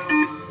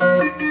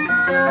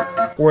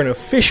 We're an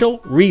official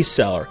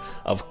reseller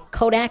of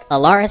Kodak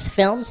Alaris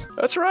films.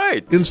 That's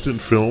right. Instant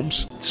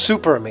films.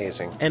 Super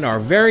amazing. and our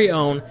very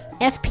own,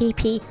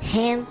 FPP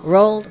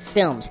hand-rolled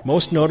films.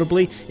 most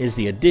notably, is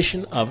the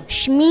addition of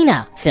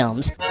Shmina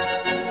films.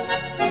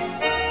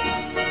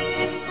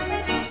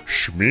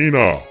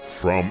 Shmina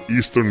from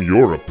Eastern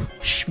Europe.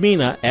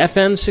 Shmina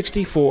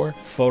FN64,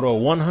 Photo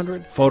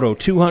 100, Photo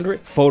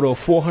 200, Photo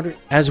 400,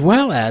 as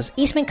well as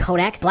Eastman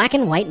Kodak black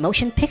and white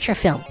motion picture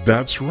film.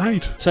 That's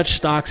right. such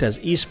stocks as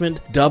Eastman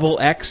Double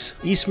X,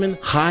 Eastman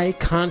High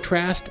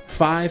Contrast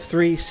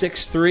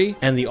 5363,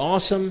 and the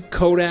awesome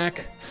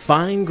Kodak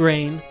Fine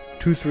Grain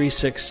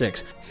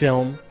 2366.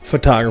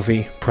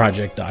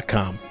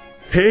 Filmphotographyproject.com.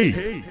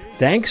 Hey!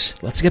 Thanks.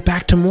 Let's get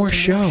back to more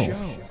show.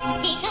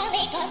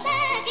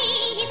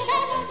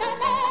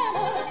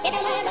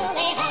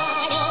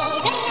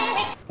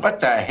 What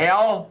the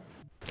hell?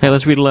 Hey,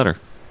 let's read a letter.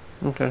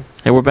 Okay.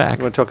 Hey, we're back.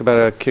 You want to talk about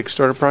a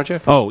Kickstarter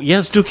project? Oh, yeah,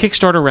 let's do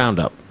Kickstarter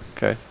Roundup.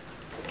 Okay.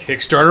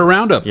 Kickstarter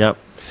Roundup. Yep.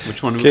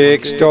 Which one?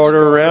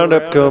 Kickstarter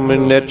Roundup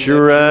coming at you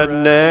right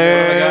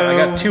now.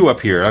 I got two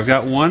up here. I've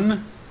got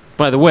one.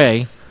 By the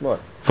way,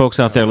 What? folks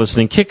out there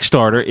listening,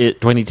 Kickstarter,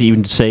 do I need to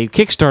even say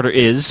Kickstarter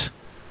is...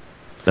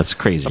 That's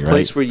crazy, A right?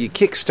 place where you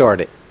kickstart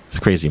it. It's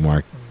crazy,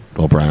 Mark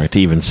O'Brien, to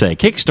even say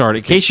Kickstarter,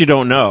 in case you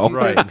don't know.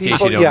 Right. In case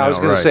People, you don't know, I was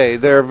going right. to say,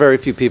 there are very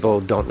few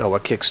people who don't know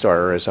what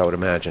Kickstarter is, I would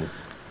imagine.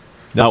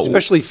 Now,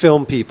 Especially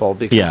film people,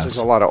 because Yes. there's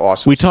a lot of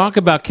awesome we talk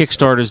about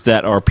Kickstarters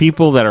that are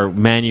people that are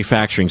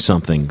manufacturing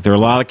something. There are a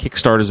lot of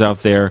Kickstarters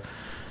out there.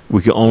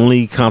 We can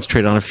only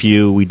concentrate on a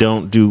few. We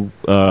don't do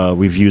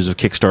reviews of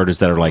Kickstarters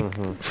that are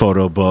like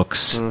photo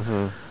books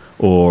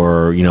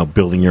or,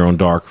 building your own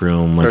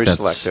darkroom. Like Very that's,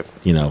 selective.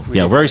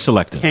 Very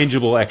selective.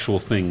 Tangible, actual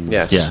things.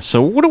 Yes. Yeah.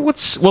 So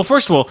well,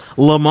 first of all,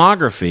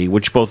 Lomography,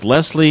 which both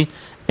Leslie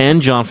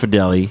and John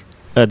Fideli,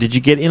 did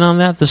you get in on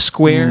that? The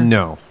Square?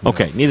 No.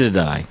 Okay, neither did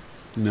I.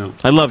 No.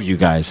 I love you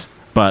guys,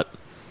 but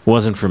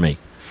wasn't for me.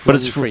 But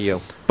Wasn't it's for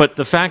you. But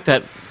the fact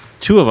that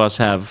two of us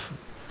have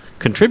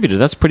contributed,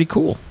 that's pretty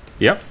cool.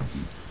 Yep.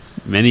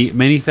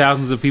 Many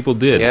thousands of people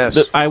did. Yes.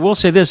 I will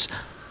say this: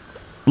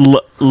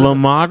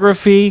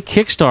 Lomography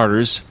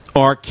Kickstarters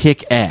are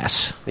kick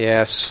ass.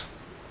 Yes.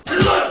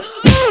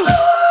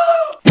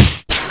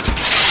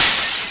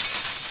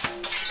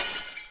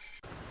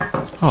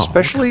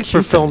 Especially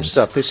for film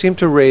stuff. They seem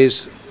to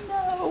raise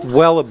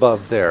well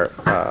above their...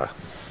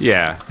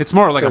 Yeah. It's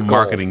more like Their a goal.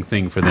 marketing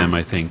thing for them,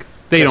 I think.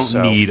 They don't Guess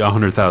so. need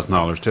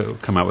 $100,000 to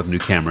come out with a new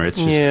camera. It's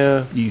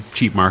just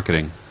cheap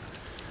marketing.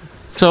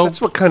 So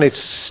that's what kind of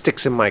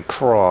sticks in my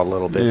craw a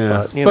little bit. Yeah.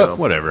 But, you But know.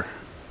 whatever.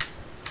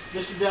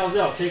 Mr.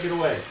 Dalzell, take it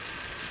away.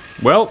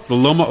 Well, the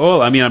Lomo...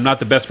 Oh, I mean, I'm not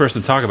the best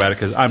person to talk about it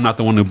because I'm not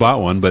the one who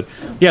bought one. But,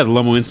 yeah, the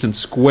Lomo Instant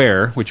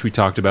Square, which we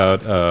talked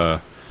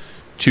about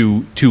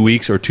two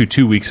weeks or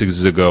two weeks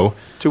ago.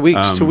 2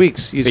 weeks. 2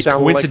 weeks. You it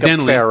sound like a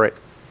coincidentally- parrot.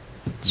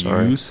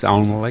 Sorry. You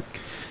sound like...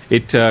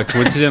 It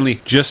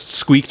coincidentally just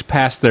squeaked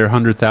past their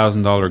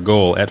 $100,000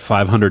 goal at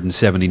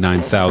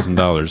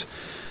 $579,000.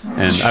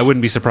 And I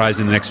wouldn't be surprised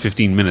in the next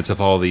 15 minutes if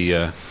all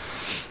the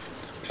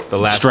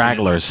last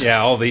Stragglers.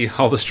 all the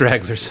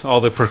stragglers,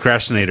 all the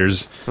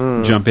procrastinators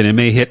jump in. It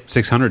may hit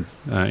 600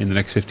 in the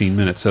next 15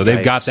 minutes. So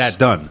they've got Yikes. that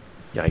done.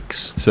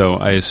 Yikes. So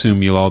I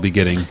assume you'll all be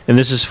getting... And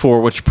this is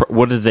for which?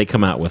 What did they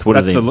come out with? What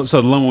That's did they?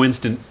 so the Lomo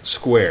Instant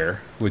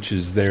Square, which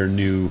is their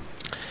new...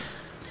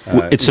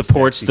 It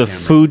supports the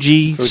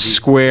Fuji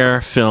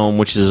Square film,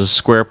 which is a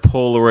square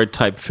Polaroid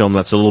type film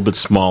that's a little bit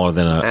smaller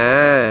than a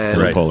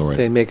And Polaroid.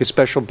 they make a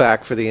special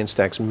back for the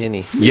Instax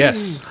Mini.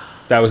 Yes,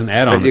 that was an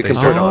add-on That you that can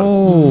they turn started. on.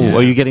 Oh,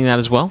 are you getting that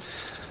as well?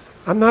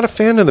 I'm not a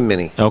fan of the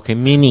Mini. Okay,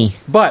 Mini.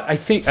 But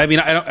I've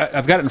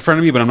got it in front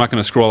of me, but I'm not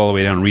going to scroll all the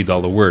way down and read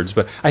all the words.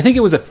 But I think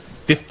it was a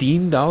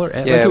 $15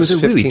 add-on. Yeah, it was a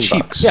really $15 cheap.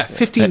 bucks. Yeah,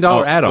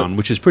 $15 add-on,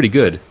 which is pretty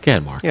good. Go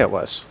ahead, Mark. Yeah, it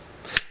was.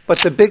 But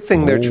the big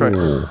thing they're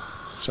trying...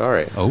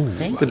 Sorry. Oh.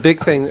 The big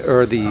thing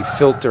are the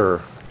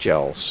filter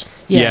gels.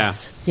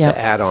 Yes. Yeah. The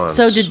add-ons.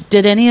 So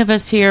did any of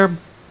us here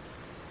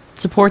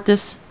support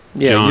this?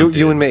 Yeah, John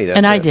you and me. That's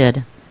and I it.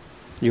 did.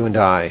 You and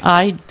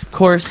I. Of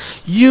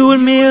course, You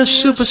and me are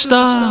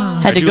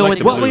superstars. had to do go like with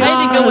the blue. I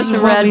had to go with the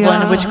red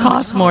one, which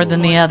costs more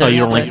than the Oh, others. you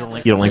don't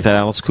but- like that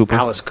Alice Cooper?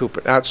 Alice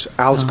Cooper.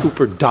 Alice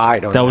Cooper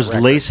died on That was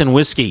record. Lace and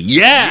Whiskey.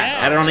 Yeah,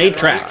 had it on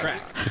 8-track.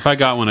 If I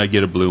got one, I'd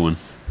get a blue one.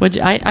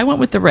 I went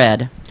with the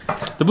red.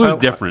 The blue's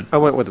different. I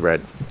went with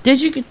red.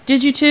 Did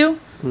you too?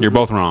 You're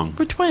both wrong.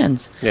 We're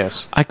twins.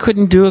 Yes. I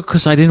couldn't do it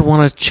because I didn't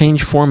want to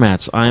change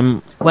formats.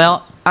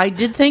 Well, I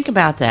did think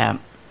about that.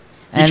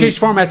 You change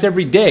formats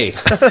every day.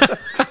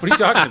 What are you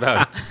talking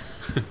about?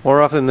 More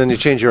often than you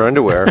change your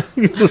underwear.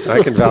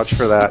 I can vouch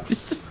for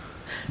that.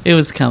 It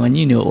was coming.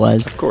 You knew it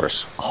was. Of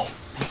course.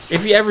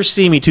 If you ever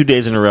see me 2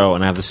 days in a row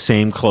and I have the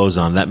same clothes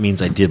on, that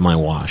means I did my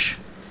wash.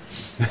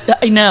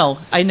 I know,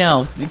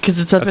 because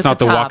it's up That's at not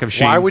the the top. walk of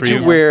shame. Why would for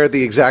you wear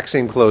the exact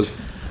same clothes?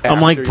 I'm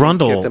like after you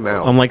get them Brundle.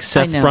 out? I'm like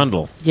Seth I know.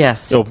 Brundle.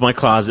 Yes. Open my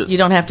closet. You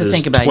don't have to there's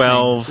think about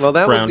 12 Well,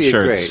 that brown would be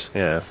shirts.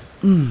 great. Yeah.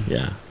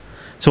 Yeah.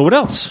 So what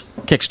else?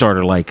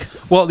 Kickstarter like?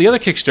 Well, the other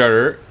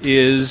Kickstarter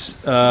is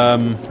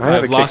have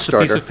I've a lost a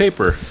piece Kickstarter. of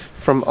paper.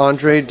 From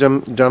Andre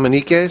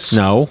Dominiques?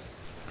 No.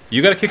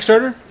 You got a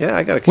Kickstarter? Yeah,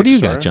 I got a Kickstarter. What do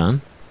you got,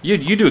 John? You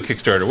do a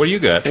Kickstarter. What do you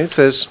got? It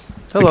says,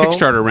 The hello.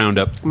 Kickstarter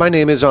Roundup. My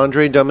name is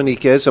Andre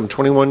Dominiques. I'm a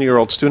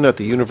 21-year-old student at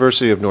the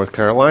University of North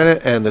Carolina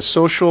and the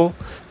social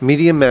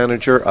media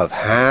manager of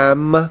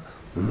Ham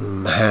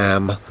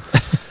Ham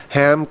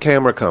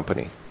Camera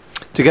Company.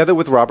 Together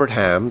with Robert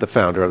Ham, the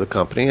founder of the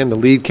company, and the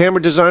lead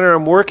camera designer,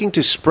 I'm working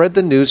to spread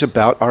the news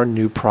about our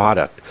new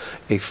product,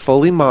 a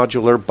fully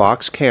modular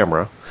box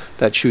camera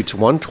that shoots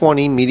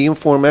 120 medium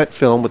format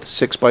film with a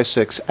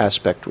 6x6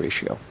 aspect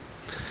ratio.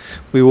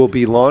 We will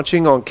be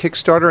launching on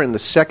Kickstarter in the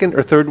second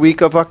or third week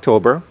of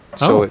October,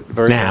 so it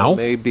very well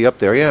may be up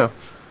there, yeah.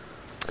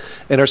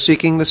 And are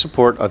seeking the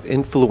support of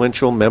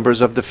influential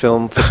members of the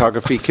film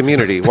photography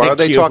community. Why are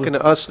they talking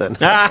to us then?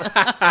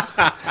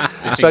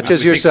 Such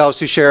as yourselves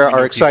to share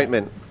our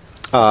excitement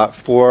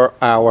for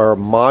our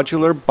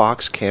modular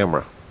box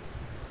camera.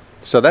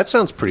 So that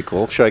sounds pretty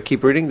cool. Should I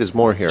keep reading? There's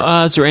more here.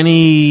 Is there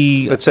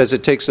any? It says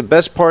it takes the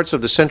best parts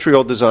of the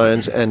century-old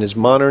designs and is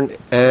modern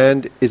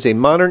and is a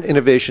modern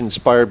innovation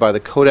inspired by the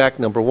Kodak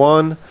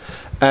 #1,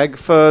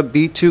 Agfa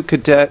B2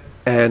 Cadet,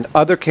 and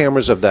other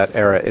cameras of that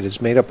era. It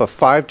is made up of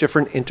 5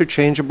 different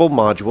interchangeable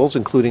modules,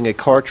 including a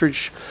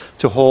cartridge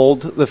to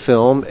hold the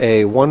film,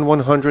 a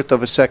 1/100th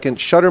of a second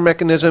shutter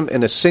mechanism,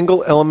 and a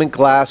single-element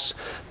glass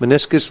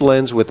meniscus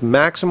lens with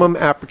maximum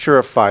aperture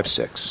of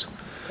 5.6.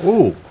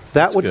 Ooh.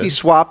 That would be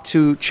swapped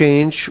to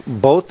change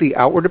both the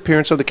outward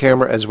appearance of the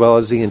camera as well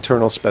as the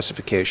internal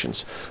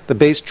specifications. The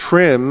base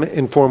trim,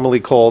 informally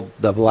called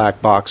the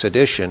Black Box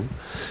Edition,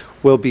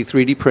 will be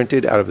 3D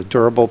printed out of the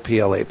durable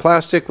PLA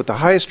plastic with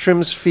the highest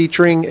trims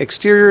featuring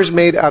exteriors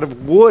made out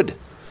of wood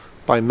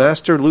by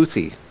Master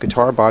Luthi,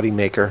 guitar body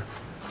maker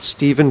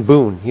Stephen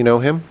Boone. You know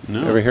him?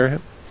 No. Ever hear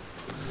him?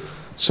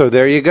 So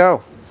there you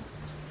go.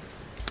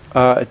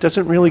 It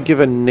doesn't really give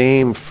a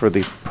name for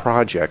the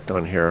project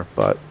on here,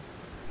 but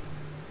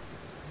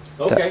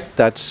okay.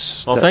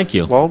 That's... Well, thank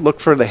you. Well, look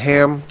for the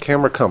Ham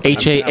Camera Company.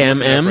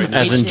 H-A-M-M,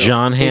 as in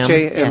John Ham?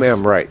 H-A-M-M, Yes.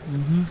 right.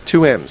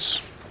 2 M's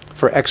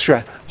for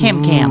extra...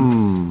 Ham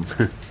cam.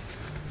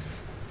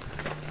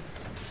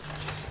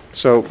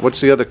 So,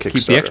 what's the other Kickstarter?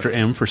 Keep the extra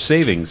M for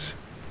savings.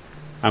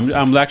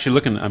 I'm actually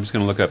looking. I'm just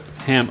going to look up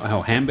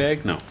ham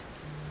bag. No.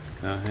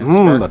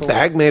 A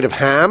bag made of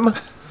ham?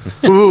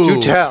 Ooh.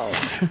 Do tell.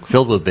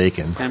 Filled with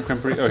bacon. Ham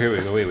company. Oh, here we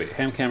go. Wait.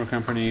 Ham Camera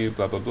Company.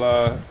 Blah blah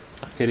blah.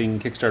 Hitting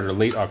Kickstarter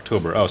late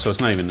October. Oh, so it's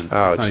not even.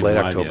 Oh, it's not late even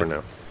live October yet.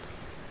 now.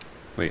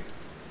 Wait.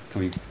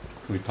 Can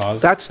we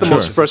pause? That's the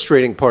most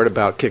frustrating part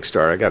about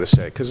Kickstarter, I got to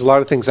say, because a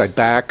lot of things I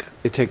back,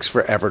 it takes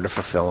forever to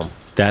fulfill them.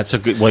 That's a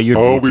good. Well, you're.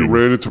 Oh, we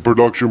ran into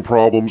production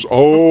problems.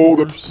 Oh,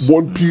 the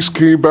one piece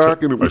came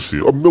back and it was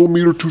a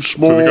millimeter too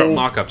small. So they got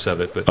mock-ups of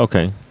it, but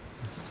Okay.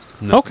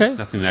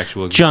 nothing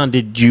actual. John,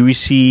 did you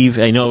receive?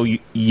 I know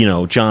you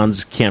know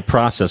John's can't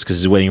process because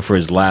he's waiting for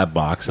his lab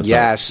box. That's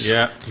Yes.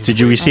 Yeah. Did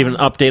you receive an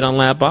update on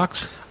lab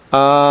box?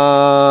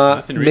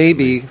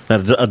 Maybe.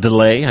 A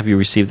delay? Have you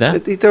received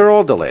that? They're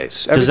all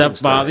delays. Does that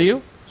Everything's bother delayed.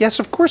 you? Yes,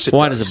 of course it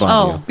Why does. does it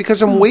bother you?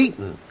 Because I'm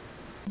waiting.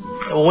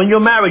 When you're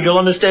married, you'll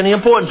understand the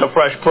importance of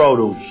fresh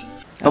produce.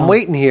 I'm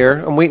waiting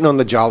here. I'm waiting on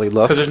the Jolly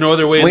Look. Because there's no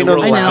other way in Waiting the on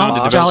world the for John to I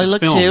know. develop Jolly his Look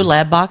film. 2,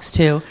 Lab Box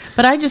 2.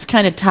 But I just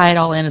kind of tie it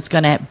all in. It's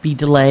going to be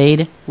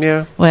delayed.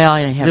 Yeah. Well,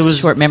 I have There a was-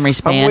 short memory I'm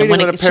span. waiting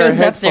When on a it pair of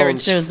shows up there, it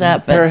headphones. shows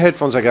up. A pair But of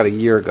headphones I got a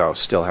year ago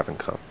still haven't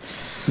come.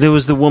 There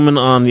was the woman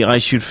on the I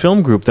Shoot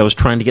Film group that was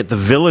trying to get the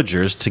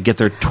villagers to get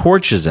their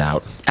torches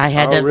out. I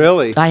had to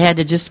really? I had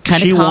to just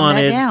kind She of calm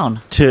wanted that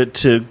down.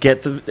 to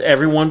get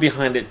everyone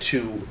behind it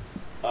to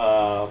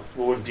what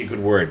would be a good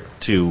word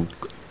to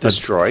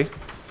Destroy.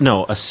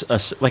 No,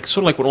 like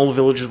sort of like when all the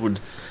villagers would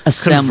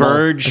Assemble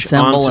converge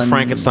onto and-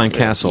 Frankenstein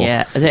Castle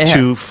Yeah.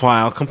 to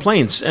file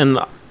complaints and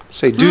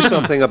say do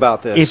something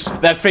about this.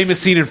 If that famous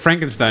scene in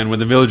Frankenstein when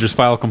the villagers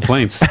file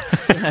complaints.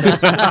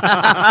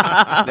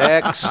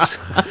 Next.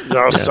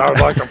 Yes, I would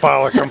like to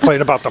file a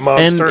complaint about the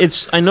monster. And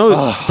it's I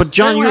know, but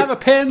John, you have a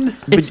pen.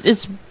 It's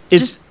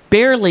just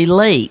barely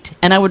late,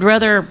 and I would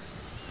rather.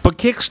 But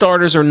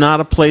Kickstarters are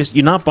not a place.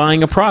 You're not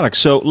buying a product.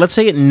 So let's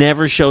say it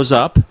never shows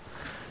up.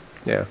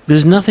 Yeah.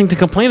 There's nothing to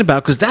complain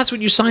about because that's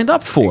what you signed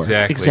up for.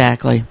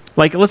 Exactly.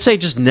 Like, let's say it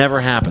just never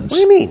happens. What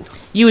do you mean?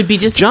 You would be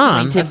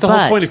disappointed. That's the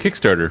whole point of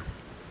Kickstarter.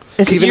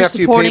 It's Even you're after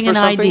you pay supporting for an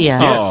something? idea.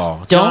 Oh,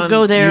 Don't John,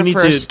 go there you need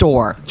for a to-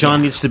 store.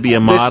 John needs to be a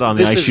mod on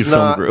the I Shoot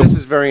Film group. This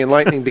is very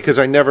enlightening because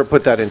I never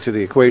put that into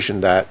the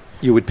equation that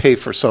you would pay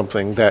for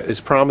something that is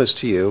promised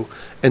to you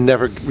and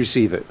never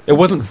receive it. It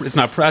wasn't. It's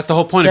not. That's the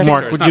whole point of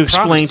Mark, Kickstarter. would It's you not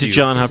explain promised to you.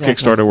 John how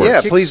Kickstarter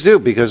works? Yeah, please do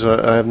because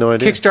I have no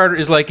idea. Kickstarter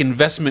is like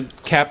investment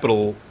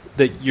capital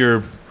that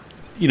you're,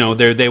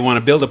 they want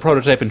to build a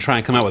prototype and try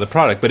and come out with a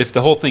product. But if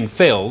the whole thing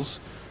fails,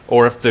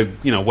 or if the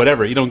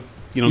whatever, you don't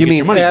You get mean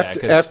your money after,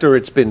 back. after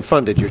it's been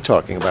funded? You're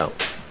talking about.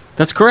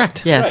 That's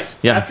correct. Yes.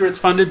 Yeah. After it's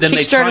funded, then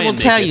they try Kickstarter will and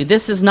tell make you it.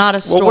 this is not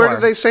a store. Well, where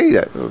did they say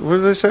that? Where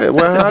did they say it?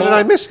 Well, how did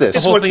I miss this?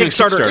 the whole thing of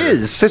Kickstarter.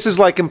 This is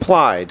like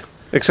implied,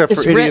 except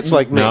It's for idiots written.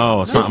 like me.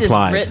 No, it's This not is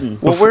implied. written.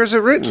 Well, where's it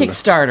written?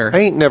 Kickstarter. I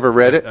ain't never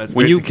read it.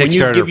 When you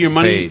Kickstarter give your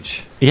money,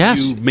 page.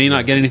 Yes. you may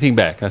not get anything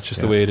back. That's just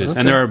the way it is.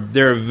 And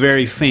there are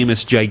very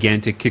famous,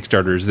 gigantic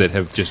Kickstarters that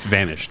have just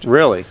vanished.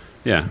 Really?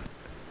 Yeah.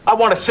 I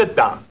want to sit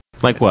down.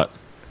 Like what?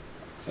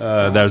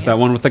 There's that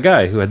one with the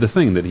guy who had the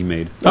thing that he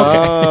made.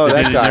 Oh,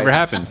 that it guy. never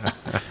happened.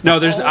 No,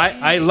 there's.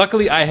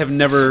 Luckily, I have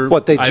never.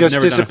 What, they I've just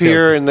never done a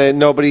disappear field and then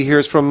nobody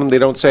hears from them? They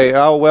don't say,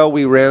 "Oh, well,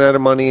 we ran out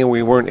of money and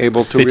we weren't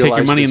able to." They take realize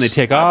your money this. and they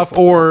take off,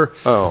 or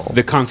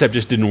the concept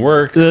just didn't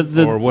work,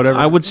 or whatever.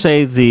 I would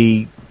say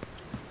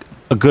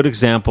a good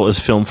example is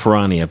Film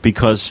Ferrania,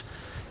 because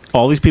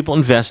all these people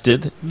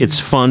invested, it's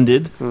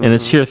funded, and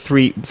it's here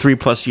three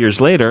plus years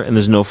later, and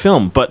there's no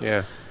film. But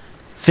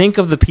think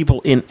of the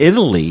people in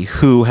Italy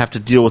who have to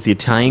deal with the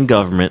Italian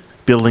government,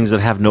 buildings that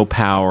have no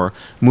power,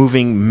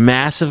 moving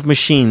massive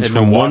machines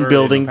from one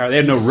building. They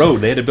had no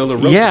road. They had to build a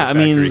road. Yeah, I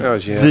mean,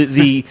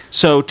 the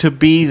so to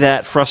be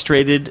that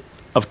frustrated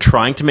of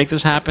trying to make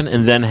this happen,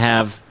 and then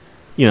have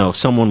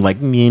someone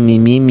like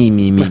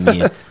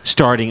me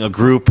starting a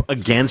group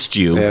against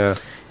you. Yeah.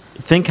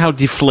 Think how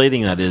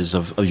deflating that is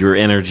of your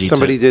energy.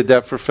 Somebody did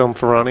that for Film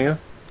Ferrania?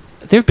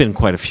 There have been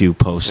quite a few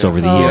posts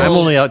over the years. I'm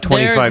only out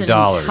 $25.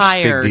 There's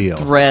entire Big deal.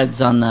 threads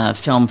on the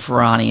Film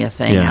Ferrania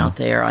thing out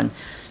there.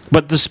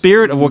 But the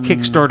spirit of what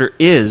Kickstarter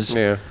is,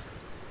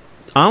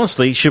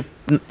 honestly, should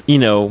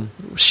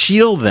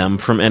shield them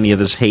from any of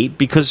this hate,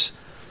 because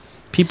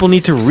people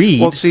need to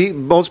read. Well, see,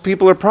 most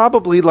people are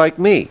probably like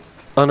me,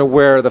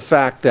 unaware of the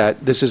fact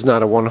that this is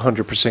not a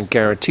 100%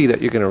 guarantee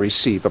that you're going to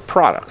receive a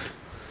product.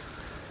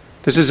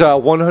 This is a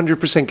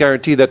 100%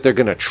 guarantee that they're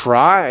going to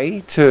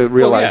try to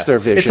realize their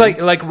vision. It's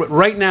like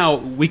right now,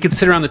 we could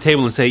sit around the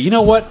table and say, you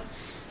know what?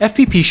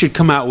 FPP should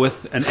come out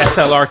with an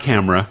SLR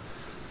camera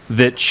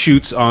that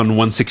shoots on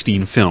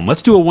 116 film.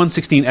 Let's do a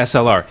 116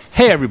 SLR.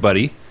 Hey,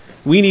 everybody,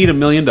 we need $1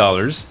 million.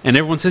 And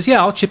everyone says,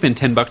 yeah, I'll chip in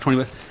 $10,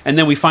 $20. And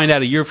then we find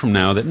out a year from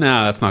now that,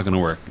 that's not going to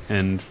work.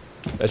 And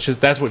that's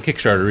what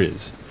Kickstarter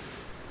is.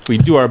 We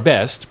do our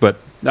best, but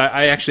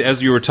I actually,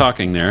 as you were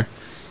talking there,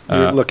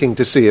 you're looking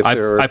to see if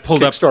I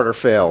pulled Kickstarter up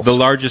fails. The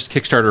largest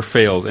Kickstarter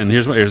fails, and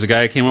here's a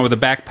guy who came out with a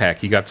backpack.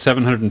 He got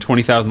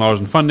 $720,000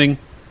 in funding,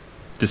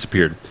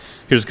 disappeared.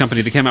 Here's a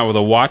company that came out with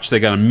a watch. They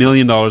got $1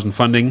 million in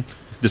funding,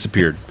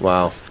 disappeared.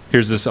 Wow.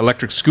 Here's this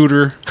electric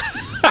scooter.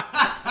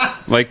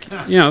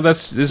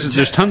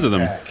 There's tons of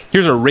them.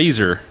 Here's a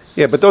razor.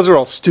 Yeah, but those are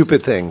all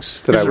stupid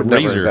things that I would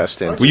never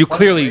invest in. Well, you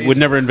clearly would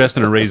never invest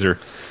in a razor.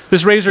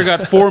 This razor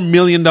got $4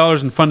 million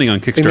in funding on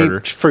Kickstarter. You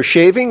mean for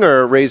shaving,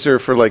 or a razor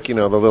for the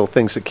little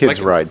things that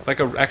kids ride? Like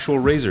an actual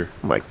razor.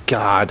 Oh my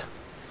God.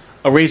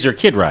 A razor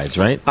kid rides,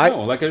 right?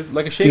 No, like a shaving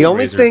razor. The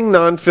only thing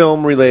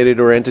non-film related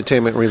or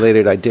entertainment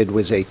related I did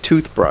was a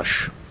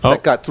toothbrush.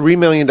 That got $3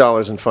 million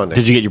in funding.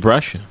 Did you get your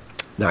brush?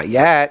 Not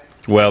yet.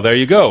 Well, there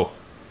you go.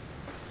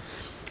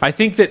 I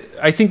think that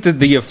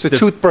it's a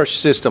toothbrush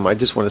system. I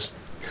just want to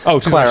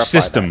clarify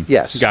system. That.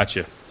 Yes,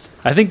 gotcha.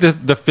 I think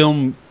the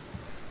film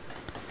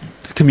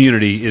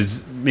community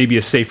is maybe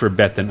a safer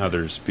bet than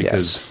others,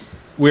 because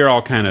we're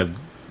all kind of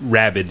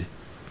rabid.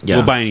 Yeah.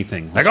 We'll buy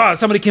anything. Like,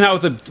 somebody came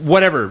out with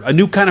a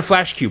new kind of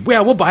flash cube. Yeah,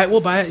 we'll buy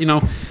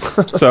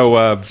it.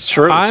 So it's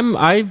true.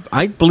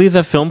 I believe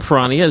that Film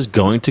Ferrania is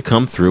going to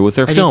come through with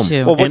their film.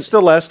 Well, what's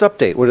the last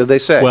update? What did they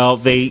say? Well,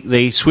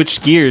 they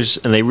switched gears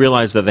and they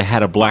realized that they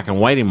had a black and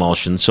white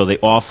emulsion, so they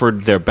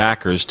offered their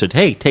backers to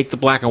take the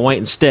black and white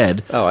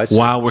instead.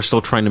 While we're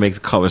still trying to make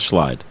the color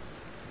slide.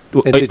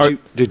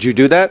 Did you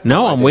do that?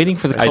 No, I'm waiting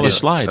for the color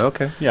slide.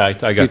 Okay. Yeah, I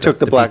got. You took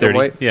the black and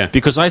white. Yeah,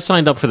 because I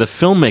signed up for the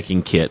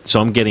filmmaking kit,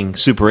 so I'm getting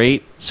Super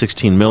 8,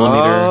 16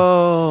 millimeter.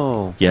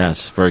 Oh,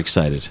 yes, very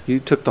excited. You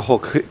took the whole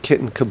kit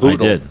and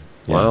caboodle. I did.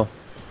 Yeah. Wow.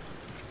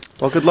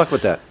 Well, good luck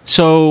with that.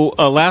 So,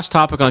 last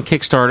topic on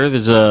Kickstarter.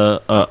 There's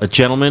a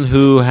gentleman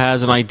who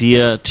has an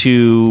idea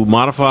to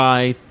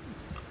modify,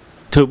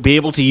 to be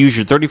able to use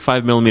your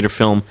 35 millimeter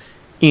film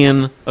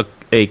in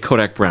a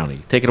Kodak Brownie.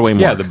 Take it away,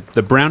 Mark. Yeah,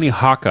 the Brownie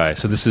Hawkeye.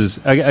 So this is,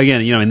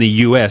 again, in the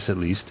U.S. at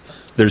least.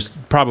 There's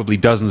probably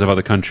dozens of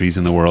other countries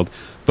in the world,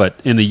 but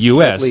in the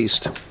U.S., at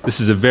least,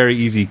 this is a very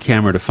easy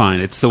camera to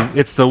find. It's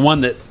the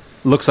one that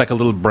looks like a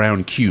little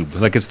brown cube.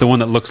 Like, it's the one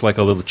that looks like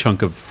a little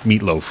chunk of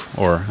meatloaf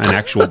or an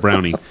actual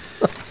brownie.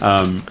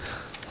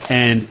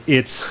 And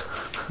it's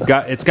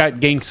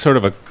gained sort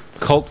of a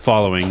cult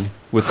following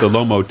with the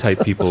Lomo type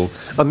people.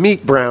 A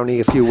meat brownie,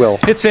 if you will.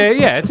 It's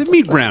a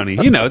meat brownie.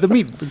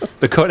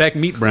 The Kodak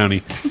meat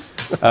brownie.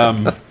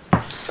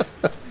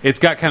 It's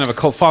got kind of a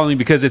cult following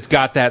because it's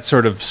got that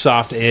sort of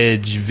soft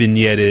edge,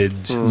 vignetted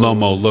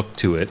Lomo look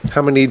to it.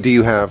 How many do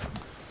you have?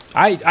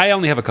 I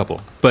only have a couple,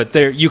 but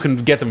you can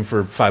get them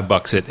for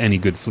 $5 at any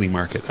good flea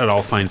market, at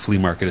all fine flea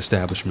market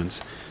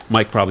establishments.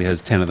 Mike probably has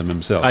 10 of them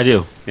himself. I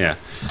do. Yeah.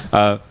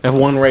 I have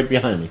one right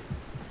behind me.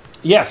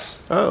 Yes.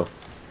 Oh,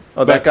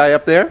 that guy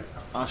up there?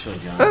 I'll show you,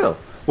 John. Oh.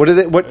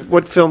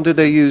 What film did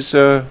they use?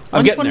 I'm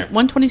getting there.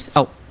 120.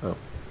 Oh.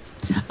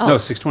 No,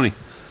 620.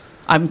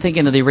 I'm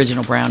thinking of the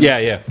original brownie.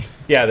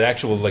 Yeah, the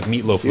actual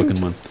meatloaf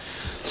looking one.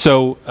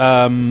 So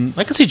I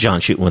can see John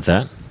shooting with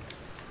that.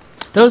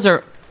 Those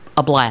are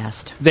a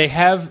blast. They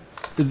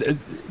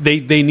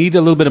need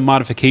a little bit of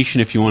modification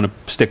if you want to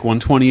stick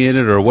 120 in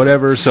it or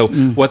whatever. So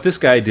what this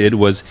guy did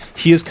was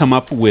he has come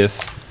up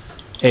with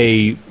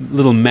a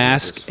little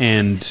mask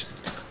and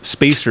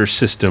spacer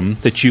system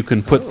that you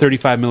can put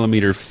 35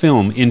 millimeter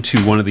film into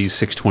one of these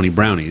 620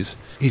 brownies.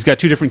 He's got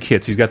two different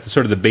kits. He's got the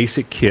sort of the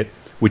basic kit,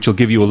 which will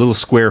give you a little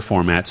square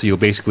format, so you'll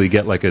basically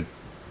get like a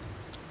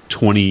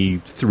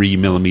 23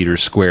 millimeter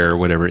square,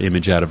 whatever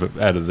image out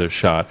of the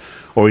shot.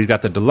 Or he's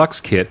got the deluxe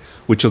kit,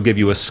 which will give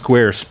you a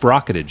square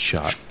sprocketed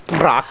shot.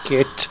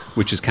 Sprocket,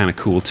 which is kind of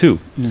cool too.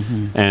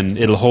 And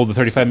it'll hold the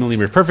 35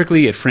 millimeter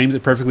perfectly. It frames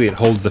it perfectly. It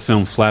holds the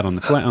film flat on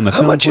the film.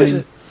 How much plane. is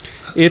it?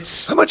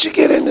 It's how much you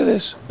get into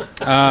this?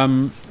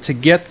 To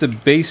get the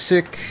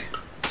basic.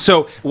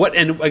 So what?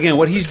 And again,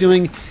 what he's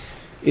doing,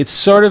 it's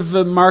sort of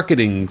a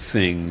marketing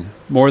thing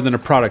more than a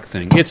product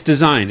thing. It's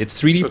designed. It's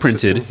 3D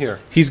printed. Here.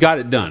 He's got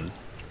it done.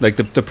 Like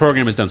the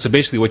program is done. So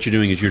basically, what you're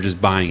doing is you're just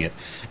buying it,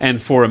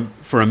 and for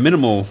a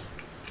minimal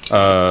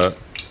 $15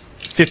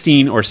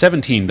 or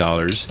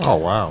 $17. Oh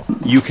wow!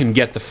 You can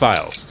get the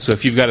files. So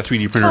if you've got a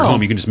 3D printer at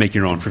home, you can just make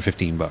your own for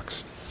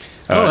 $15.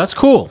 Oh, that's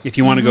cool. If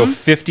you want to go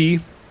 50,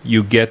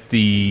 you get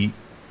the.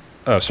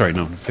 Sorry,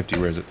 no, 50.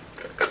 Where is it?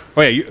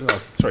 Oh yeah,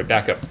 sorry.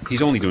 Back up.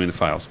 He's only doing the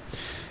files.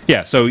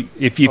 Yeah. So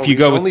if you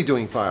go with, only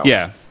doing files.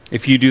 Yeah.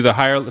 If you do the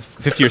higher $50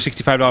 or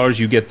 $65,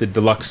 you get the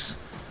deluxe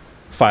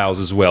files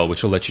as well,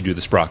 which will let you do the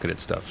sprocketed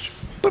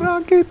stuff.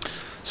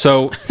 Sprockets.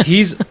 So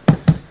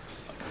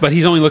but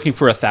he's only looking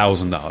for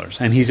 $1,000,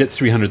 and he's at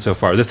 $300 so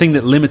far. The thing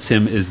that limits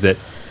him is that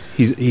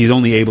he's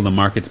only able to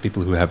market to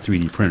people who have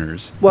 3D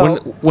printers. Well,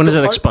 when does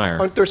it expire?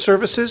 Aren't there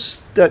services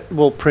that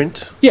will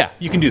print? Yeah,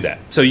 you can do that.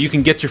 So you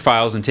can get your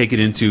files and take it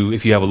into,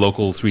 if you have a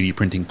local 3D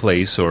printing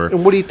place, or.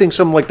 And what do you think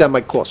something like that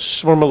might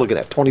cost? What am I looking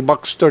at? $20,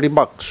 $30,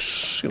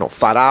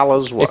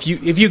 $5. What?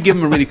 If you give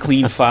them a really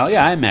clean file,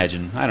 yeah, I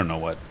imagine. I don't know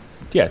what.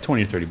 Yeah,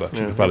 $20 or $30.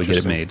 You could probably get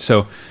it made.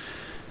 So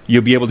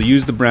you'll be able to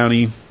use the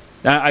brownie.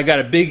 I got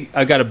a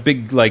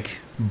big like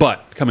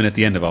butt coming at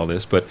the end of all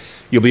this, but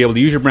you'll be able to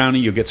use your brownie.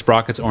 You'll get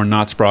sprockets or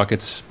not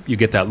sprockets. You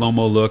get that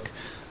Lomo look.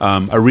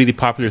 A really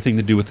popular thing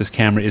to do with this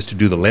camera is to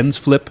do the lens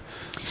flip.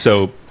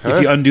 So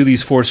if you undo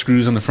these 4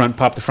 screws on the front,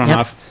 pop the front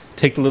off,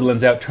 take the little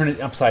lens out, turn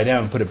it upside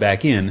down, and put it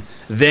back in,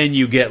 then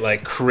you get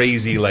like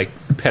crazy, like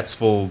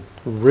Petzl.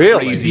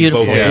 Really crazy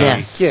beautiful. bokeh.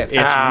 Yes, it's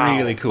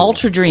really cool.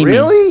 Ultra dreamy.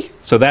 Really?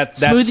 So that's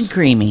smooth and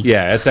creamy.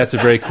 Yeah, that's a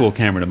very cool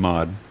camera to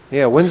mod.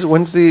 Yeah, when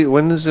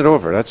is it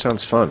over? That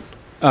sounds fun.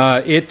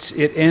 It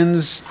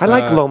ends. I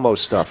like Lomo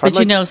stuff. But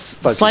like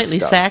slightly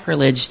stuff.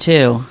 sacrilege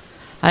too.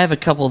 I have a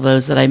couple of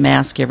those that I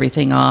mask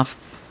everything off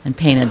and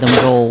painted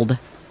them gold.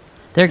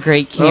 They're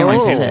great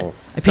cameras.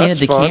 I painted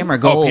the camera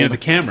gold. Oh, painted the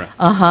camera.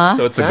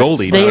 So it's a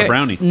Goldie, not a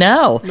brownie.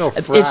 No,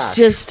 it's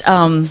just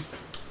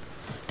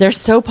they're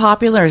so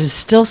popular. There's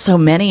still so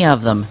many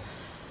of them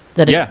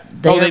that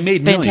they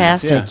made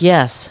fantastic. Millions,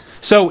 Yes.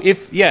 So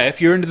if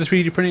you're into the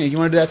 3D printing, you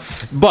want to do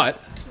that.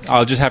 But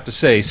I'll just have to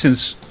say,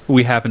 since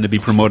we happen to be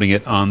promoting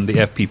it on the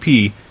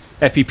FPP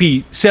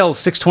sells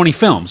 620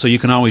 film, so you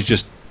can always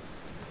just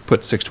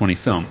put 620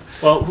 film.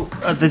 Well,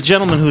 the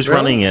gentleman who's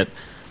running it,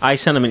 I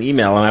sent him an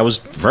email, and I was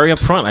very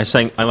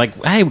upfront. I'm like,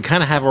 hey, we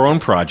kind of have our own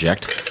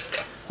project.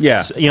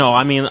 Yeah. So,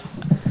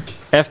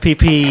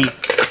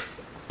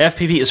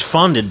 FPP is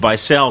funded by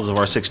sales of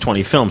our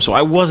 620 film, so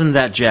I wasn't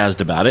that jazzed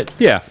about it.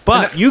 Yeah.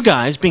 But you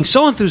guys, being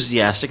so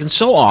enthusiastic and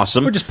so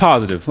awesome. We're just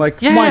positive. Like,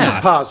 yeah. why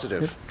not?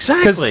 Positive.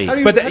 Exactly.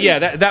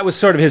 That was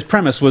sort of his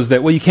premise, was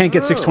that, well, you can't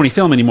get 620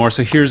 film anymore,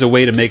 so here's a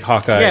way to make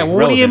Hawkeye relevant.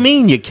 What do you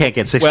mean you can't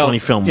get 620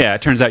 film? Yeah,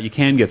 it turns out you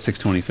can get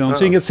 620 film, so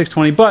you can get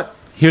 620, but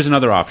here's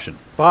another option.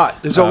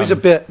 But there's always a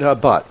bit,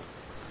 but.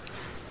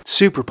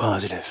 Super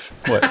positive.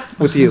 What?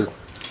 With you.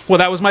 Well,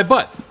 that was my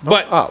butt.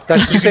 But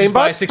that's the same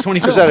butt? 620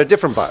 film. Or is that a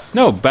different butt?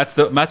 No, that's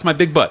my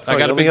big butt. I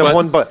got a big butt. butt.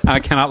 One butt. I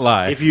cannot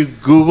lie. If you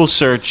Google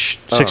search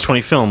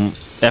 620 film,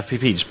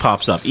 FPP just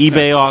pops up.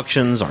 eBay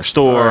auctions, our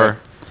store. Right.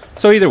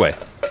 So either way,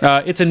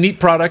 it's a neat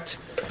product.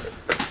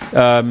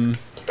 Why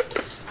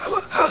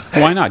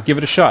not? Give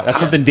it a shot. That's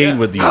something Dane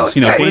would use.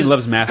 Dane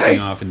loves masking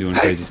off and doing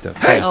crazy stuff.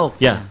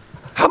 Yeah.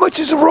 How much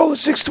is a roll of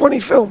 620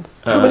 film?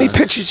 How many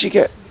pitches you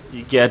get?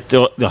 You get...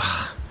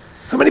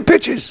 How many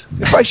pitches?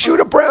 If I shoot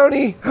a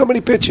brownie, how many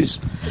pitches?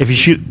 If you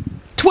shoot...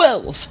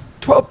 12.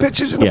 12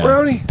 pitches in a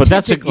brownie? But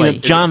that's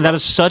John, that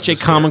is such a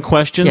common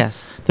question.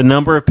 Yes. The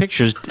number of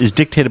pictures is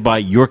dictated by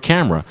your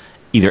camera.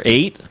 Either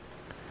 8,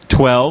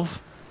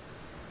 12,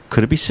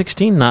 could it be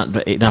 16? Not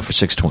for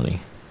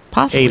 620.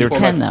 Possibly 8 or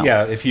 10, though.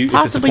 Yeah, if it's a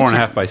Possibly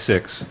 4.5 by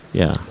 6.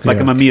 Yeah. Like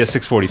a Mamiya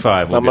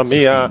 645. Mamma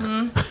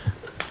Mia.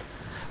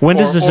 When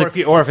does this...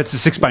 Or if it's a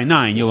 6 by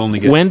 9, you'll only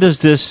get... When does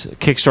this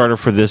Kickstarter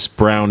for this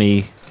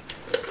brownie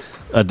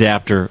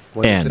adapter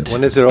end?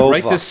 When is it over?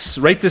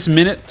 Right this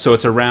minute, so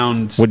it's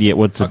around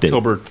what's the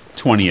October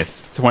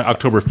 20th,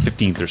 October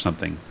 15th or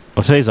something.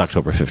 Oh, today's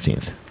October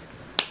 15th.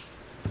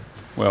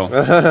 Well,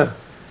 I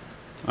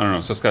don't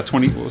know. So it's got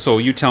 20... So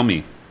you tell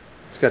me.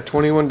 It's got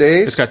 21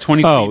 days? It's got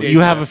 20 days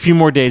you have a few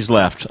more days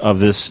left of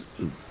this...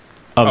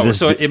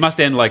 So it must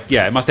end like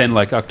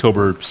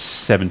October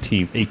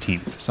 17th,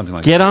 18th, something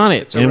like that. Get on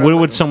it. And what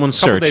would someone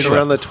search?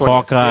 Around the 20th.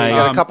 Hawkeye. You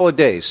got a couple of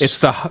days.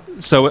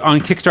 So on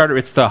Kickstarter,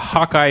 it's the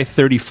Hawkeye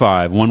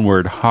 35, one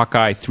word,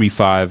 Hawkeye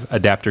 35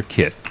 adapter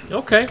kit.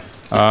 Okay.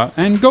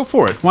 And go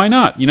for it. Why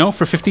not?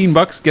 For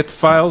 $15, get the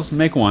files,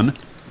 make one.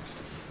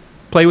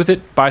 Play with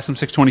it. Buy some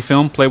 620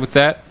 film. Play with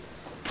that.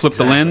 Flip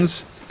the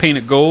lens. Paint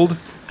it gold.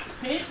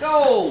 Paint it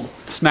gold.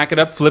 Smack it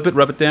up. Flip it.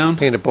 Rub it down.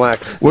 Paint it black.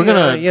 We're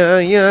gonna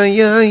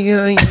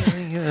yeah.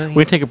 We're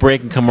going to take a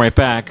break and come right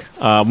back.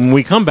 When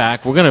we come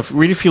back, we're going to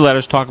read a few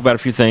letters, talk about a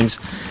few things.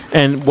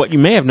 And what you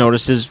may have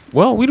noticed is,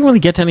 well, we didn't really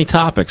get to any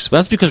topics.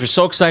 That's because we're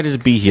so excited to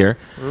be here.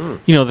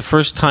 The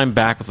first time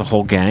back with the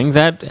whole gang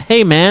that,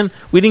 hey, man,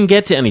 we didn't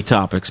get to any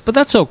topics. But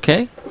that's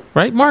okay.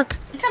 Right, Mark?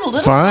 We got a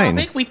little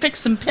topic. We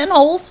fixed some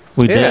pinholes.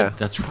 We did.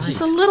 That's right.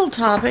 Just a little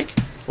topic.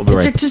 We'll be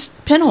right They're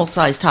just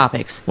pinhole-sized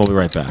topics. We'll be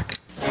right back.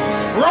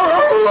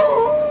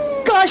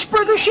 Gosh,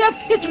 Burger Chef,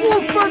 it's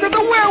Wolfburger the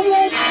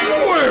werewolf.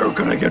 Where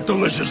can I get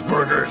delicious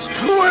burgers?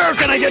 Where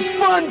can I get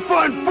fun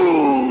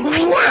food?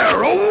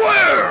 Where, oh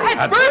where?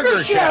 At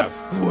Burger Chef.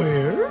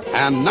 Where?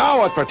 And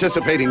now at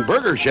participating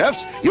Burger Chefs,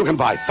 you can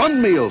buy fun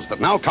meals that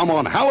now come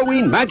on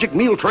Halloween magic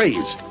meal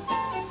trays.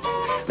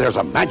 There's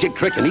a magic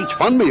trick in each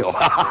fun meal.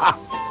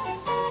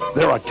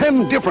 There are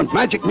 10 different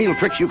magic meal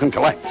tricks you can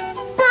collect.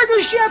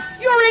 Burger Chef,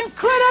 you're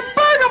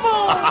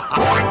incredible!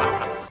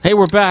 Hey,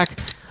 we're back.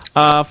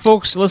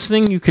 Folks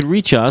listening, you can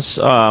reach us,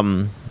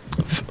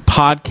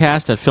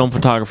 podcast at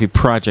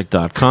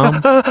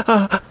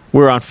filmphotographyproject.com.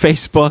 We're on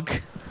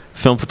Facebook,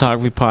 Film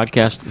Photography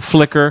Podcast,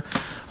 Flickr.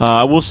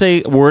 We'll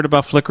say a word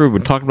about Flickr. We've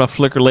been talking about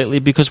Flickr lately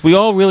because we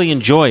all really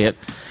enjoy it.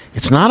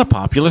 It's not a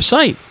popular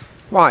site.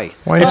 Why?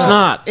 It's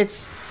not.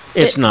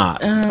 It's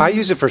not. I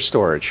use it for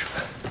storage.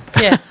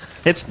 Yeah.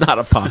 It's not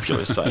a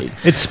popular site.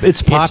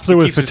 It's popular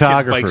with keeps his kids'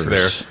 photographers.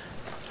 bikes there.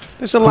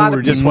 There's a lot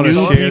of just want to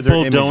New share their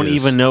people don't images.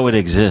 even know it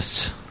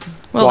exists.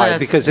 Well, Why? that's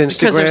Because they're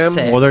Instagram?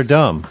 sick. Well, they're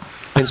dumb.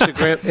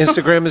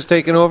 Instagram has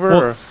taken over?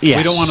 Well, or? yes.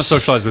 We don't want to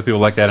socialize with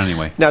people like that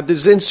anyway. Now,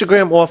 does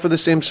Instagram offer the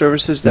same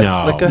services that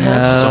No, Flickr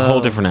has? it's a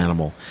whole different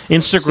animal.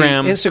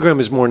 Instagram. See, Instagram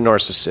is more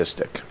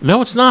narcissistic.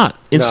 No, it's not.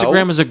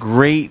 Instagram No? is a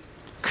great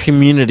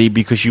community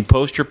because you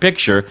post your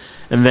picture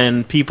and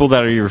then people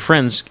that are your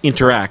friends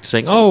interact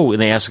saying, oh,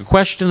 and they ask a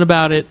question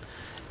about it.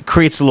 It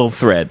creates a little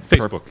thread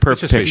Facebook. per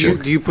It's just picture.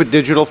 Do you put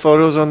digital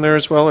photos on there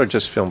as well, or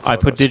just film photos?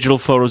 I put digital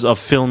photos of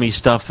filmy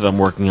stuff that I'm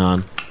working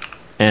on,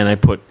 and I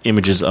put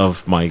images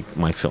of my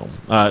film.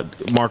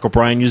 Mark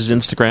O'Brien uses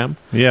Instagram.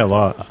 Yeah, a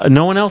lot.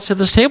 No one else at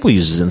this table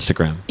uses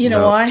Instagram. You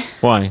know why?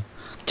 Why?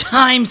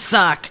 Time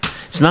suck.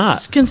 It's not.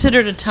 It's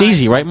considered a time It's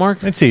easy, suck. right,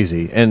 Mark? It's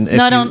easy. And if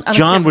No, I you- don't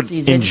John care if would it's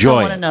easy. I just don't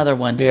enjoy want it. another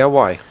one. Yeah,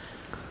 why?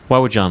 Why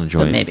would John enjoy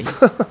But it? maybe.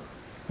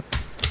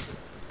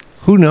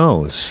 Who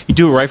knows? You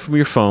do it right from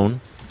your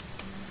phone.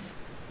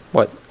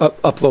 What?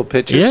 Upload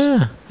pictures?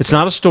 Yeah. It's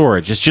not a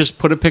storage. It's just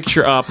put a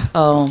picture up.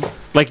 Oh.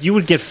 Like you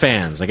would get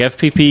fans. Like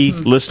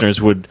FPP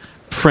listeners would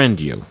friend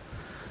you.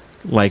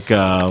 Like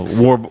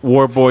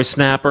War Boy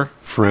Snapper.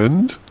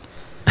 Friend?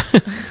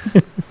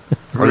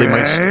 Or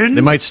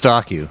they might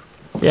stalk you.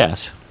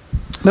 Yes.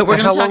 But we're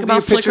going How to long talk do your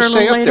about Flickr a pictures little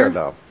stay up later. there,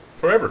 though?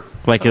 Forever.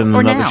 Like in Or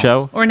another now.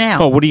 show? Or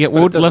now. Oh, what do you get?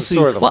 What would doesn't Leslie?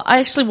 store them. Well,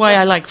 actually, why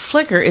I like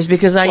Flickr is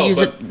because I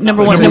use it,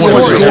 number Number one, one,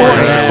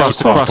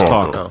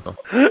 crosstalk.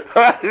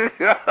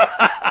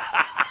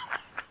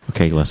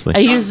 Okay, Leslie. I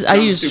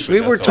use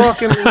We were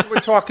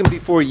talking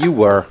before you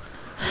were.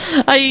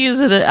 I use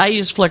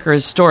Flickr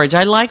as storage.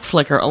 I like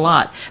Flickr a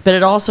lot, but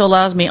it also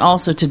allows me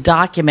also to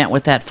document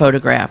with that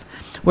photograph.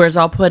 Whereas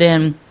I'll put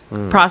in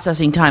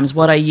processing times,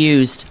 what I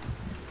used,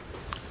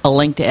 a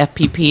link to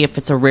FPP if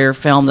it's a rare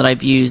film that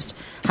I've used,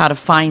 how to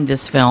find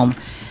this film.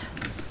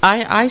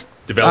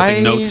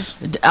 Developing notes?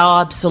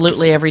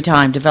 Absolutely, every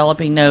time.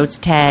 Developing notes,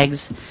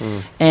 tags,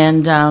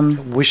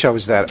 and... Wish I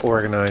was that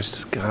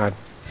organized. God.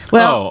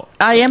 Well,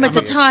 I am at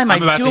the time.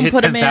 I'm I about do to hit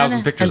put them in.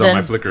 10,000 pictures and on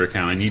my then- Flickr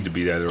account. I need to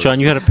be that. John,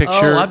 you had a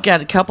picture. Oh, I've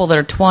got a couple that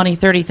are 20,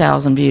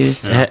 30,000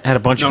 views. Had a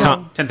bunch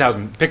of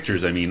 10,000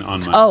 pictures, I mean, on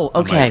my Oh,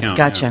 on my okay, account,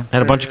 gotcha. yeah.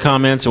 had a bunch of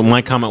comments, and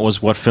my comment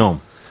was, "What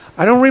film?"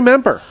 I don't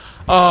remember.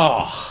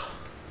 Oh,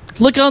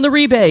 Look on the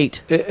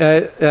rebate.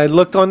 I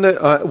looked on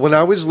the when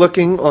I was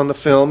looking on the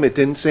film. It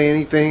didn't say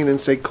anything. It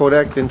didn't say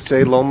Kodak. Didn't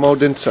say Lomo.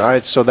 Didn't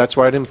say. So that's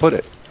why I didn't put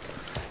it.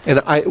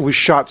 And it was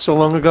shot so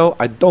long ago.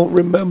 I don't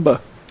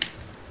remember.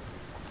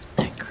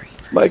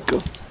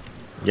 Michael,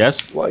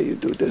 yes. why you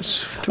do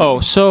this? Oh,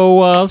 so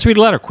let's read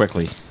a letter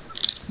quickly.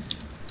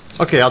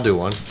 Okay, I'll do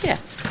one. Yeah.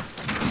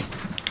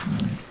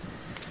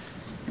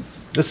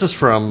 This is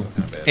from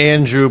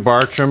Andrew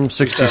Bartram,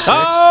 66.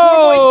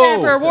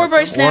 War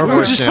Boy Snapper. We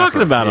were just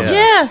talking about him.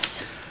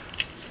 Yes.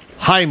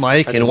 Hi,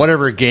 Mike, and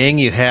whatever gang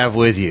you have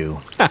with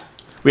you.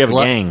 We have a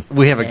gang.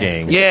 We have a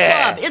gang.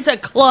 Club. It's a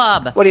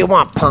club. What do you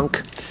want,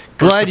 punk?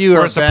 Glad you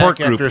We're are a support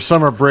back group. after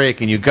summer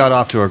break and you got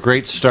off to a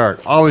great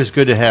start. Always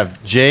good to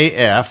have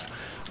JF,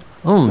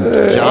 John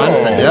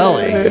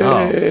Fideli,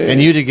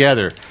 and you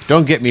together.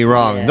 Don't get me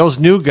wrong. Yeah. Those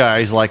new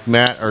guys like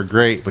Matt are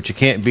great, but you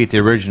can't beat the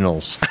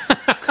originals.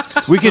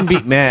 We can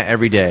beat Matt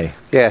every day.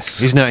 Yes,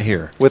 He's not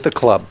here. with the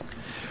club.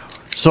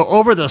 So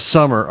over the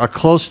summer, a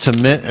close to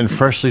mint and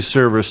freshly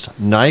serviced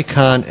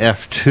Nikon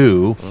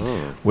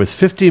F2 with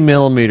 50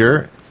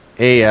 millimeter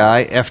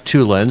AI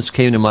f2 lens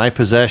came to my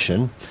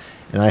possession,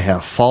 and I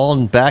have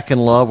fallen back in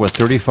love with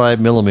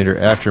 35mm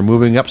after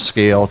moving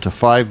upscale to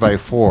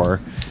 5x4.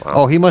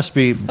 Oh, he must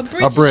be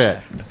a Brit,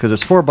 because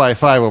it's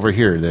 4x5 over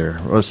here. There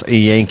was a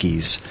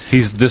Yankees.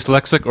 He's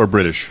dyslexic or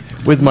British?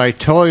 With my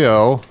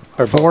Toyo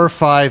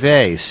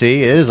 45A.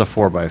 See, it is a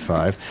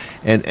 4x5.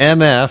 And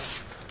MF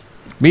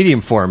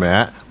medium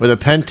format with a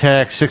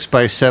Pentax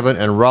 6x7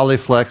 and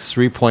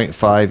Rolleiflex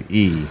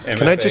 3.5E.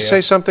 Can I just say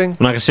something? I'm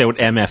not going to say what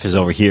MF is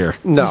over here.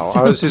 No,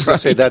 I was just going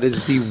to say that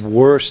is the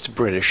worst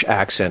British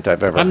accent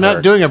I've ever heard. I'm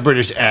not doing a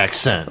British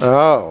accent.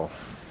 Oh.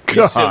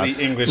 You silly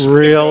English.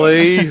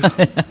 Really?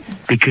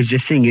 Because the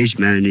thing is,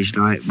 man, is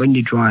like when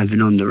you're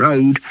driving on the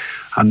road,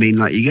 I mean,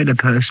 like you get a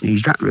person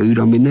who's that rude,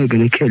 I mean, they're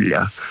going to kill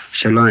you.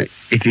 So, like,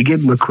 if you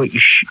give them a quick,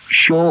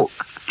 short,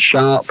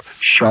 sharp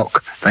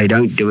shock, they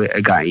don't do it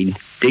again.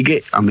 Dig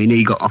it? I mean,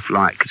 he got off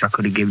light because I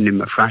could have given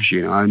him a thrashing,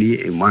 you know, I only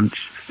hit him once.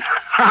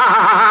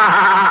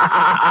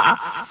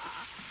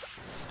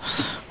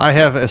 I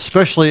have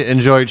especially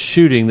enjoyed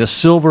shooting the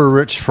Silver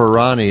Rich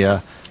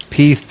Ferrania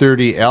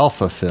P30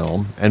 Alpha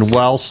film, and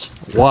whilst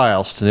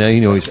now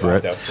you know he's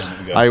Brit,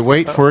 I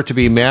wait for it to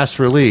be mass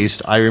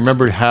released, I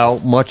remembered how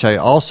much I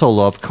also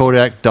love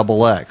Kodak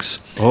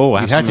XX. Oh,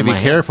 you have to be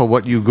careful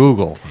what you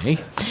Google. Okay.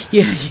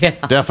 Yeah.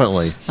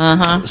 Definitely.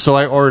 Uh-huh. So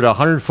I ordered a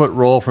 100-foot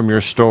roll from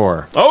your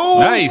store. Oh,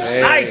 nice.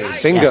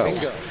 Nice. Bingo.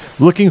 Yes.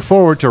 Looking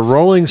forward to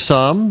rolling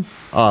some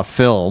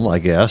film, I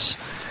guess,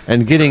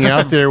 and getting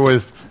out there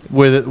with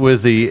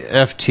the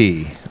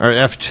FT or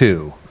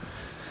F2.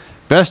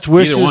 Best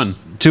wishes Either one.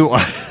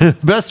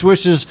 Best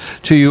wishes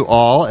to you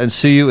all, and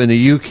see you in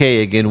the UK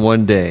again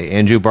one day.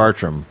 Andrew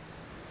Bartram.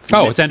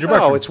 Oh, it's Andrew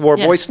Bartram. Oh, it's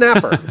Warboy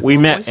Snapper. We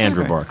met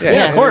Andrew Bartram.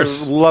 Yeah, of course.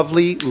 he's a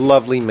lovely,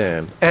 lovely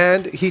man.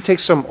 And he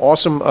takes some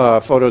awesome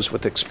photos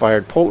with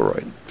expired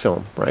Polaroid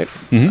film, right?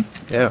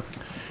 Mm-hmm. Yeah.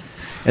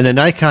 And the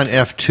Nikon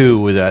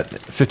F2 with that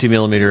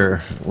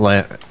 50mm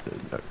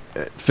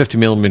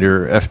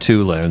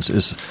f2 lens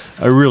is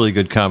a really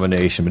good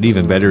combination, but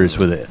even better is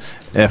with a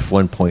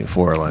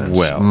f1.4 lens.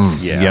 Well,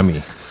 yeah.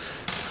 Yummy.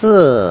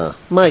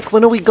 Mike,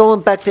 when are we going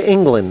back to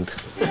England?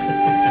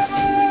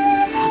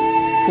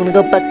 Want to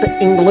go back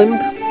to England?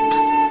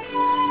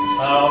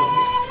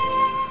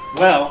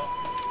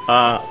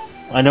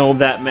 I know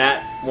that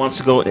Matt wants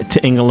to go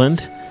to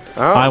England.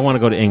 Oh. I want to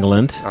go to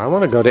England. I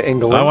want to go to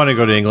England. I want to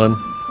go to England.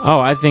 Oh,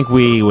 I think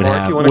we would Mark,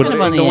 have. you wanna go to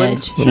I'm on the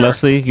England? edge.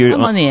 Leslie, you're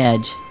I'm on the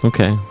edge.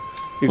 Okay.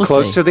 You We'll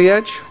close see. to the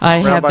edge? I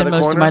Round have by been the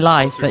most of corner? my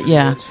life, but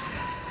yeah.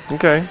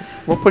 Okay.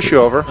 We'll push you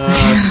over.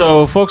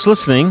 So, folks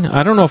listening,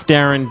 I don't know if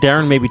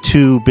Darren may be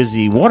too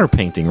busy water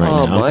painting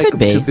right now. Mike, Could I'm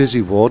be. too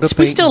busy water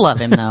We still love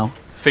him, though.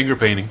 Finger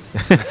painting.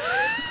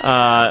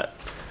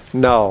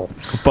 No.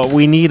 But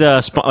we need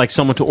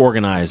someone to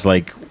organize,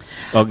 like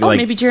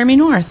Maybe Jeremy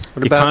North.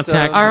 What you about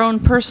contact Our own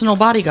personal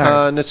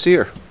bodyguard.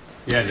 Nasir?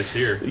 Yeah, this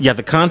here. You have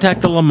to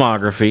contact the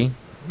Lomography,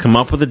 come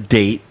up with a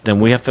date, then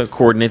we have to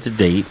coordinate the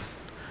date,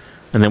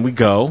 and then we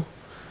go,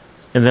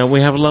 and then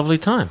we have a lovely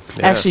time.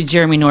 Yeah. Actually,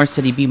 Jeremy North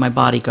said he'd be my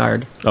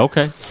bodyguard.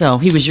 Okay. So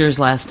he was yours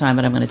last time,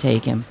 but I'm going to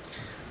take him.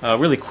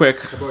 Really quick.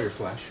 How about your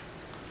flash?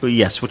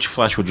 Yes, which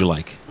flash would you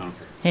like? I don't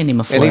care. Hand him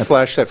a flip. Any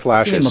flash that Give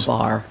flashes. him a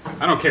bar.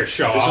 I don't care.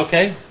 Show Is this off.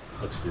 okay?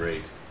 That's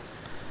great.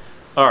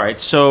 All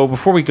right, so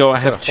before we go, I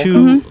have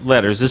two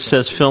letters. This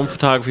says Film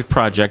Photography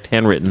Project,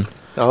 handwritten.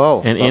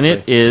 Oh, and in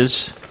it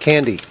is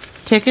candy.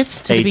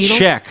 Tickets to a the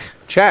Beatles?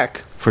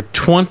 check for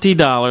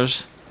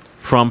 $20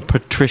 from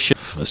Patricia.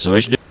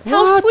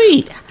 How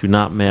sweet. Do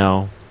not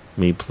mail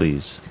me,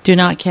 please. Do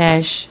not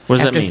cash What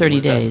does that after mean? 30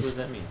 What does that- days. what does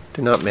that mean?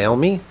 Do not mail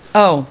me?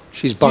 Oh.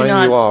 She's do buying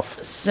not you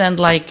off. Send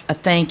like a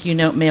thank you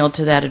note mailed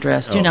to that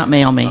address. Do Oh. not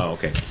mail me. Oh,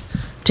 okay.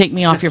 Take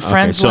me off your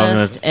friends so I'm gonna-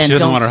 list and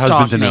don't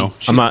stalk me.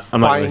 I'm not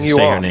going buying to you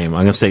say her off. name.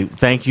 I'm going to say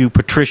thank you,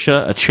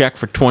 Patricia. A check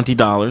for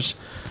 $20.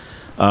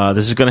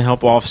 This is going to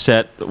help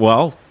offset.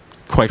 Well,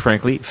 quite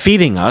frankly,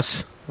 feeding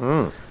us.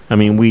 I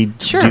mean, we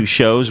do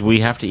shows.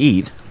 We have to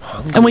eat.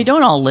 And we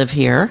don't all live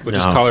here. We'll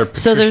just call her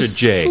Patricia so there's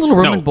J. a little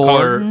room No, and call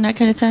board her- and that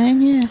kind of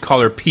thing. Yeah.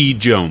 Call her P.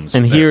 Jones.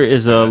 And here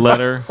is a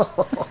letter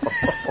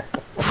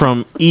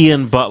from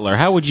Ian Butler.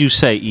 How would you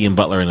say Ian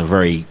Butler in a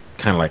very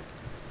kind of like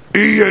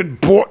Ian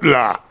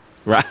Butler?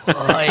 Right.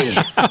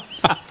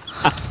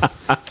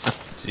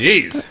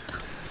 Jeez.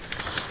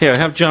 Here,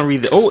 have John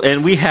read the. Oh,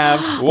 and we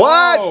have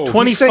What?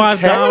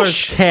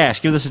 $25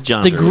 cash. Give this to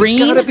John. The to green-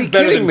 read. You gotta be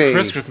Better kidding than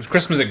me.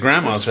 Christmas at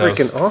Grandma's That's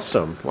house. freaking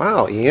awesome.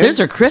 Wow, Ian. Those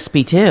are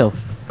crispy too.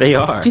 They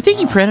are. Do you think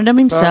he printed them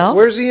himself?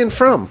 Where's Ian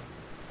from?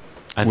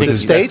 I The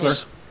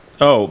States?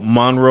 Oh,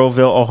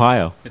 Monroeville,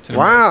 Ohio.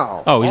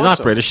 Wow. Oh, he's not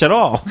Awesome. British at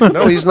all.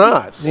 No, he's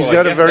not. He's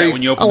got a very.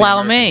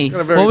 Allow me. Got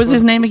a very What was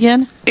his name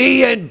again?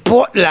 Ian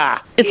Butler.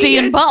 It's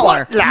Ian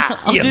Butler.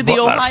 I'll Ian do the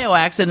Butler. Ohio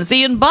accent. It's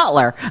Ian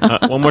Butler.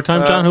 One more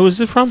time, John. Who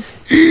is it from?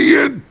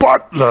 Ian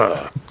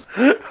Butler.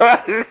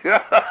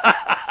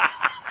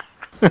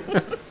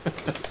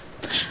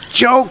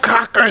 Joe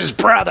Cocker's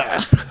brother.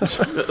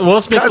 Well,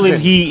 let's make Cousin. believe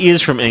he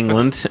is from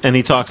England and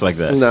he talks like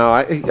that. No,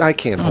 I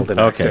can't hold an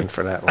Okay. accent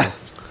for that one.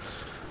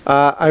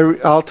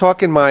 I'll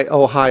talk in my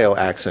Ohio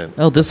accent.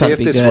 Oh, this See ought to if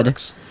be this good.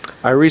 works.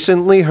 I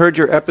recently heard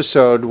your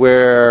episode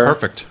where...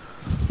 Perfect.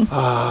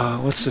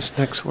 What's this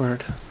next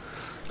word?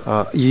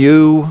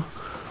 You...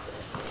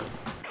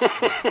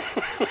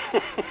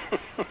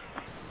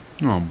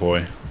 Oh,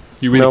 boy.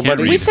 You really can't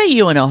read. We say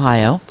you in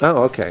Ohio.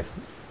 Oh, okay.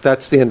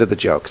 That's the end of the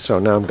joke, so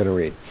now I'm going to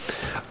read.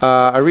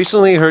 I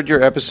recently heard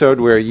your episode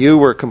where you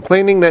were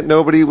complaining that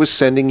nobody was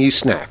sending you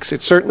snacks.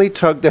 It certainly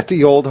tugged at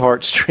the old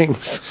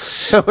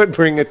heartstrings. That would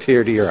bring a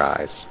tear to your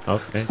eyes.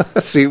 Okay.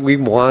 See, we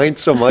whine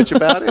so much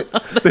about it.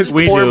 This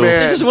We poor do.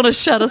 man. They just want to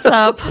shut us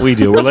up. We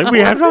do. We're like, we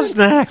had no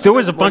snacks. There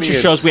was a bunch of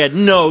shows we had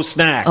no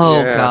snacks.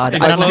 Oh, God.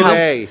 And I don't know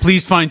how...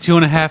 please find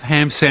 2.5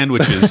 ham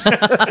sandwiches.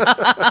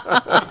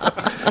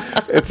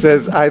 It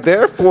says, I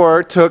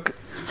therefore took...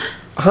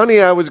 Honey,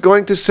 I was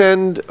going to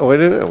send... Oh, wait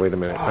a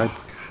minute.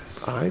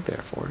 I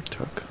therefore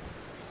took...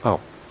 Oh.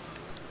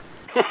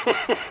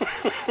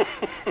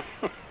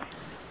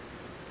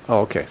 Oh,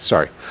 okay.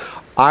 Sorry.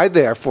 I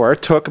therefore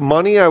took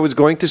money I was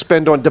going to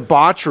spend on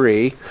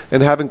debauchery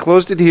and have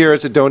enclosed it here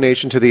as a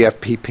donation to the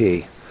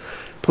FPP.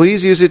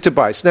 Please use it to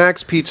buy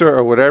snacks, pizza,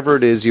 or whatever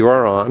it is you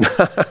are on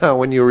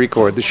when you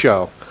record the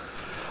show.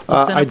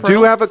 I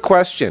do have a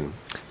question.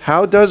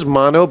 How does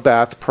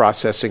monobath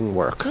processing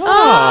work? Oh.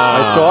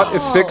 I thought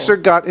if Fixer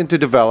got into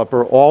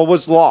developer, all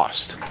was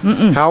lost.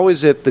 How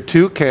is it the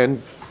two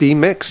can be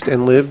mixed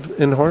and live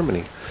in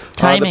harmony?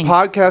 Timing. The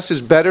podcast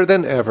is better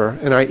than ever,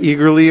 and I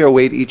eagerly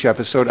await each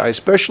episode. I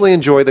especially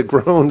enjoy the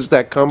groans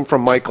that come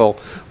from Michael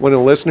when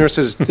a listener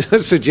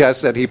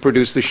suggests that he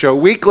produce the show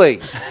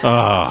weekly.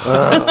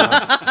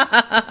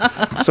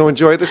 So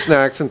enjoy the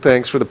snacks, and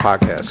thanks for the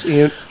podcast.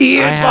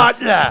 Ian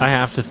Butler. I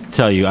have to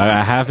tell you,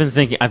 I've been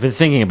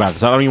thinking about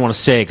this. I don't even want to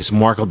say it because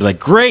Mark will be like,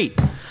 great.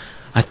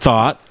 I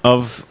thought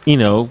of,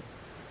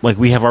 like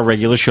we have our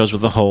regular shows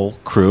with the whole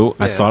crew.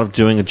 I thought of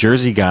doing a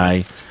Jersey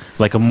Guy,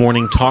 like a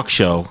morning talk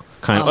show.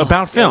 Kind of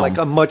about film, like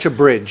a much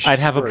abridged. I'd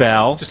have a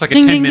bell, just like a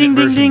ding, 10-minute ding,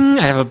 version. ding, ding.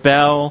 I'd have a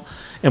bell,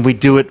 and we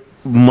do it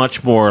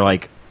much more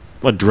like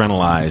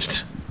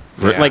adrenalized,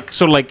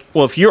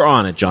 Well, if you're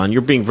on it, John,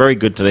 you're being very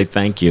good today.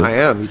 Thank you. I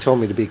am. You told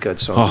me to be good,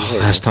 so.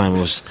 Last time it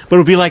was, but it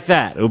would be like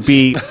that. It would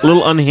be a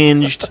little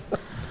unhinged.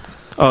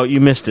 Oh,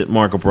 you missed it,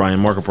 Mark O'Brien.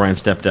 Mark O'Brien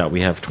stepped out.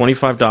 We have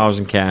 $25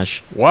 in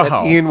cash. Wow.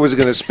 That Ian was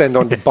going to spend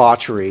on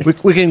debauchery.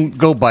 We can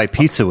go buy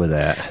pizza with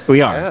that.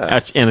 We are.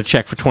 And a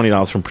check for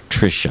 $20 from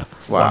Patricia.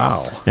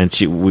 Wow. And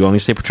we only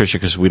say Patricia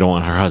because we don't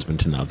want her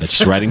husband to know that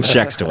she's writing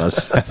checks to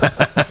us.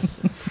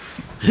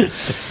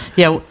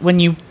 Yeah, when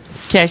you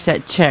cash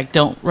that check,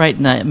 don't write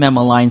in the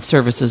memo line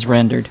services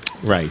rendered.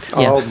 Right.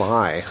 Yeah. Oh,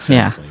 my.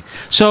 Yeah.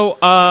 So,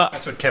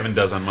 that's what Kevin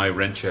does on my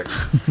rent checks.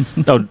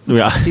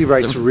 He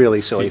writes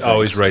really silly He things.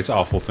 always writes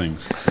awful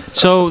things.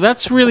 So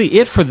that's really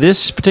it for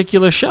this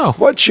particular show.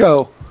 What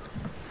show?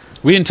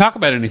 We didn't talk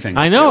about anything.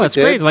 I know, we it's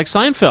did. great, like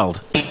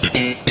Seinfeld.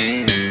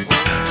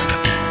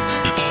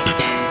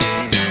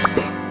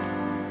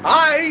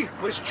 I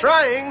was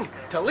trying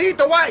to lead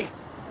the way.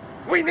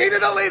 We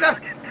needed a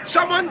leader.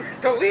 Someone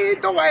to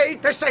lead the way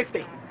to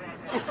safety.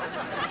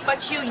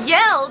 But you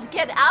yelled,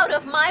 "Get out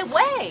of my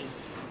way!"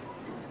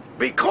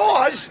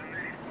 Because,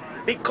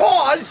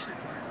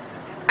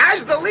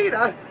 as the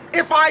leader,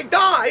 if I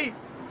die,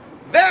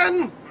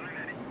 then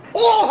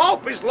all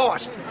hope is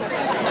lost.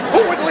 Who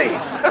would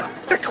lead?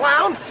 The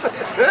clowns?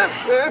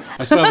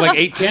 I still have like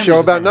 8 cameras.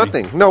 Show about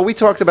nothing. No, we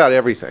talked about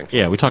everything.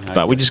 Yeah, we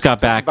just got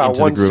back About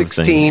into the groove of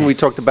 116. things. We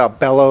talked about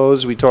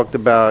Bellows. We talked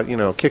about,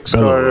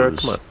 Kickstarter. Bellows.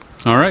 Come on.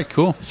 All right,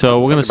 cool. So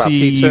we're going to Talked about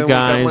see pizza you and we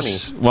got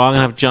guys. Well, I'm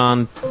going to have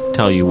John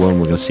tell you when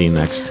we're going to see you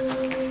next.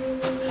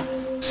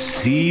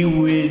 See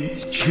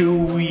with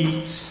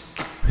chewies,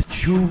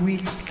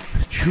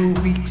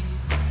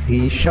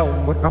 he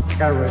showing up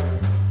carrot.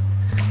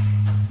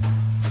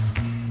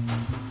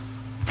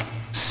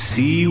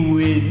 See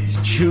with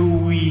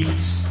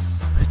chewies,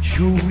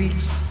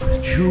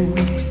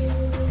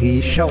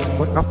 he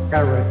showing up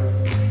carrot.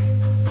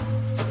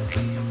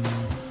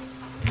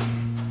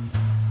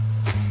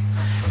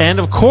 And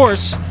of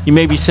course, you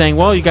may be saying,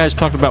 well, you guys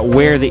talked about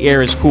Where the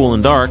Air is Cool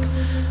and Dark.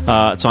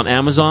 It's on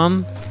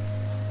Amazon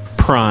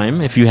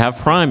Prime. If you have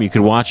Prime, you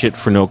could watch it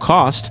for no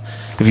cost.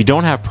 If you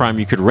don't have Prime,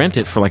 you could rent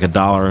it for like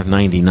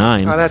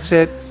 $1.99. Oh, that's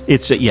it?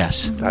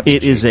 Yes.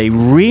 It is a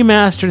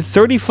remastered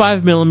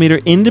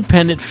 35mm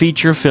independent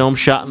feature film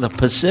shot in the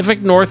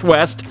Pacific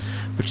Northwest,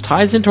 which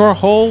ties into our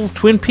whole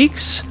Twin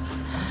Peaks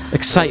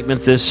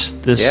excitement this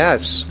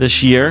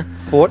year.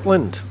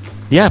 Portland.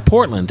 Yeah,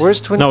 Portland. Where's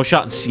Twin? No,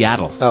 shot in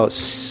Seattle. Oh,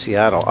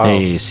 Seattle. Oh,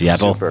 Hey,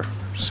 Seattle.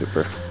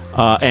 Super.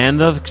 And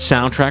the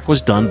soundtrack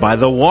was done by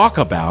the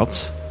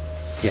Walkabouts.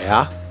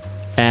 Yeah.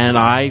 And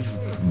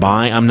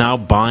I'm now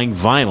buying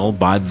vinyl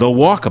by the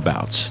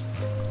Walkabouts.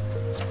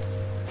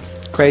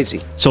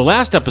 Crazy. So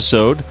last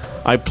episode,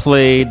 I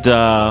played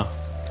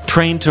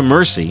Train to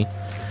Mercy,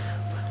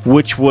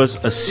 which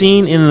was a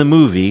scene in the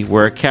movie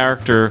where a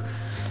character,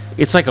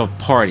 it's like a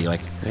party,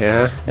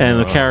 and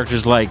the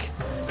character's like,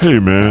 "Hey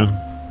man,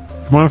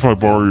 mind if I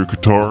borrow your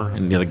guitar?"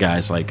 And the other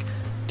guy's like,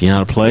 "Do you know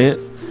how to play it?"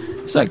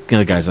 It's like the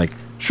other guy's like,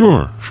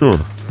 Sure.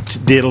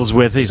 Diddles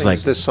with it. He's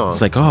like, this song.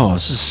 It's like, oh,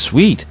 this is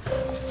sweet.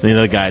 And the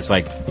other guy's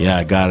like, yeah,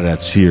 I got it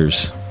at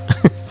Sears.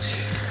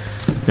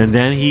 And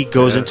then he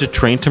goes into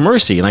Train to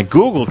Mercy. And I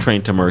Googled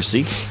Train to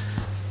Mercy.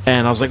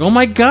 And I was like, oh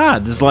my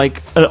God, there's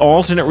like an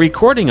alternate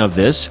recording of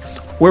this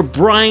where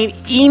Brian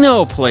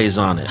Eno plays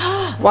on it.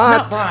 What?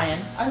 Not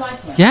Brian. I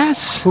like him.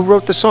 Yes. Who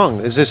wrote the song?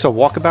 Is this a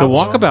Walkabout The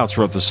song? Walkabouts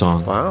wrote the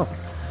song. Wow.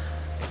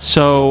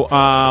 So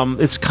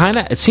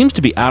it seems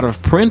to be out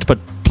of print, but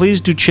please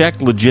do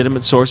check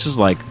legitimate sources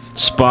like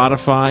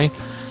Spotify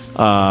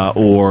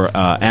or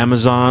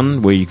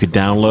Amazon, where you could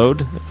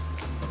download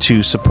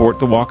to support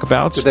the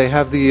Walkabouts. Do they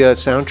have the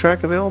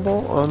soundtrack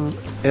available on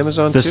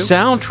Amazon The too?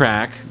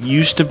 soundtrack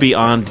used to be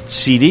on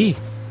CD.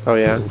 Oh,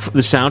 yeah?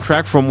 The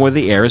soundtrack from Where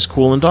the Air is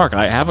Cool and Dark.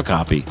 I have a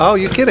copy. Oh,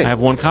 you're kidding? I have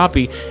one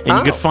copy, and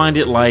you can find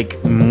it like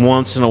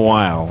once in a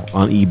while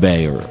on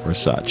eBay or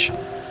such.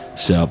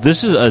 So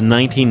this is a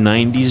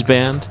 1990s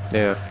band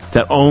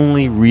that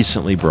only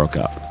recently broke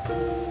up.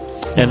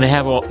 And they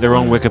have their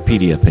own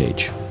Wikipedia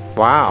page.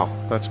 Wow,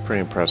 that's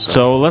pretty impressive.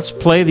 So let's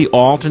play the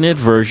alternate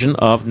version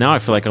of... Now I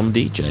feel like I'm a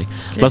DJ.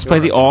 Let's play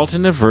the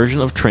alternate version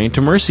of Train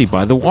to Mercy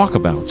by the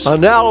Walkabouts.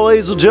 And now,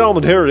 ladies and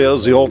gentlemen, here it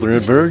is, the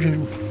alternate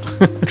version.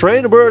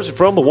 Train to Mercy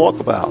from the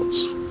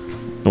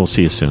Walkabouts. We'll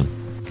see you soon.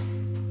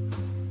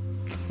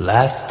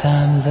 Last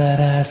time that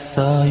I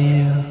saw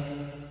you,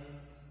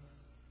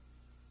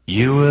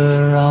 you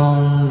were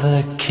on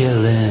the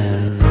killing